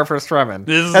stab our first Fremen.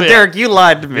 This is Derek, you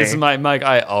lied to me. This is Mike.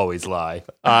 I always lie.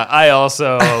 I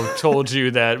also told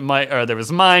you that there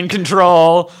was mind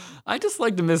control. I just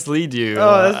like to mislead you.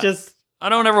 Oh, that's just... I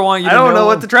don't ever want you to I don't know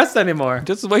what to trust anymore.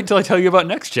 Just wait till I tell you about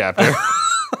next chapter.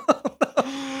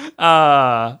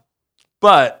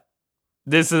 But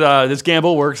this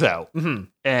gamble works out. Mm-hmm.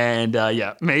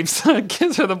 And Mapes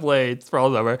gives her the blade,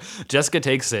 sprawls over. Jessica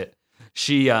takes it.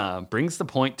 She brings the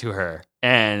point to her.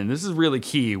 And this is really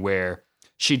key, where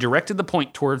she directed the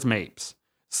point towards Mapes,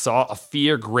 saw a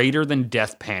fear greater than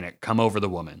death panic come over the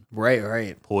woman.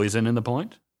 Right. Poison in the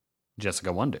point?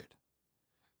 Jessica wondered.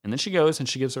 And then she goes and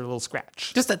she gives her a little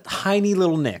scratch. Just a tiny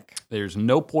little nick. There's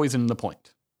no poison in the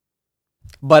point.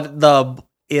 But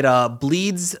it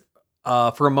bleeds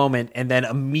for a moment and then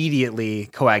immediately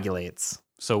coagulates.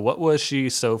 So what was she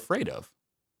so afraid of?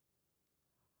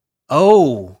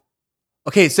 Oh.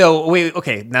 Okay, so wait,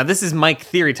 okay. Now this is Mike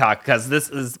theory talk because this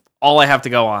is all I have to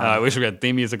go on. I wish we had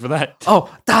theme music for that.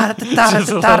 Oh,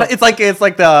 it's like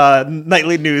the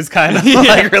nightly news kind of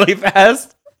like really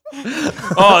fast.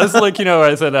 Oh, it's like,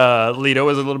 I said Leto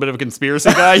was a little bit of a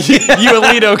conspiracy guy. You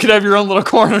and Leto could have your own little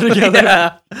corner together.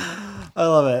 Yeah. I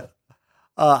love it.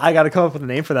 I got to come up with a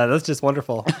name for that. That's just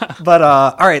wonderful. But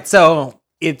all right, so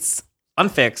it's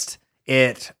unfixed.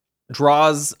 It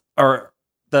draws, or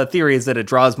the theory is that it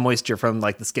draws moisture from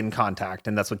like the skin contact,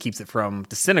 and that's what keeps it from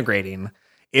disintegrating.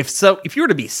 If you were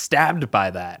to be stabbed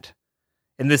by that,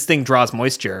 and this thing draws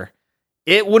moisture,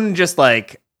 it wouldn't just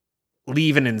like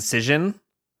leave an incision,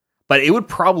 but it would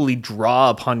probably draw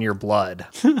upon your blood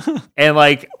and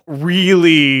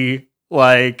really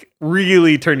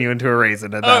turn you into a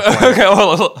raisin at that point. Okay,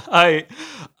 well,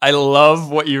 I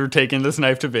love what you're taking this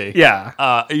knife to be. Yeah.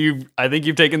 I think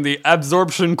you've taken the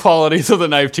absorption qualities of the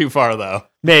knife too far, though.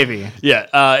 Maybe.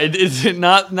 Yeah. It's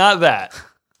not that.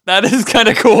 That is kind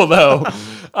of cool, though.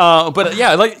 But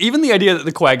yeah, like even the idea that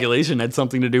the coagulation had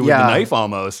something to do with the knife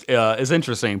almost is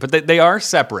interesting. But they are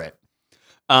separate.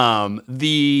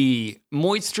 The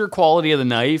moisture quality of the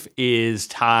knife is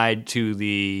tied to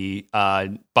the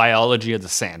biology of the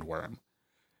sandworm,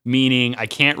 meaning I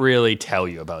can't really tell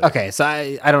you about it. Okay, so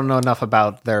I don't know enough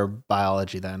about their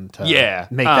biology then to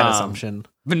make that assumption.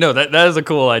 But no, that is a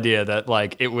cool idea that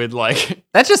like it would like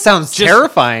that just sounds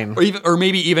terrifying. Or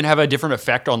maybe even have a different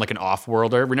effect on like an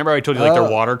off-worlder. Remember I told you like their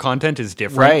water content is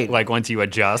different, right? Like once you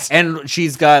adjust. And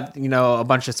she's got, a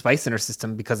bunch of spice in her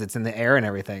system because it's in the air and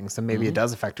everything. So maybe it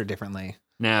does affect her differently.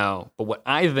 Now, but what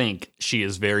I think she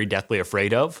is very deathly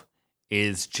afraid of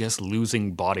is just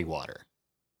losing body water.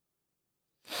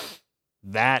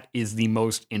 That is the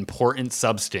most important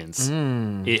substance.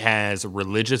 It has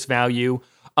religious value.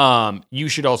 You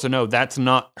should also know that's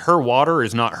not her water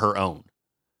is not her own.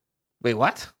 Wait,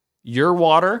 what? Your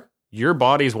water, your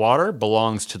body's water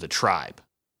belongs to the tribe.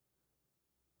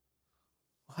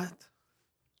 What?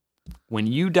 When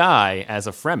you die as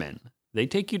a Fremen, they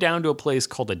take you down to a place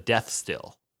called a death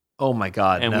still. Oh my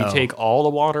God. And no. we take all the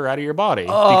water out of your body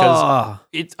because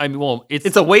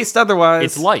it's a waste otherwise.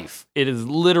 It's life. It is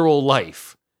literal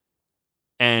life.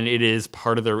 And it is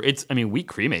part of we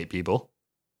cremate people.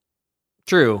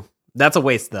 True. That's a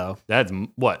waste, though. That's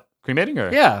what? Cremating?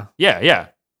 Or? Yeah. Yeah.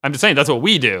 I'm just saying that's what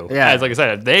we do. Yeah. As like I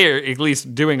said, they are at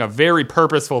least doing a very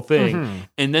purposeful thing,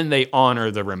 and then they honor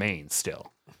the remains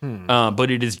still. But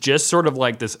it is just sort of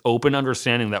like this open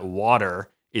understanding that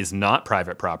water is not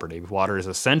private property. Water is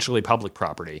essentially public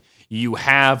property. You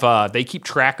have, they keep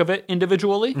track of it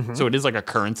individually, so it is like a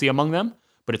currency among them,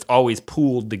 but it's always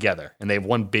pooled together, and they have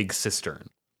one big cistern.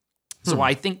 So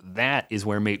I think that is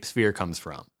where Mapes Fear comes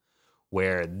from,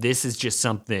 where this is just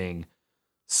something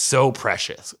so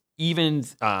precious. Even,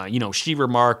 she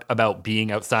remarked about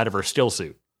being outside of her still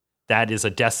suit. That is a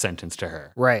death sentence to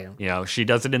her. Right. She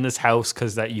does it in this house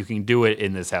because that you can do it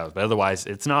in this house, but otherwise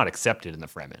it's not accepted in the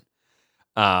Fremen.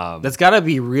 That's got to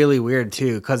be really weird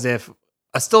too, because if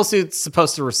a still suit's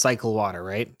supposed to recycle water,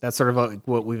 right? That's sort of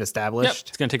what we've established. Yep.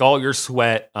 It's going to take all your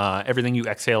sweat, everything you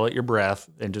exhale at your breath,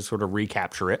 and just sort of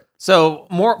recapture it. So,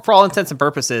 for all intents and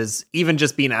purposes, even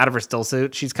just being out of her still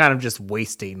suit, she's kind of just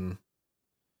wasting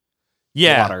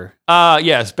water.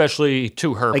 Especially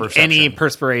to her like perception. Any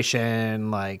perspiration,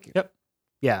 Yep.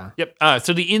 Yeah. Yep.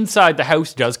 So the inside, the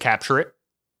house does capture it.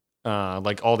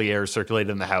 Like all the air is circulated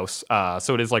in the house.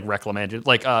 So it is like reclamated.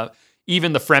 Like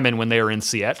even the Fremen, when they are in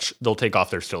Sietch, they'll take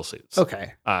off their still suits.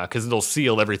 Okay. Because they'll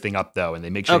seal everything up though, and they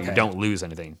make sure you don't lose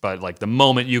anything. But like the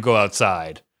moment you go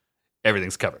outside,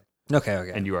 everything's covered.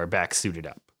 Okay. And you are back suited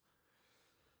up.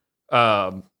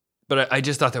 But I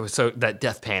just thought that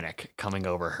death panic coming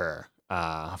over her,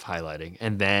 of highlighting,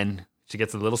 and then she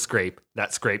gets a little scrape.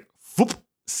 That scrape, whoop,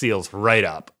 seals right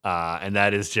up, and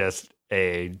that is just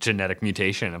a genetic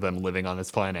mutation of them living on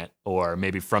this planet, or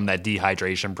maybe from that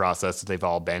dehydration process that they've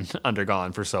all been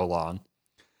undergone for so long.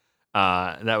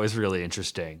 That was really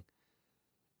interesting.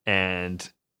 And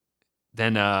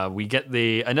then we get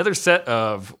another set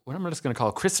of what I'm just going to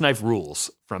call Chris Knife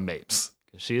rules from Mapes.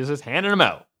 She is just handing them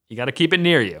out. You got to keep it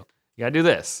near you. You got to do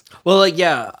this. Well,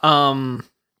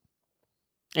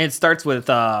 it starts with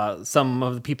some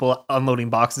of the people unloading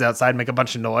boxes outside make a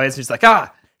bunch of noise. She's like,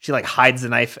 She hides the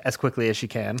knife as quickly as she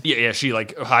can. Yeah. She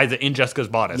hides it in Jessica's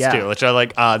bodice too, which I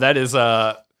like. That is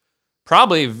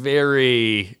probably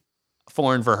very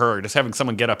foreign for her, just having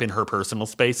someone get up in her personal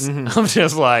space. I'm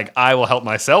just like, I will help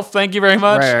myself. Thank you very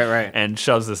much. Right. And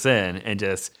shoves this in, and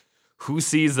just who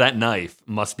sees that knife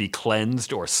must be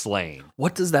cleansed or slain.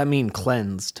 What does that mean,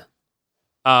 cleansed?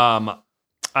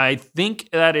 I think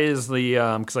that is the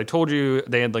because I told you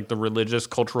they had like the religious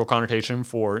cultural connotation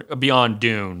for beyond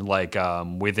Dune, like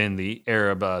within the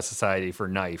Arab society for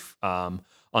knife.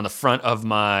 On the front of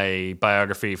my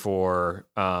biography for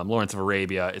Lawrence of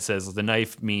Arabia, it says the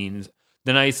knife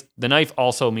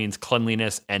also means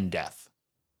cleanliness and death.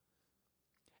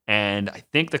 And I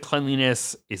think the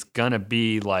cleanliness is gonna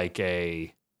be like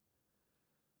a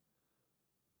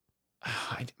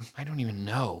I don't even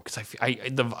know because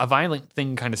a violent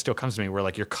thing kind of still comes to me where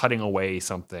like you're cutting away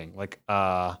something like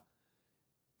don't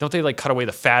they like cut away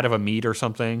the fat of a meat or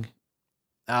something?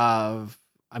 I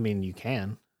mean, you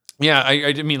can. Yeah,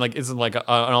 I mean like isn't like an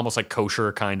almost like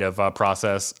kosher kind of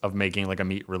process of making like a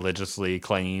meat religiously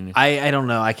clean. I don't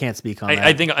know. I can't speak on that.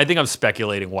 I think I'm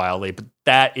speculating wildly, but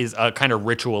that is a kind of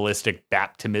ritualistic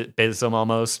baptism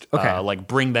almost. Okay, like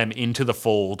bring them into the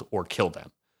fold or kill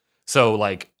them. So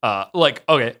like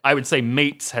okay, I would say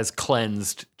Mapes has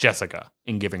cleansed Jessica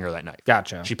in giving her that knife.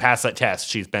 Gotcha. She passed that test.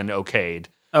 She's been okayed.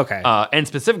 Okay. And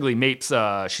specifically Mapes,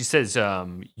 she says,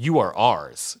 "You are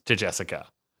ours" to Jessica,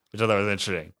 which I thought was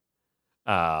interesting.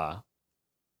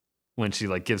 When she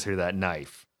like gives her that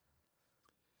knife.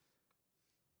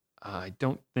 I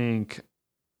don't think.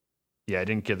 Yeah, I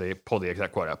didn't pull the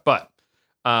exact quote up, but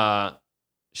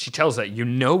she tells that, "You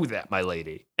know that, my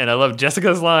lady." And I love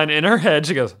Jessica's line in her head.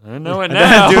 She goes, "I know it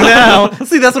now." I do now.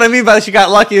 See, that's what I mean by she got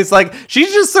lucky. It's like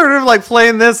she's just sort of like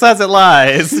playing this as it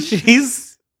lies.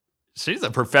 She's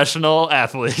a professional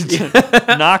athlete.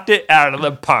 Knocked it out of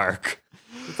the park.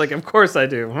 It's like, of course I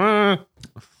do.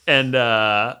 And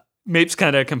Mapes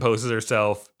kind of composes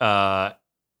herself.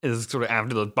 Is sort of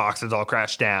after those boxes all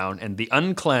crash down, and the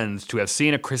uncleansed who have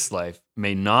seen a Chris life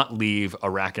may not leave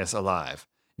Arrakis alive.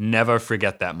 Never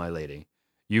forget that, my lady.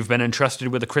 You've been entrusted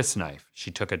with a Chris knife.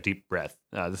 She took a deep breath.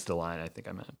 This is the line I think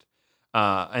I meant.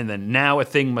 And then now a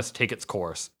thing must take its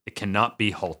course. It cannot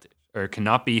be halted or it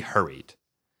cannot be hurried.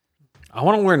 I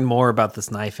want to learn more about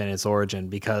this knife and its origin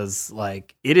because,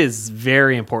 like, it is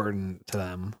very important to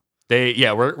them.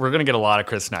 We're gonna get a lot of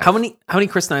Chris knives. How many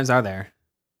Chris knives are there?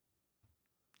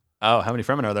 Oh, how many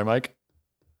Fremen are there, Mike?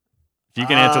 If you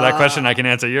can answer that question, I can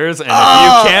answer yours. And if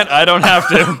you can't, I don't have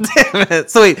to. Damn it.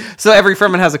 So every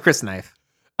Fremen has a Chris knife.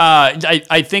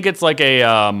 I think it's like a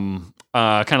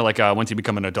kind of like once you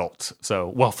become an adult.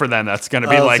 So, well, for them, that's going to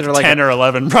be like 10 or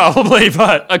 11 probably,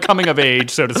 but a coming of age,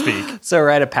 so to speak. So a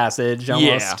rite of passage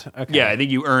almost. Yeah. Okay. Yeah, I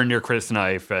think you earn your Chris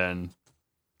knife, and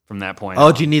from that point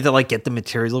on. Do you need to like get the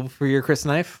material for your Chris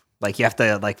knife? Like you have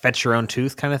to like fetch your own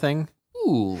tooth kind of thing?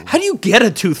 Ooh. How do you get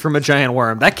a tooth from a giant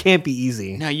worm? That can't be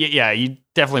easy. No, yeah, you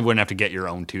definitely wouldn't have to get your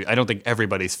own tooth. I don't think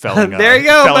everybody's felling, there you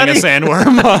go, felling a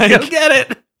sandworm. Like. Go get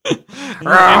it.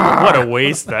 What a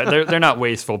waste. They're not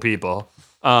wasteful people.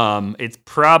 It's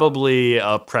probably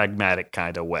a pragmatic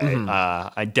kind of way.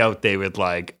 Mm-hmm. I doubt they would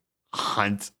like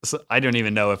hunt. I don't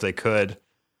even know if they could.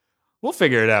 We'll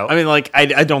figure it out. I mean, like,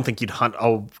 I don't think you'd hunt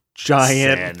a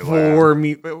giant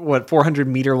 400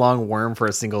 meter long worm for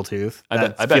a single tooth. I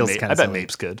bet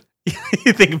Mapes could.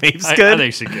 You think Mapes could? I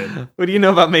think she could. What do you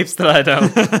know about Mapes that I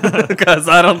don't? Because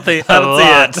I don't see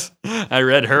it. I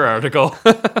read her article.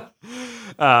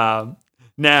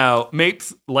 Now,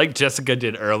 Mapes, like Jessica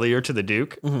did earlier to the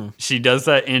Duke, mm-hmm. she does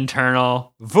that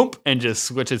internal voomp and just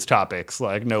switches topics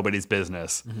like nobody's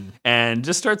business. Mm-hmm. And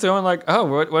just starts going like,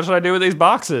 oh, what should I do with these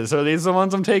boxes? Are these the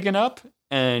ones I'm taking up?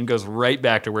 And goes right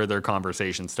back to where their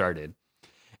conversation started.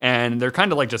 And they're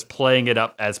kind of like just playing it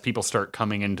up as people start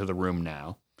coming into the room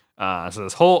now. So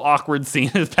this whole awkward scene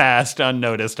has passed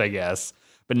unnoticed, I guess.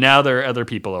 But now there are other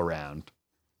people around.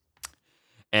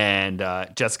 And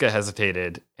Jessica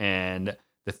hesitated, and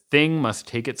the thing must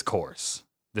take its course.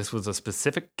 This was a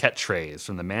specific catchphrase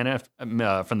from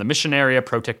the Missionaria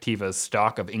Protectiva's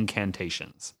stock of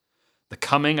incantations. The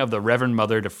coming of the Reverend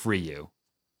Mother to free you.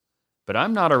 But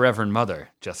I'm not a Reverend Mother,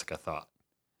 Jessica thought.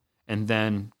 And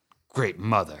then, Great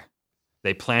Mother.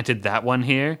 They planted that one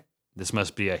here? This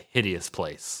must be a hideous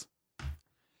place.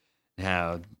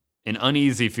 Now, an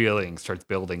uneasy feeling starts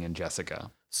building in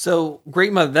Jessica. So,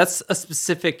 Great Mother, that's a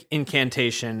specific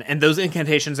incantation. And those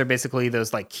incantations are basically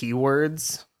those, like,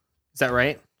 keywords. Is that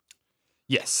right?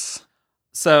 Yes.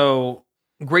 So,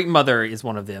 Great Mother is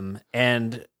one of them.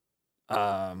 And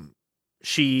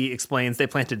she explains they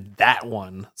planted that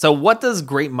one. So, what does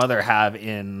Great Mother have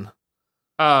in...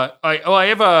 I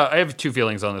have two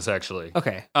feelings on this, actually.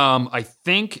 Okay. I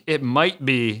think it might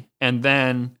be, and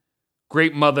then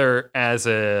Great Mother as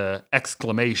a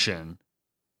exclamation...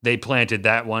 They planted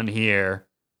that one here,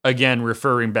 again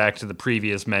referring back to the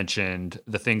previous mentioned,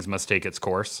 the things must take its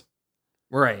course.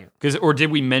 Right. Or did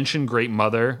we mention Great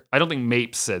Mother? I don't think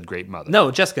Mapes said Great Mother.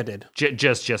 No, Jessica did.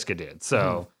 Just Jessica did.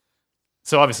 So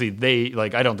So obviously they,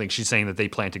 like, I don't think she's saying that they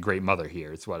planted Great Mother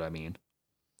here, is what I mean.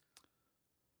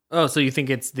 Oh, so you think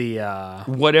it's the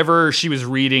Whatever she was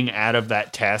reading out of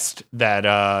that test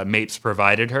that Mapes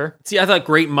provided her. See, I thought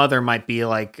Great Mother might be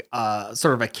like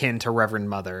sort of akin to Reverend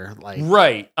Mother, like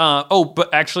Right. But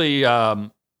actually,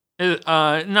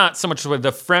 not so much with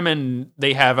the Fremen,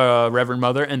 they have a Reverend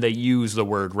Mother, and they use the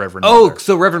word Reverend Mother. Oh,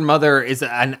 so Reverend Mother is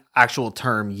an actual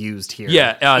term used here.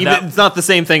 Yeah, it's not the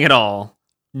same thing at all.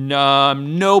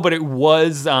 No, but it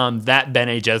was that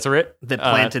Bene Gesserit That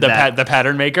planted the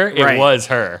pattern maker. It was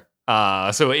her.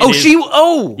 So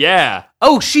it yeah.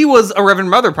 Oh, she was a Reverend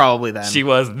Mother probably then. She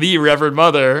was the Reverend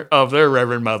Mother of their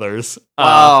Reverend Mothers.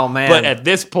 Oh man! But at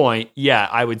this point, yeah,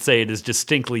 I would say it is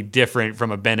distinctly different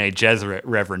from a Bene Gesserit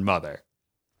Reverend Mother.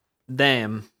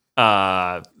 Damn.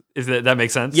 Is that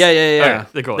make sense? Yeah.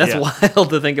 Okay, cool, That's wild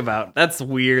to think about. That's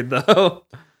weird though.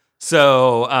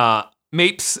 So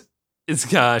Mapes is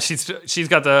she's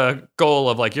got the goal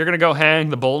of like, you're gonna go hang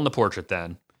the bull in the portrait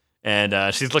then.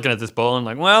 And she's looking at this bull and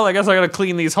like, well, I guess I gotta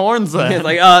clean these horns then. It's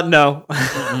like, no.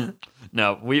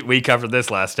 No, we covered this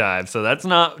last time, so that's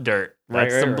not dirt.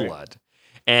 That's some blood.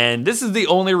 And this is the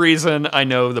only reason I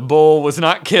know the bull was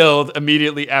not killed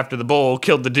immediately after the bull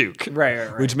killed the Duke. Right.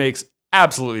 Which makes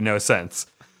absolutely no sense.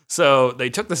 So they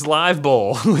took this live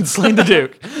bull who had slain the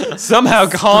Duke, somehow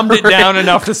calmed it down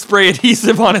enough to spray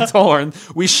adhesive on its horn.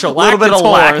 We shellacked its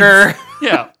horns.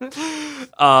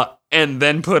 Yeah. And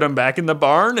then put him back in the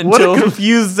barn until... What a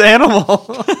confused animal.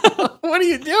 What are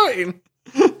you doing?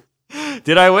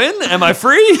 Did I win? Am I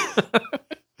free?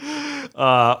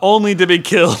 Only to be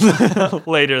killed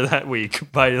later that week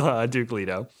by Duke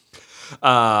Leto.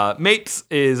 Mapes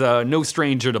is no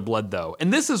stranger to blood, though.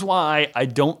 And this is why I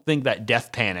don't think that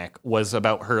death panic was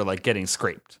about her like getting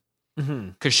scraped.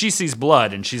 Because she sees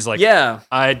blood and she's like, yeah,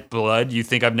 blood. You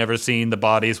think I've never seen the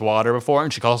body's water before?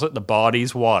 And she calls it the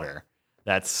body's water.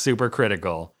 That's super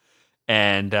critical.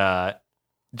 And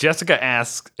Jessica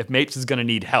asks if Mapes is going to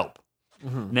need help.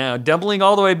 Now, doubling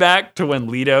all the way back to when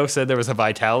Leto said there was a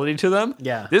vitality to them.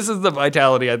 Yeah. This is the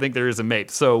vitality I think there is in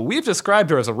Mapes. So we've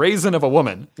described her as a raisin of a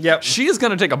woman. Yep. She is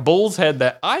going to take a bull's head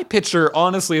that I picture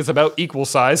honestly is about equal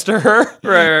size to her.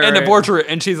 And a portrait.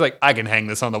 And she's like, I can hang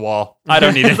this on the wall. I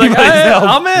don't need anybody's help.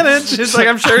 I'll manage. She's like,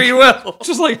 I'm sure you will.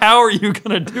 Just like, how are you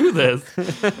going to do this?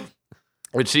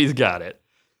 But she's got it.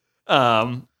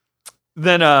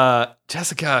 Then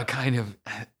Jessica kind of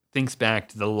thinks back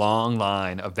to the long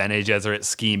line of Bene Gesserit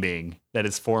scheming that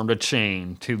has formed a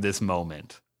chain to this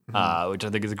moment, which I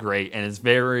think is great. And it's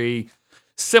very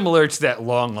similar to that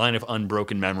long line of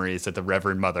unbroken memories that the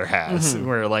Reverend Mother has,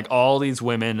 where like all these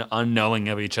women unknowing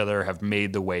of each other have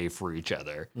made the way for each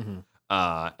other.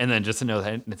 And then just to know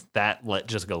that let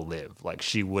Jessica live. Like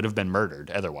she would have been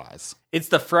murdered otherwise. It's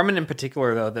the Fremen in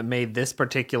particular, though, that made this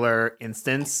particular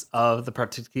instance of the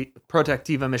Protectiva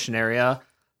Missionaria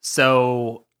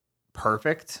so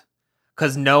perfect.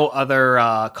 Because no other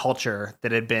culture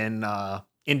that had been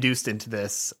induced into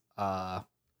this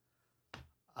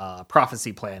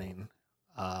prophecy planning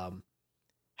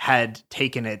had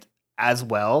taken it as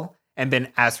well and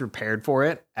been as prepared for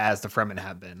it as the Fremen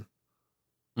have been.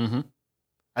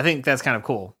 I think that's kind of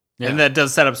cool. Yeah. And that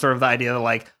does set up sort of the idea of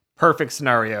like perfect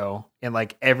scenario in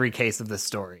like every case of this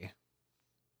story.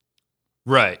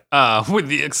 Right. With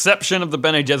the exception of the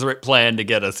Bene Gesserit plan to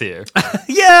get us here.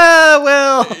 Yeah,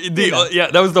 well.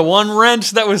 That was the one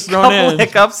wrench that was thrown in.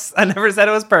 Hiccups. I never said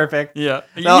it was perfect. Yeah.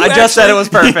 No, I just said it was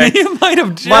perfect. You might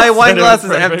have just My wine glass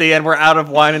is empty and we're out of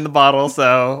wine in the bottle,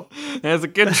 so. That's a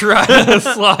good try to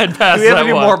slide past that. Do we have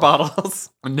any more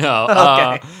bottles? No.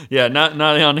 Okay. Yeah, not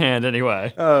on hand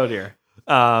anyway. Oh, dear.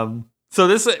 So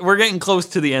we're getting close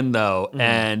to the end, though,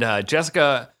 and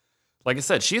Jessica... Like I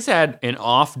said, she's had an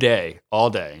off day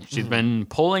all day. She's been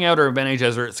pulling out her Bene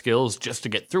Gesserit skills just to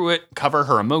get through it, cover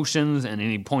her emotions and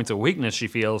any points of weakness she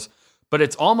feels. But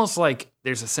it's almost like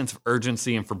there's a sense of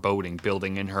urgency and foreboding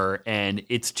building in her, and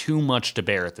it's too much to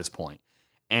bear at this point.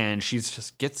 And she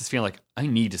just gets this feeling like, I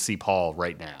need to see Paul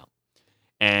right now.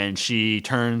 And she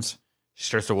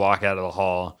starts to walk out of the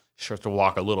hall, she starts to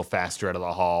walk a little faster out of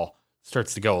the hall,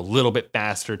 starts to go a little bit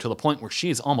faster to the point where she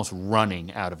is almost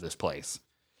running out of this place.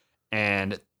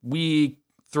 And we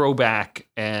throw back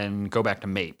and go back to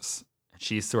Mapes.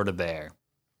 She's sort of there.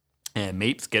 And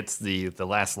Mapes gets the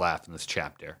last laugh in this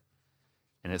chapter.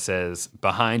 And it says,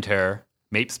 behind her,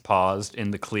 Mapes paused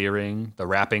in the clearing, the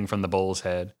wrapping from the bull's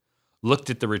head, looked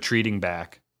at the retreating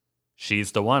back.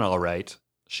 She's the one, all right,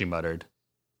 she muttered.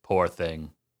 Poor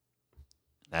thing.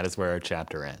 That is where our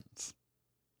chapter ends.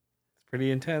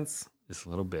 Pretty intense. This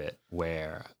little bit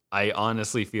where I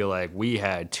honestly feel like we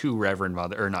had two Bene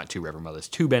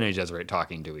Gesserit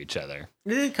talking to each other. It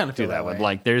did kind of feel that way.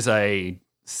 Like there's a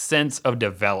sense of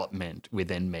development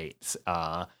within mates,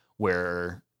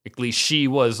 where at least she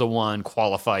was the one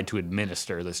qualified to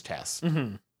administer this test.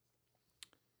 Mm-hmm.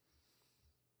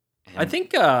 I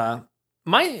think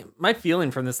my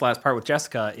feeling from this last part with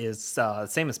Jessica is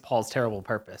same as Paul's terrible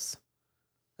purpose.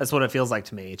 That's what it feels like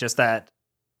to me. Just that,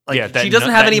 like, she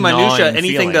doesn't have any minutia,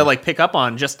 anything to like pick up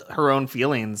on. Just her own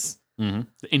feelings, the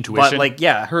intuition. But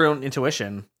her own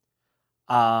intuition.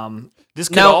 This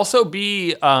could also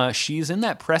be she's in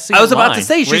that prescient. I was about to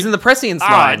say she's in the prescience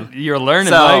line. You're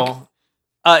learning, Mike.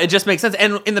 It just makes sense.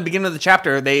 And in the beginning of the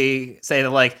chapter, they say that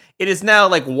like it is now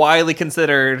like widely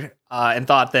considered and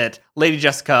thought that Lady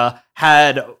Jessica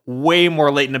had way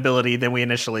more latent ability than we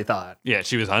initially thought. Yeah,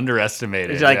 she was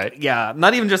underestimated. Like, right? Yeah,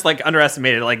 not even just like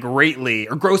underestimated, like greatly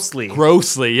or grossly.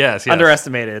 Grossly, yes.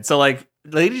 Underestimated. So like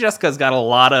Lady Jessica's got a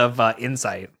lot of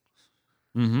insight.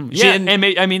 Mm-hmm. Yeah,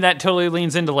 and that totally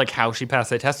leans into like how she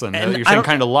passed that test. And you're saying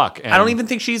kind of luck. I don't even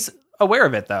think she's aware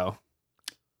of it though.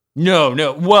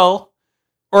 No. Well,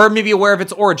 or maybe aware of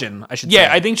its origin, I should say. Yeah,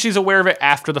 I think she's aware of it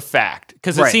after the fact.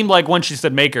 Because it seemed like when she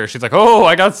said maker, she's like, oh,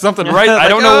 I got something right. I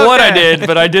don't know what I did,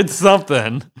 but I did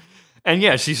something. And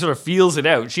yeah, she sort of feels it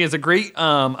out. She has a great,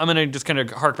 I'm going to just kind of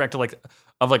hark back to like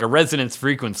a resonance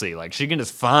frequency. Like she can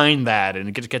just find that and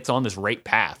it gets on this right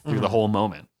path through the whole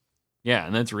moment. Yeah,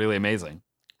 and that's really amazing.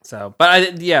 So,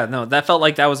 but that felt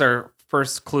like that was our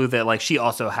first clue that like she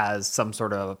also has some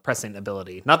sort of prescient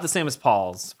ability. Not the same as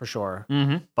Paul's, for sure.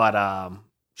 Mm-hmm. But,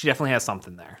 she definitely has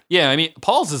something there. Yeah, I mean,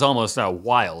 Paul's is almost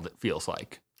wild, it feels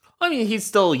like. I mean, he's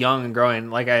still young and growing.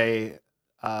 Like I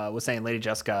was saying, Lady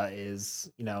Jessica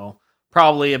is,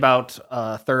 probably about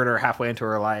a third or halfway into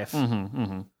her life. Mm-hmm,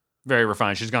 mm-hmm. Very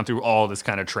refined. She's gone through all this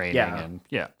kind of training and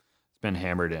it's been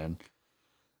hammered in.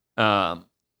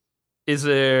 Is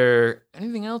there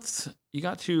anything else you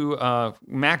got to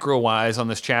macro-wise on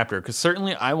this chapter? Because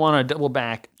certainly I want to double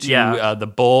back to the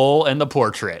bull and the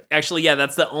portrait. Actually,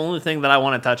 that's the only thing that I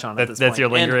want to touch on at this point. That's your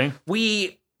lingering?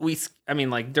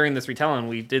 And during this retelling,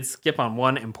 we did skip on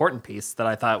one important piece that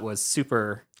I thought was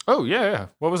super... Oh, yeah.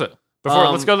 What was it?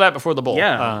 Let's go to that before the bull.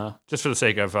 Yeah. Just for the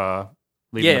sake of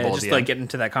leaving the bull just at the like end. getting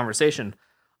to that conversation.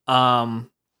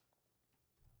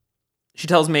 She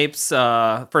tells Mapes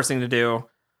first thing to do...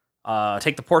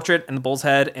 take the portrait and the bull's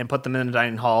head and put them in the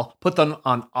dining hall, put them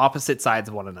on opposite sides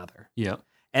of one another. Yeah.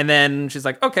 And then she's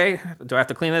like, okay, do I have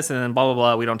to clean this? And then blah, blah,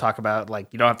 blah. We don't talk about, like,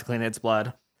 you don't have to clean it. It's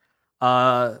blood.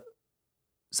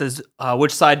 Says,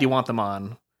 which side do you want them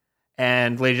on?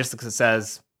 And Lady Jessica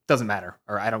says, doesn't matter,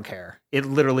 or I don't care. It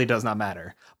literally does not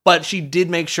matter. But she did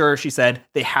make sure, she said,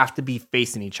 they have to be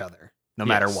facing each other, no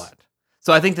matter what.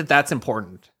 So I think that that's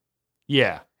important.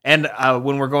 Yeah. And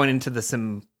when we're going into the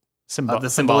symbolism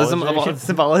symbology. of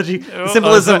symbology, Oh,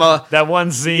 symbolism. That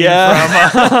one scene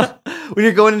from when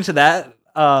you're going into that,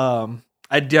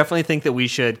 I definitely think that we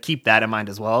should keep that in mind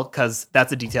as well, because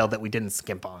that's a detail that we didn't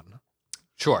skimp on.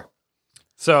 Sure.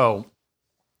 So,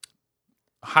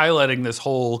 highlighting this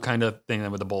whole kind of thing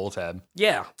with the bull's head.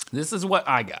 Yeah. This is what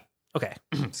I got. Okay.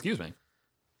 Excuse me.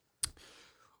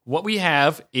 What we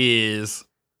have is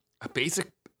a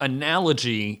basic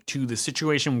analogy to the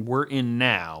situation we're in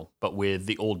now, but with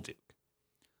the old Duke.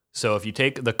 So if you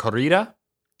take the corrida,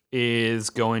 is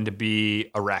going to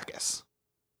be Arrakis,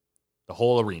 the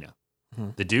whole arena.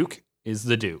 Mm-hmm. The Duke is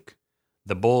the Duke.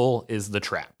 The bull is the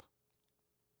trap.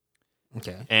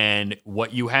 Okay. And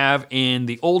what you have in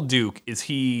the old Duke is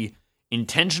he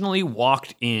intentionally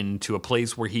walked into a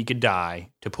place where he could die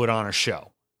to put on a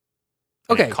show.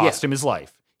 And it cost him his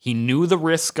life. He knew the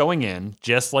risks going in,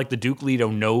 just like the Duke Leto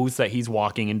knows that he's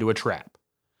walking into a trap.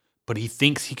 But he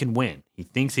thinks he can win. He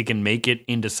thinks he can make it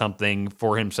into something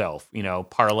for himself,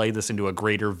 parlay this into a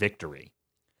greater victory.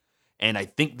 And I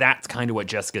think that's kind of what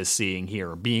Jessica is seeing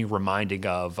here, being reminded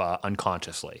of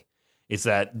unconsciously. Is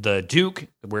that the Duke,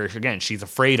 where, again, she's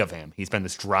afraid of him. He's been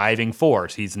this driving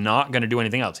force. He's not going to do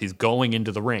anything else. He's going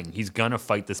into the ring. He's going to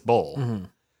fight this bull. Mm-hmm.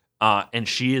 And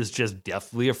she is just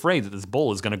deathly afraid that this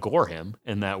bull is going to gore him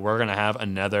and that we're going to have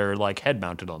another head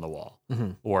mounted on the wall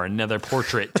or another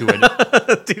portrait to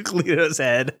it. Duke Leto's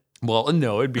head. Well,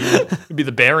 no, it'd be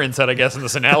the Baron's head, I guess, in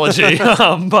this analogy.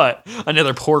 But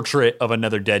another portrait of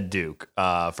another dead Duke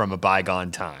from a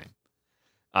bygone time.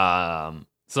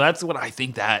 So that's what I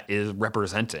think that is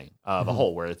representing the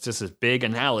whole, where it's just this big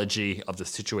analogy of the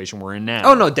situation we're in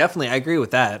now. Oh, no, definitely. I agree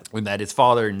with that. When that his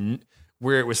father...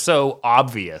 where it was so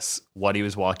obvious what he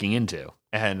was walking into.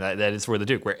 And that is where the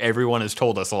Duke, where everyone has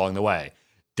told us along the way,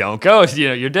 don't go,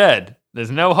 you're dead. There's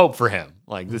no hope for him.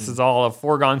 This is all a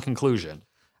foregone conclusion.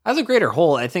 As a greater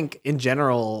whole, I think in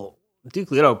general,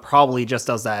 Duke Leto probably just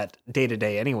does that day to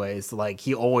day anyways. Like,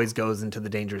 he always goes into the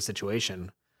dangerous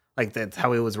situation. Like, that's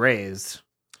how he was raised.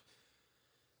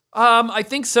 I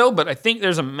think so, but I think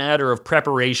there's a matter of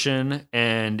preparation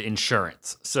and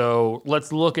insurance. So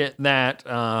let's look at that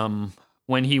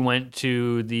when he went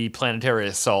to the planetary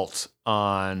assault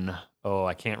on,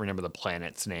 I can't remember the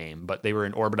planet's name, but they were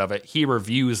in orbit of it. He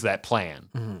reviews that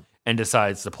plan and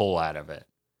decides to pull out of it.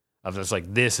 Of just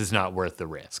like, this is not worth the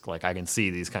risk. Like, I can see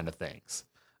these kind of things.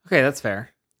 Okay, that's fair.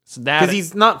 So that because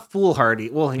he's not foolhardy.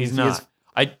 Well, he's not.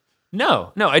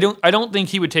 No, I don't think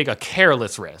he would take a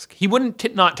careless risk. He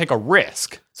wouldn't not take a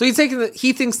risk. So he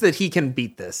thinks that he can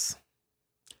beat this,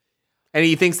 and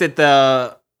he thinks that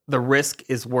the risk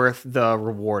is worth the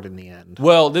reward in the end.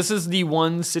 Well, this is the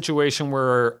one situation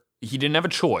where he didn't have a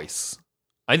choice.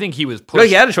 I think he was pushed. No,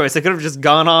 he had a choice. They could have just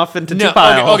gone off into two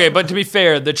piles. Okay, but to be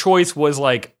fair, the choice was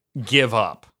like give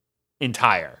up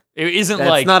entire. It isn't That's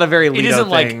like not a very Leto it isn't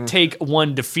thing. like take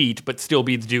one defeat but still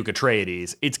be the Duke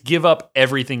Atreides. It's give up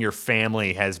everything your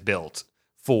family has built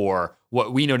for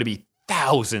what we know to be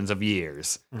thousands of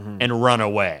years and run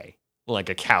away like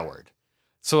a coward.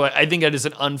 So I think that is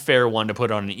an unfair one to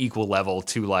put on an equal level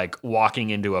to like walking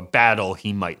into a battle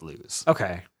he might lose.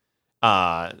 Okay.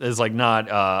 It's like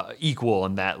not equal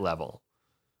in that level.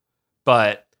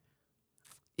 But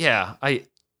yeah, I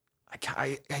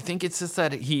think it's just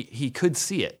that he could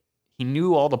see it. He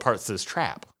knew all the parts of this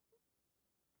trap.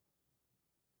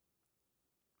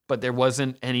 But there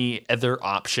wasn't any other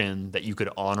option that you could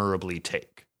honorably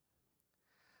take.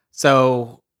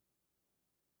 So,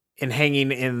 in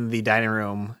hanging in the dining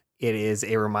room, it is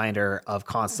a reminder of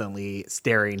constantly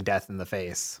staring death in the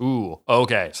face. Ooh,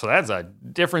 okay. So that's a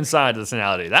different side of this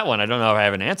analogy. That one I don't know if I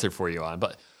have an answer for you on,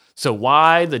 but so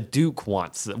why the Duke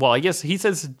wants it? Well, I guess he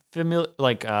says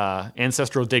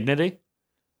ancestral dignity.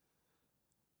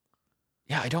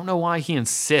 Yeah, I don't know why he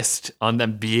insists on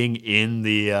them being in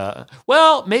the...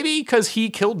 well, maybe because he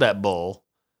killed that bull.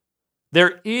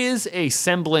 There is a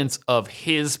semblance of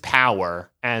his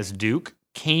power as Duke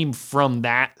came from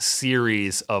that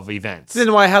series of events.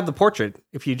 Then why have the portrait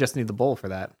if you just need the bowl for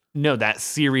that? No, that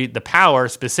series, the power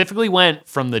specifically went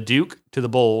from the Duke to the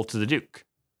bull to the Duke.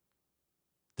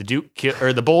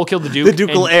 The bull killed the Duke. The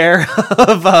ducal heir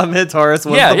of Minotaurus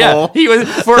was the bull. He was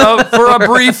for a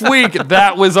brief week.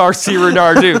 That was our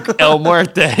Cyrodiil Duke, El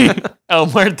Muerte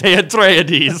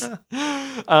Atreides.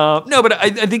 No, but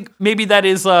I think maybe that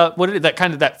is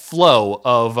that flow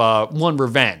of one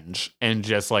revenge and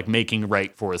just like making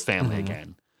right for his family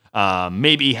again.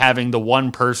 Maybe having the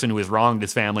one person who has wronged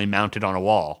his family mounted on a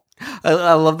wall.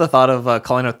 I love the thought of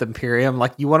calling out the Imperium.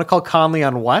 Like, you want to call Conley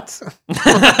on what?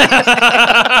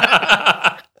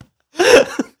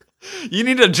 You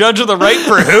need a judge of the right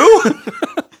for who?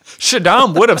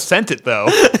 Shaddam would have sent it, though.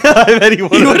 I bet he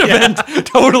would have been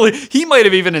totally... He might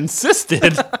have even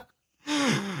insisted.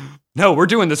 No, we're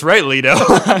doing this right, Leto.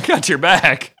 I got your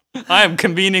back. I am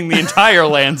convening the entire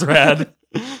Landsrad.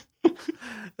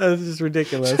 That's just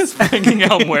ridiculous. Just bringing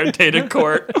El Muerte to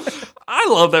court. I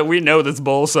love that we know this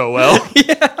bull so well.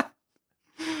 Yeah.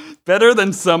 Better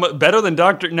than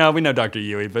Dr. No, we know Dr.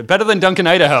 Yui, but better than Duncan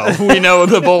Idaho. We know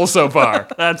the bull so far.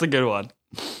 That's a good one.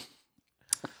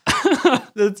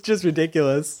 That's just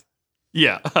ridiculous.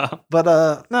 Yeah. But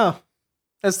no.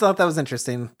 I just thought that was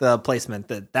interesting. The placement,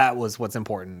 that was what's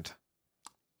important.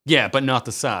 Yeah, but not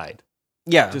the side.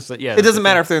 Yeah. It doesn't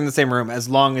matter if they're in the same room as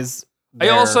long as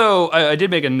I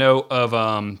did make a note of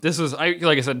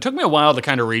like I said, it took me a while to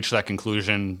kind of reach that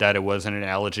conclusion that it was an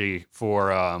analogy for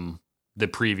the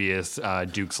previous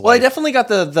Duke's life. Well, I definitely got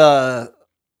the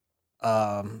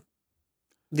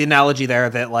analogy there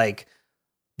that like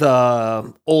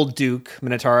the old Duke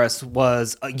Minotaurus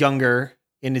was younger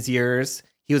in his years.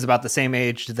 He was about the same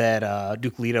age that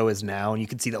Duke Leto is now, and you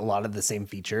could see that a lot of the same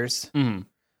features. Mm-hmm.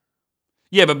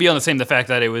 Yeah, but beyond the fact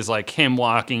that it was like him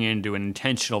walking into an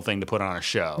intentional thing to put on a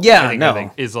show. Yeah, I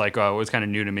think is like was kind of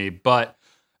new to me. But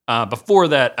before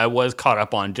that, I was caught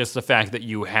up on just the fact that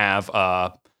you have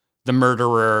the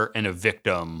murderer and a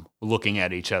victim looking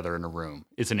at each other in a room.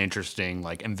 It's an interesting,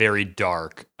 like, and very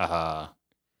dark kind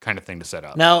of thing to set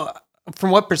up. Now,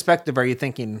 from what perspective are you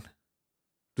thinking?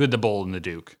 With the bull and the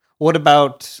Duke. What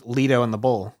about Leto and the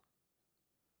bull?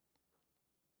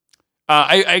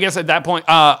 I guess at that point,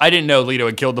 I didn't know Leto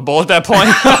had killed the bull at that point.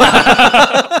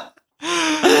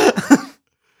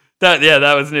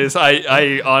 That was news.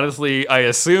 I honestly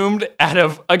assumed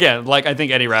again, like I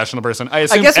think any rational person, I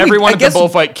assumed everyone at the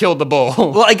bullfight killed the bull.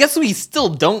 Well, I guess we still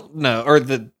don't know, or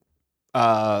the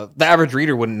average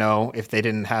reader wouldn't know if they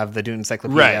didn't have the Dune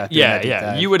Encyclopedia. Right?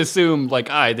 Yeah. You would assume like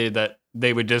I did that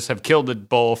they would just have killed the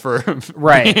bull for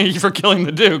Right. for killing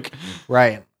the Duke.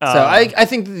 Right. So I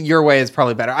think your way is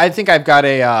probably better. I think I've got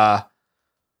a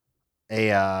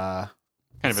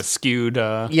kind of a skewed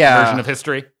Yeah. version of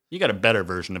history. You got a better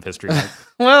version of history, Mike.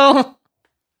 well,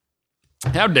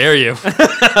 How dare you?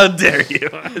 how dare you?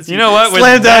 You know what? With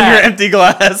Slam down that- your empty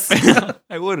glass.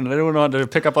 I wouldn't. I don't want to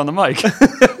pick up on the mic.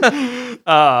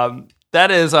 That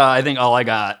is, I think, all I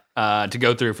got to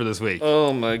go through for this week.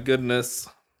 Oh my goodness.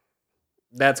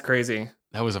 That's crazy.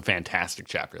 That was a fantastic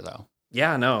chapter, though.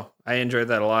 Yeah, no. I enjoyed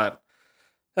that a lot.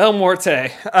 El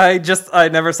Morte. I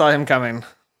never saw him coming.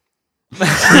 Neither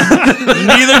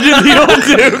did the old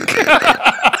Duke.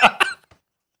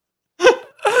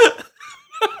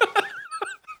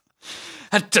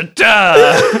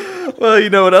 Ta-ta. Well, you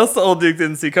know what else the old Duke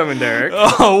didn't see coming, Derek?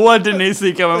 Oh, what didn't he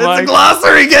see coming, It's Mike? a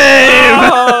glossary game!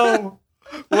 Oh,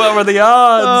 what were the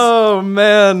odds? Oh,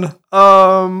 man.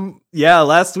 Yeah,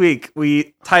 last week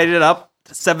we tied it up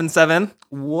 7-7.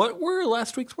 What were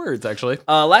last week's words, actually?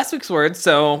 Last week's words,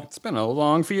 so It's been a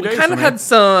long few we days. kind of for me. had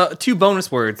some two bonus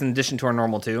words in addition to our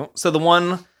normal two. So the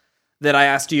one that I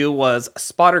asked you was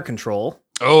spotter control.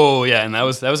 Oh, yeah, and that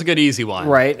was a good easy one.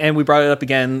 Right, and we brought it up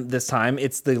again this time.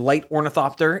 It's the light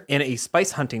ornithopter in a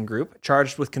spice hunting group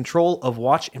charged with control of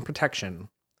watch and protection.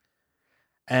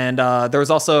 And there was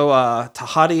also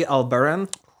Tahadi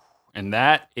Albaran. And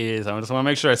that is, I just want to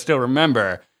make sure I still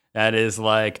remember, that is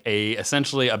like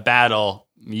essentially a battle,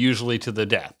 usually to the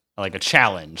death, like a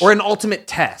challenge. Or an ultimate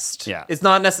test. Yeah. It's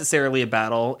not necessarily a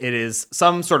battle. It is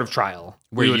some sort of trial.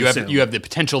 where we would assume. you have the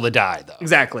potential to die, though.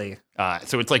 Exactly.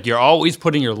 So it's like you're always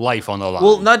putting your life on the line.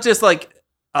 Well, not just like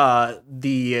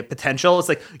the potential. It's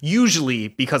like usually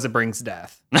because it brings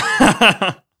death.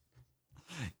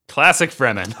 Classic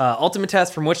Fremen. Ultimate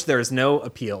test from which there is no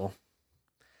appeal.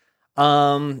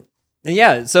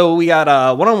 Yeah, so we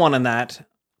got one-on-one on that.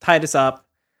 Tied us up.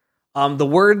 The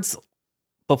words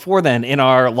before then in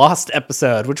our lost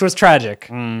episode, which was tragic.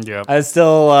 Yeah. I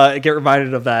still get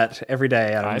reminded of that every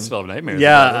day. I still have nightmares.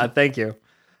 Yeah, about it. thank you.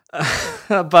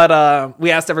 But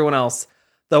we asked everyone else.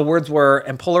 The words were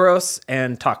Empolaros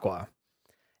and Takwa.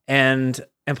 And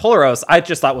Empolaros, I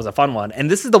just thought was a fun one. And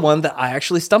this is the one that I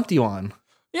actually stumped you on.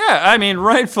 Yeah, I mean,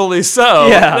 rightfully so.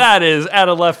 Yeah. That is out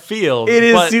of left field. It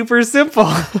is but super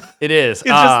simple. It is. It's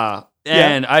just-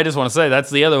 And I just want to say that's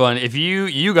the other one. If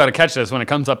you got to catch this when it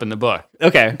comes up in the book,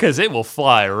 Okay. because it will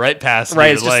fly right past Right,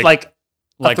 you. it's just like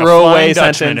a throwaway Flying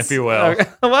Dutchman, sentence. if you will. Okay.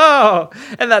 Whoa.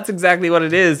 And that's exactly what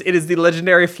it is. It is the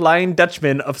legendary Flying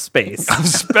Dutchman of space. Of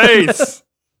space.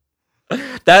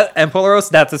 That Empolaros,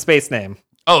 that's a space name.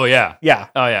 Oh yeah. Yeah.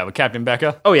 Oh yeah. With Captain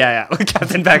Becca. Oh, yeah.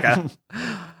 Captain Becca.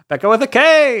 Becca with a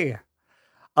K.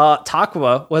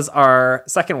 Takwa was our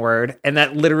second word, and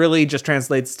that literally just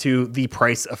translates to the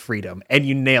price of freedom. And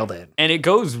you nailed it. And it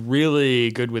goes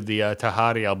really good with the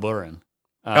Tahadi Alburin.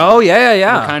 Oh,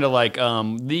 yeah. Kind of like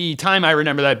the time I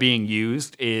remember that being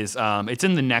used is it's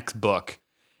in the next book,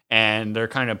 and they're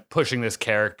kind of pushing this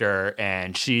character,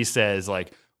 and she says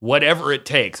like, "Whatever it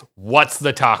takes, what's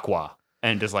the Takwa?"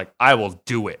 And just like, "I will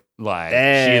do it." Like she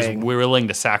is Dang. willing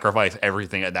to sacrifice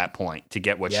everything at that point to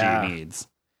get what Yeah. she needs.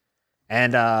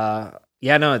 And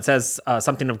it says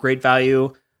something of great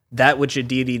value, that which a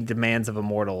deity demands of a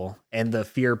mortal, and the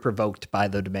fear provoked by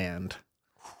the demand.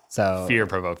 So Fear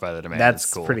provoked by the demand. that's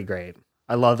is cool. pretty great.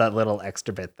 I love that little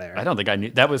extra bit there. I don't think I knew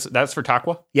that's for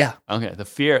Takwa. Yeah. Okay, the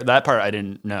fear, that part I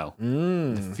didn't know. The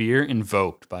Mm, fear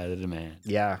invoked by the demand.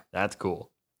 yeah. That's cool.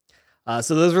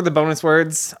 So those were the bonus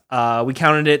words. We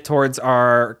counted it towards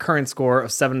our current score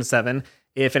of 7-7.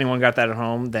 If anyone got that at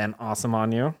home, then awesome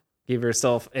on you. Give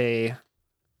yourself a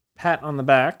pat on the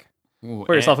back. Ooh,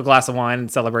 Pour yourself a glass of wine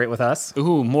and celebrate with us.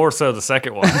 Ooh, more so the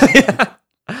second one.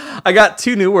 I got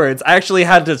two new words. I actually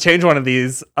had to change one of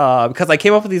these because I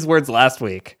came up with these words last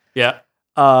week. Yeah.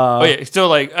 Oh yeah. So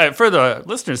like for the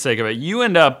listeners' sake of it, you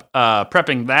end up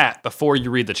prepping that before you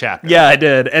read the chapter. Yeah, I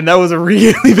did, and that was a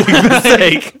really big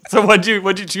mistake. So what'd you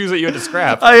choose that you had to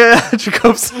scrap?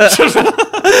 Jacob's.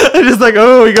 I just like,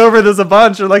 oh, we go over this a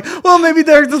bunch. Or like, well, maybe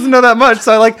Derek doesn't know that much.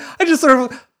 So I just sort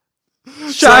of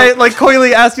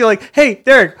coyly ask you like, hey,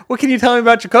 Derek, what can you tell me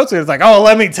about Jacob's? It's like, oh,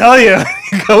 let me tell you.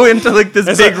 Go into like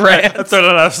this big rant. I throw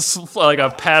it on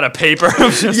a pad of paper.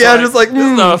 Just Yeah, like, just like,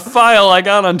 this is a file I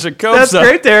got on Jacobsa. That's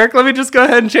great, Derek. Let me just go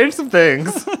ahead and change some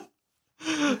things.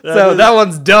 So that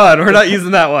one's done. We're not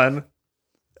using that one.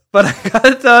 But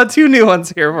I got two new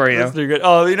ones here for you. That's pretty good.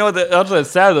 Oh, you know what? That's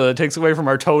sad though. It takes away from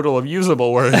our total of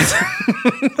usable words.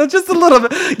 Just a little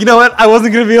bit. You know what? I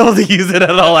wasn't going to be able to use it at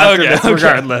all after this, okay.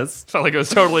 regardless. Felt like it was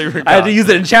totally. I had to use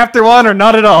it in chapter 1 or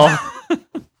not at all.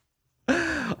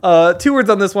 2 words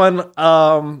on this one.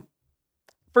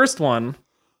 First one,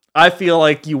 I feel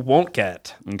like you won't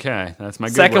get. Okay, that's my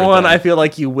good Second word, one, then. I feel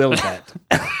like you will get.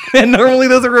 And normally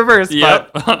those are reversed.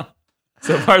 Yep. But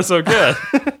So far, so good.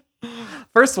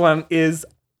 first one is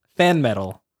fan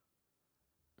metal.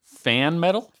 Fan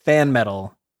metal? Fan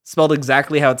metal. Spelled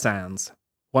exactly how it sounds.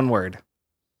 One word.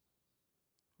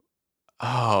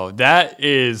 Oh, that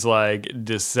is like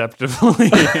deceptively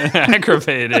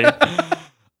aggravating.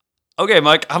 Okay,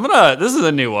 Mike, this is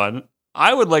a new one.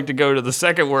 I would like to go to the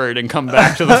second word and come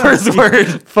back to the first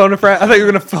word. Phone a friend. I thought you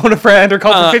were going to phone a friend or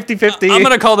call for 50-50. I'm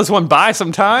going to call this one buy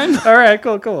some time. All right,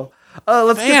 cool.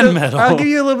 Let's Fan metal. I'll give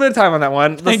you a little bit of time on that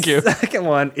one. Thank you. The second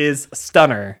one is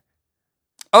Stunner.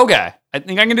 Okay, I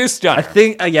think I can do Stunner. I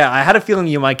think, I had a feeling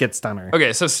you might get Stunner.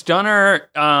 Okay, so Stunner,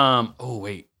 oh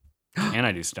wait, can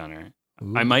I do Stunner?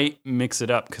 Ooh. I might mix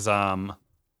it up because I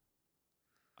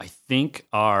think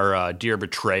our dear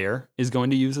betrayer is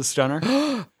going to use a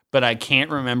Stunner, but I can't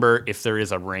remember if there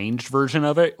is a ranged version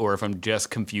of it or if I'm just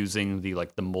confusing the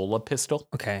Mola pistol.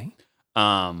 Okay.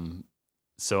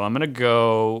 So I'm gonna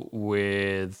go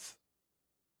with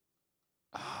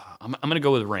I'm gonna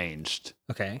go with ranged.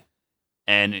 Okay.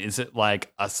 And is it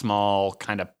like a small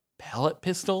kind of pellet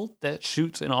pistol that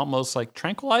shoots an almost like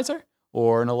tranquilizer,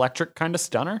 or an electric kind of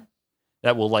stunner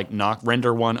that will like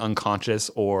render one unconscious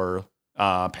or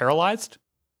paralyzed?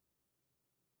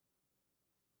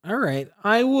 All right.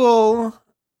 I will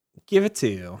give it to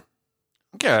you.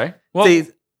 Okay. Well, See,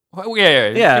 yeah. Yeah,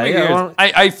 Give me yeah, yours. well-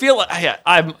 I feel like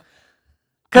I'm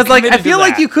because committed I to feel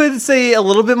like that. you could say a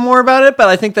little bit more about it, but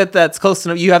I think that's close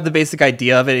enough. You have the basic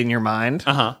idea of it in your mind.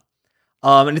 Uh-huh.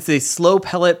 And it's a slow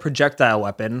pellet projectile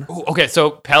weapon. Ooh, okay,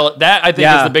 so pellet. That I think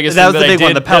Yeah, is the biggest that thing was that the I big did.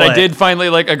 one, the That I pellet. did finally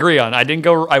agree on.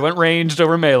 I went ranged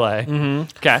over melee.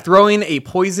 Mm-hmm. Okay. Throwing a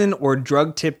poison or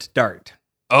drug-tipped dart.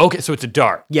 Okay, so it's a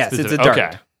dart. Yes, it's a Specific- dart.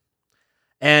 Okay.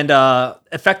 And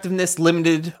effectiveness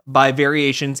limited by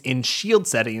variations in shield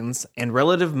settings and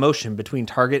relative motion between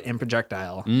target and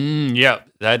projectile. Yeah,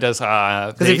 that does.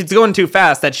 Because if it's going too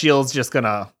fast, that shield's just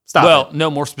gonna stop. Well, it.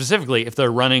 no, more specifically, if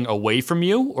they're running away from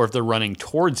you or if they're running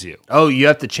towards you, Oh, you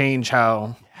have to change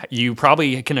how. you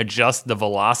probably can adjust the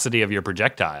velocity of your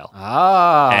projectile.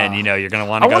 And, you're going to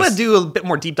want I to go... want to do a bit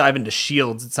more deep dive into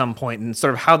shields at some point and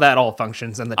sort of how that all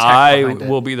functions and the tech I behind it.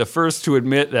 will be the first to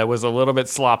admit that was a little bit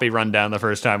sloppy rundown the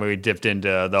first time we dipped into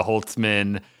the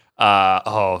Holtzman,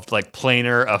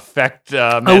 planar effect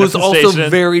I was also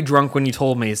manifestation. very drunk when you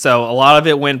told me, so a lot of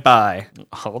it went by.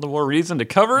 All the more reason to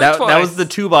cover it That twice. was the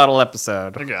 2-bottle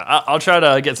episode. Okay, I'll try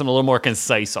to get some a little more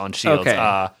concise on shields.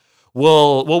 Okay.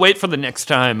 We'll wait for the next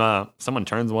time someone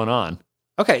turns one on.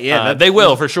 Okay, yeah, They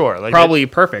will for sure. Like probably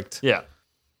perfect. yeah.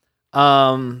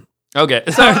 So Okay.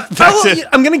 That's it.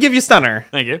 I'm gonna give you Stunner,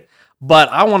 Thank you. but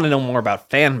I want to know more about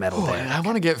fan metal. There. I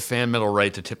want to get fan metal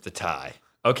right to tip the tie.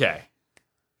 Okay.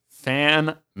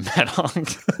 Fan metal.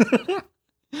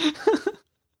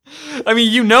 I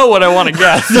mean, you know what I want to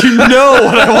guess. You know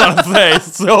what I want to say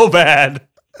so bad.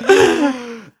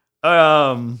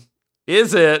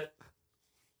 Is it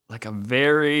like a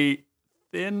very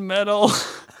thin metal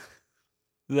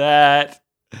that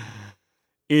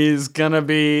is gonna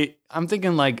be? I'm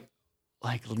thinking like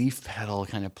leaf petal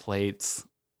kind of plates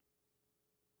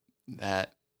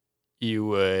that you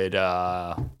would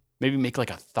maybe make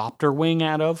like a thopter wing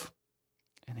out of,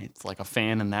 and it's like a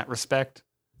fan in that respect.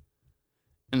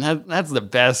 And that's the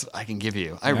best I can give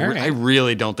you. I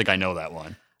really don't think I know that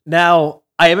one. Now,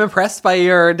 I am impressed by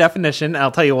your definition.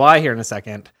 I'll tell you why here in a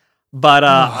second. But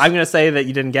I'm going to say that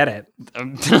you didn't get it.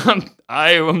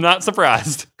 I am not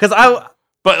surprised. Because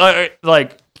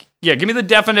But yeah, give me the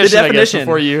definition. I guess,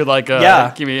 before you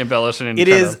give me embellishing. it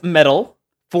is metal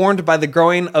formed by the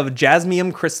growing of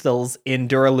jasmium crystals in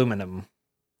duraluminum.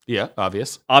 Yeah,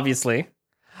 obvious. Obviously.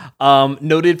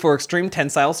 Noted for extreme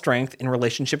tensile strength in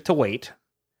relationship to weight.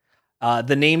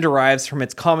 The name derives from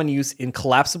its common use in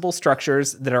collapsible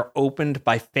structures that are opened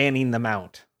by fanning them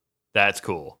out. That's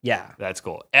cool. Yeah. That's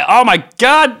cool. Oh my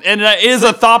god! And that is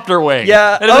a thopter wing.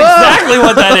 Yeah. That is exactly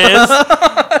what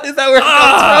that is. Is that where it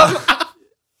comes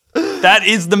from? That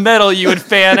is the metal you would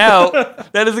fan out.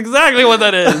 That is exactly what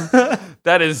that is.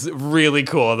 That is really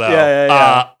cool, though.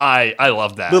 Yeah. I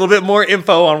love that. A little bit more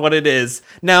info on what it is.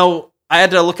 Now, I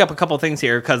had to look up a couple things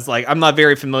here because, I'm not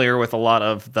very familiar with a lot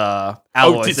of the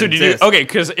alloys. So did you? Okay,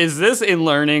 because is this in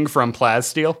learning from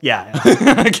Plasteel? Yeah.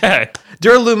 Okay.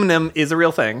 Duraluminum is a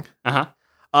real thing.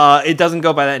 Uh-huh. It doesn't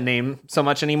go by that name so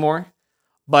much anymore.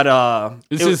 But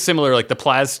This is similar, like the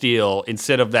Plasteel,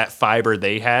 instead of that fiber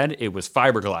they had, it was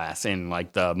fiberglass in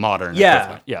the modern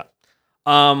equivalent. Yeah.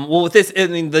 well, with this, I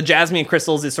mean, the jasmine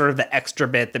crystals is sort of the extra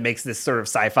bit that makes this sort of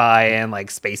sci-fi and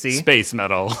spacey. Space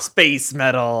metal. Space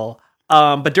metal.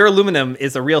 But duraluminum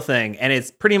is a real thing, and it's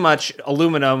pretty much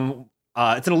aluminum.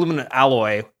 It's an aluminum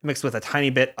alloy mixed with a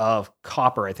tiny bit of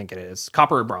copper, I think it is.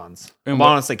 Copper or bronze. I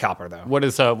want to say copper, though. What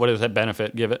does that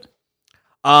benefit give it?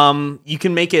 You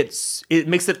can make it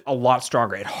makes it a lot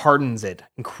stronger. It hardens it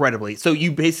incredibly. So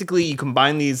you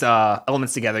combine these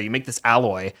elements together, you make this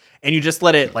alloy, and you just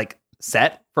let it like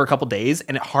set for a couple days,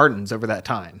 and it hardens over that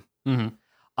time.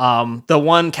 Mm-hmm. The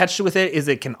one catch with it is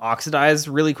it can oxidize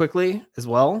really quickly as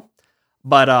well.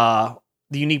 But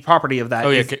the unique property of that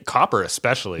is... copper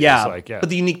especially. Yeah, yeah. But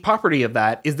the unique property of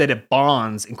that is that it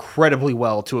bonds incredibly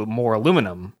well to more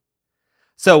aluminum.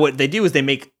 So what they do is they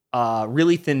make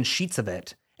really thin sheets of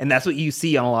it, and that's what you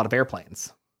see on a lot of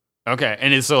airplanes. Okay,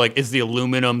 and is the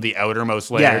aluminum the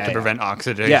outermost layer to prevent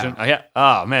oxidation? Yeah. Oh, yeah.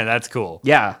 Oh, man, that's cool.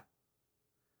 Yeah.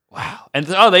 Wow. And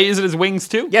they use it as wings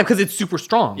too? Yeah, because it's super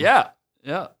strong. Yeah.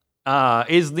 Yeah.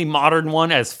 Is the modern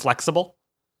one as flexible?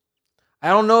 I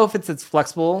don't know if it's as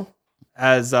flexible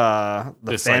as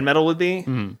the fan metal would be,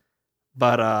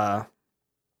 but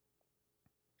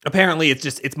apparently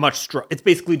it's much it's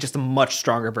basically just a much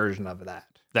stronger version of that.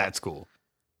 That's cool.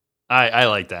 I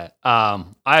like that.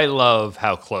 I love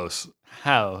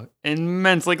how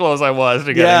immensely close I was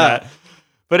to getting that.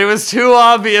 But it was too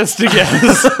obvious to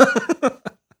guess.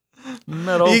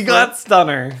 You got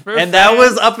Stunner, and that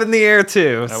was up in the air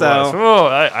too. It's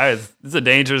a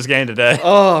dangerous game today.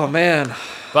 Oh man!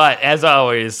 But as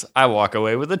always, I walk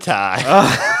away with a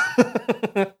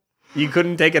tie. You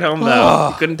couldn't take it home though.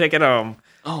 You couldn't take it home.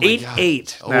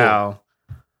 8-8 now.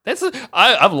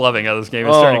 I'm loving how this game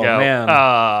is turning out.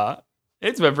 Man.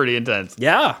 It's been pretty intense.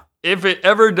 Yeah. If it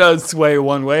ever does sway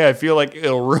one way, I feel like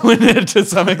it'll ruin it to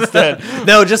some extent.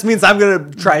 No, it just means I'm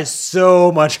going to try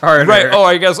so much harder. Right. Oh,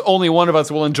 I guess only one of us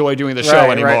will enjoy doing the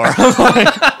show anymore. Right.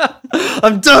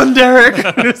 I'm done, Derek.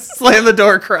 I'm going to slam the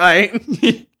door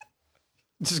crying.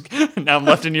 Now I'm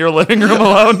left in your living room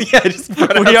alone. Yeah,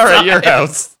 we are at your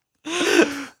house.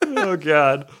 Oh,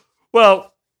 God.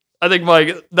 Well, I think,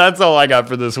 Mike, that's all I got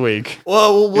for this week.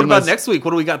 Well, what about next week? What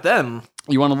do we got then?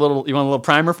 You want a little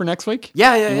primer for next week?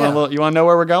 Yeah. You want to know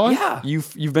where we're going? Yeah.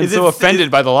 You've been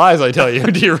offended by the lies I tell you.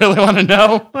 Do you really want to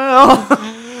know?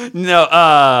 Well,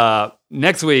 no.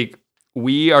 Next week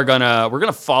we're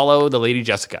gonna follow the Lady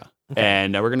Jessica,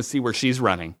 and we're gonna see where she's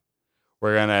running.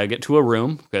 We're gonna get to a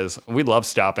room because we love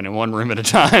stopping in one room at a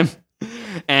time.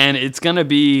 And it's going to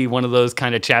be one of those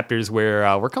kind of chapters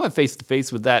where we're coming face to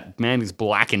face with that man who's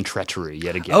black in treachery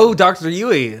yet again. Oh, Dr.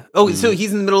 Yui. Oh, so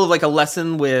he's in the middle of like a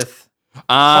lesson with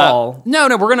Paul. No,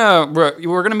 we're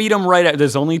gonna meet him right at.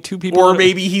 There's only two people. Or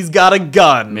maybe he's got a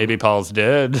gun. Maybe Paul's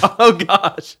dead. Oh,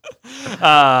 gosh.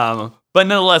 But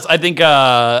nonetheless, I think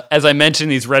as I mentioned,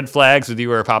 these red flags with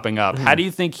you are popping up. How do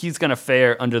you think he's going to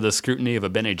fare under the scrutiny of a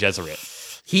Bene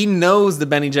Gesserit? He knows the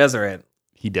Bene Gesserit.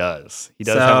 He does. He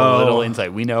does have a little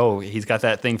insight. We know he's got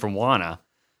that thing from Wana.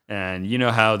 And you know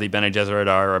how the Bene Gesserit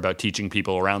are about teaching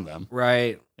people around them.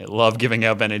 Right. They love giving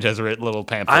out Bene Gesserit little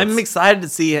pamphlets. I'm excited to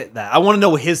see that. I want to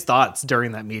know his thoughts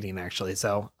during that meeting, actually.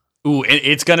 So. Ooh,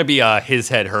 it's going to be his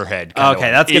head, her head. Okay,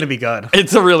 that's going to be good.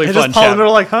 It's a really fun chat. They're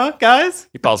like, huh, guys?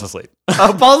 He falls asleep.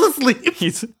 Oh, Paul's asleep?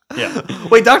 Yeah.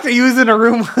 Wait, Dr. Yu's in a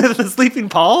room with a sleeping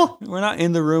Paul? We're not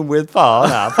in the room with Paul.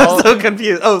 I'm so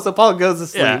confused. Oh, so Paul goes to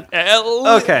sleep.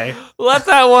 Yeah. Okay. Let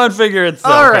that one figure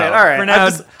itself out. All right. For now,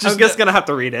 I'm just going to have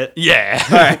to read it. Yeah.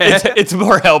 All right. It's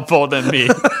more helpful than me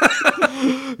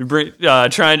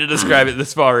trying to describe it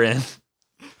this far in.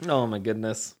 Oh, my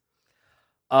goodness.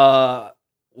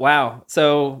 Wow.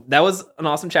 So that was an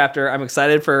awesome chapter. I'm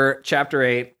excited for chapter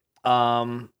 8.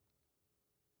 Going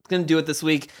to do it this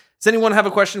week. Does anyone have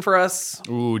a question for us?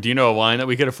 Ooh, do you know a wine that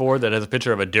we could afford that has a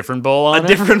picture of a different bull on it? A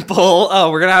different bull?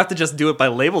 Oh, we're going to have to just do it by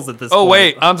labels at this point. Oh,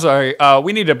 wait. I'm sorry.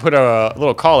 We need to put a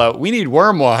little call out. We need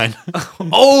worm wine.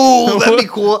 Oh, that'd be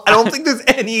cool. I don't think there's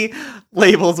any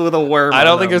labels with a worm I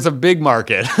don't think there's a big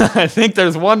market. I think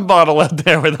there's one bottle out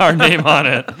there with our name on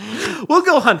it. We'll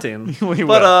go hunting. We will.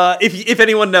 But if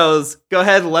anyone knows, go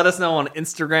ahead and let us know on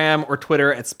Instagram or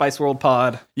Twitter at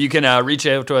SpiceWorldPod. You can reach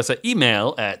out to us at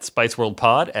email at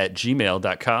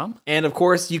spiceworldpod@gmail.com. And of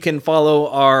course, you can follow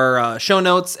our show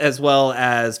notes as well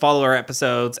as follow our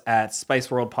episodes at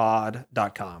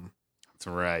spiceworldpod.com. That's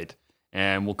right.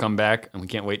 And we'll come back, and we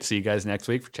can't wait to see you guys next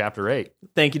week for Chapter 8.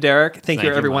 Thank you, Derek. Thank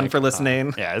you, everyone, Mike. for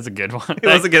listening. Yeah, it was a good one. It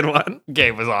was a good one.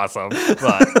 Game was awesome.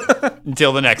 But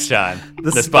until the next time,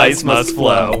 the spice must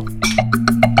flow.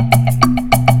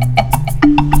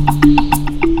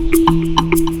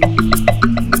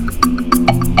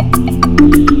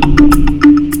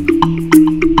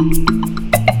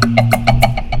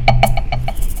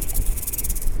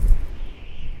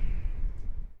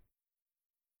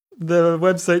 The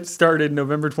website started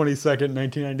November 22nd,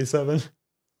 1997,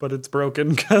 but it's broken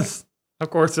because, of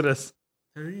course, it is.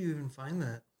 How do you even find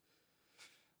that?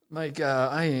 Like,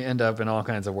 I end up in all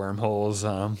kinds of wormholes.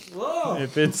 Whoa!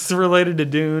 If it's related to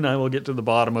Dune, I will get to the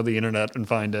bottom of the internet and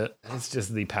find it. It's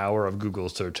just the power of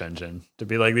Google's search engine. To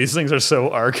be like, these things are so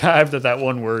archived that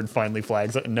one word finally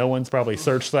flags it, and no one's probably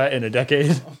searched that in a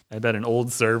decade. I bet an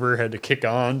old server had to kick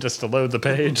on just to load the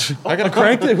page. I gotta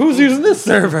crank it. Who's using this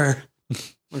server?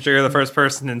 I'm sure you're the first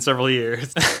person in several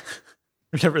years.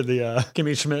 Remember the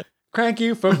Kimmy Schmidt? Crank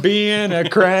you for being a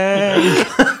crank.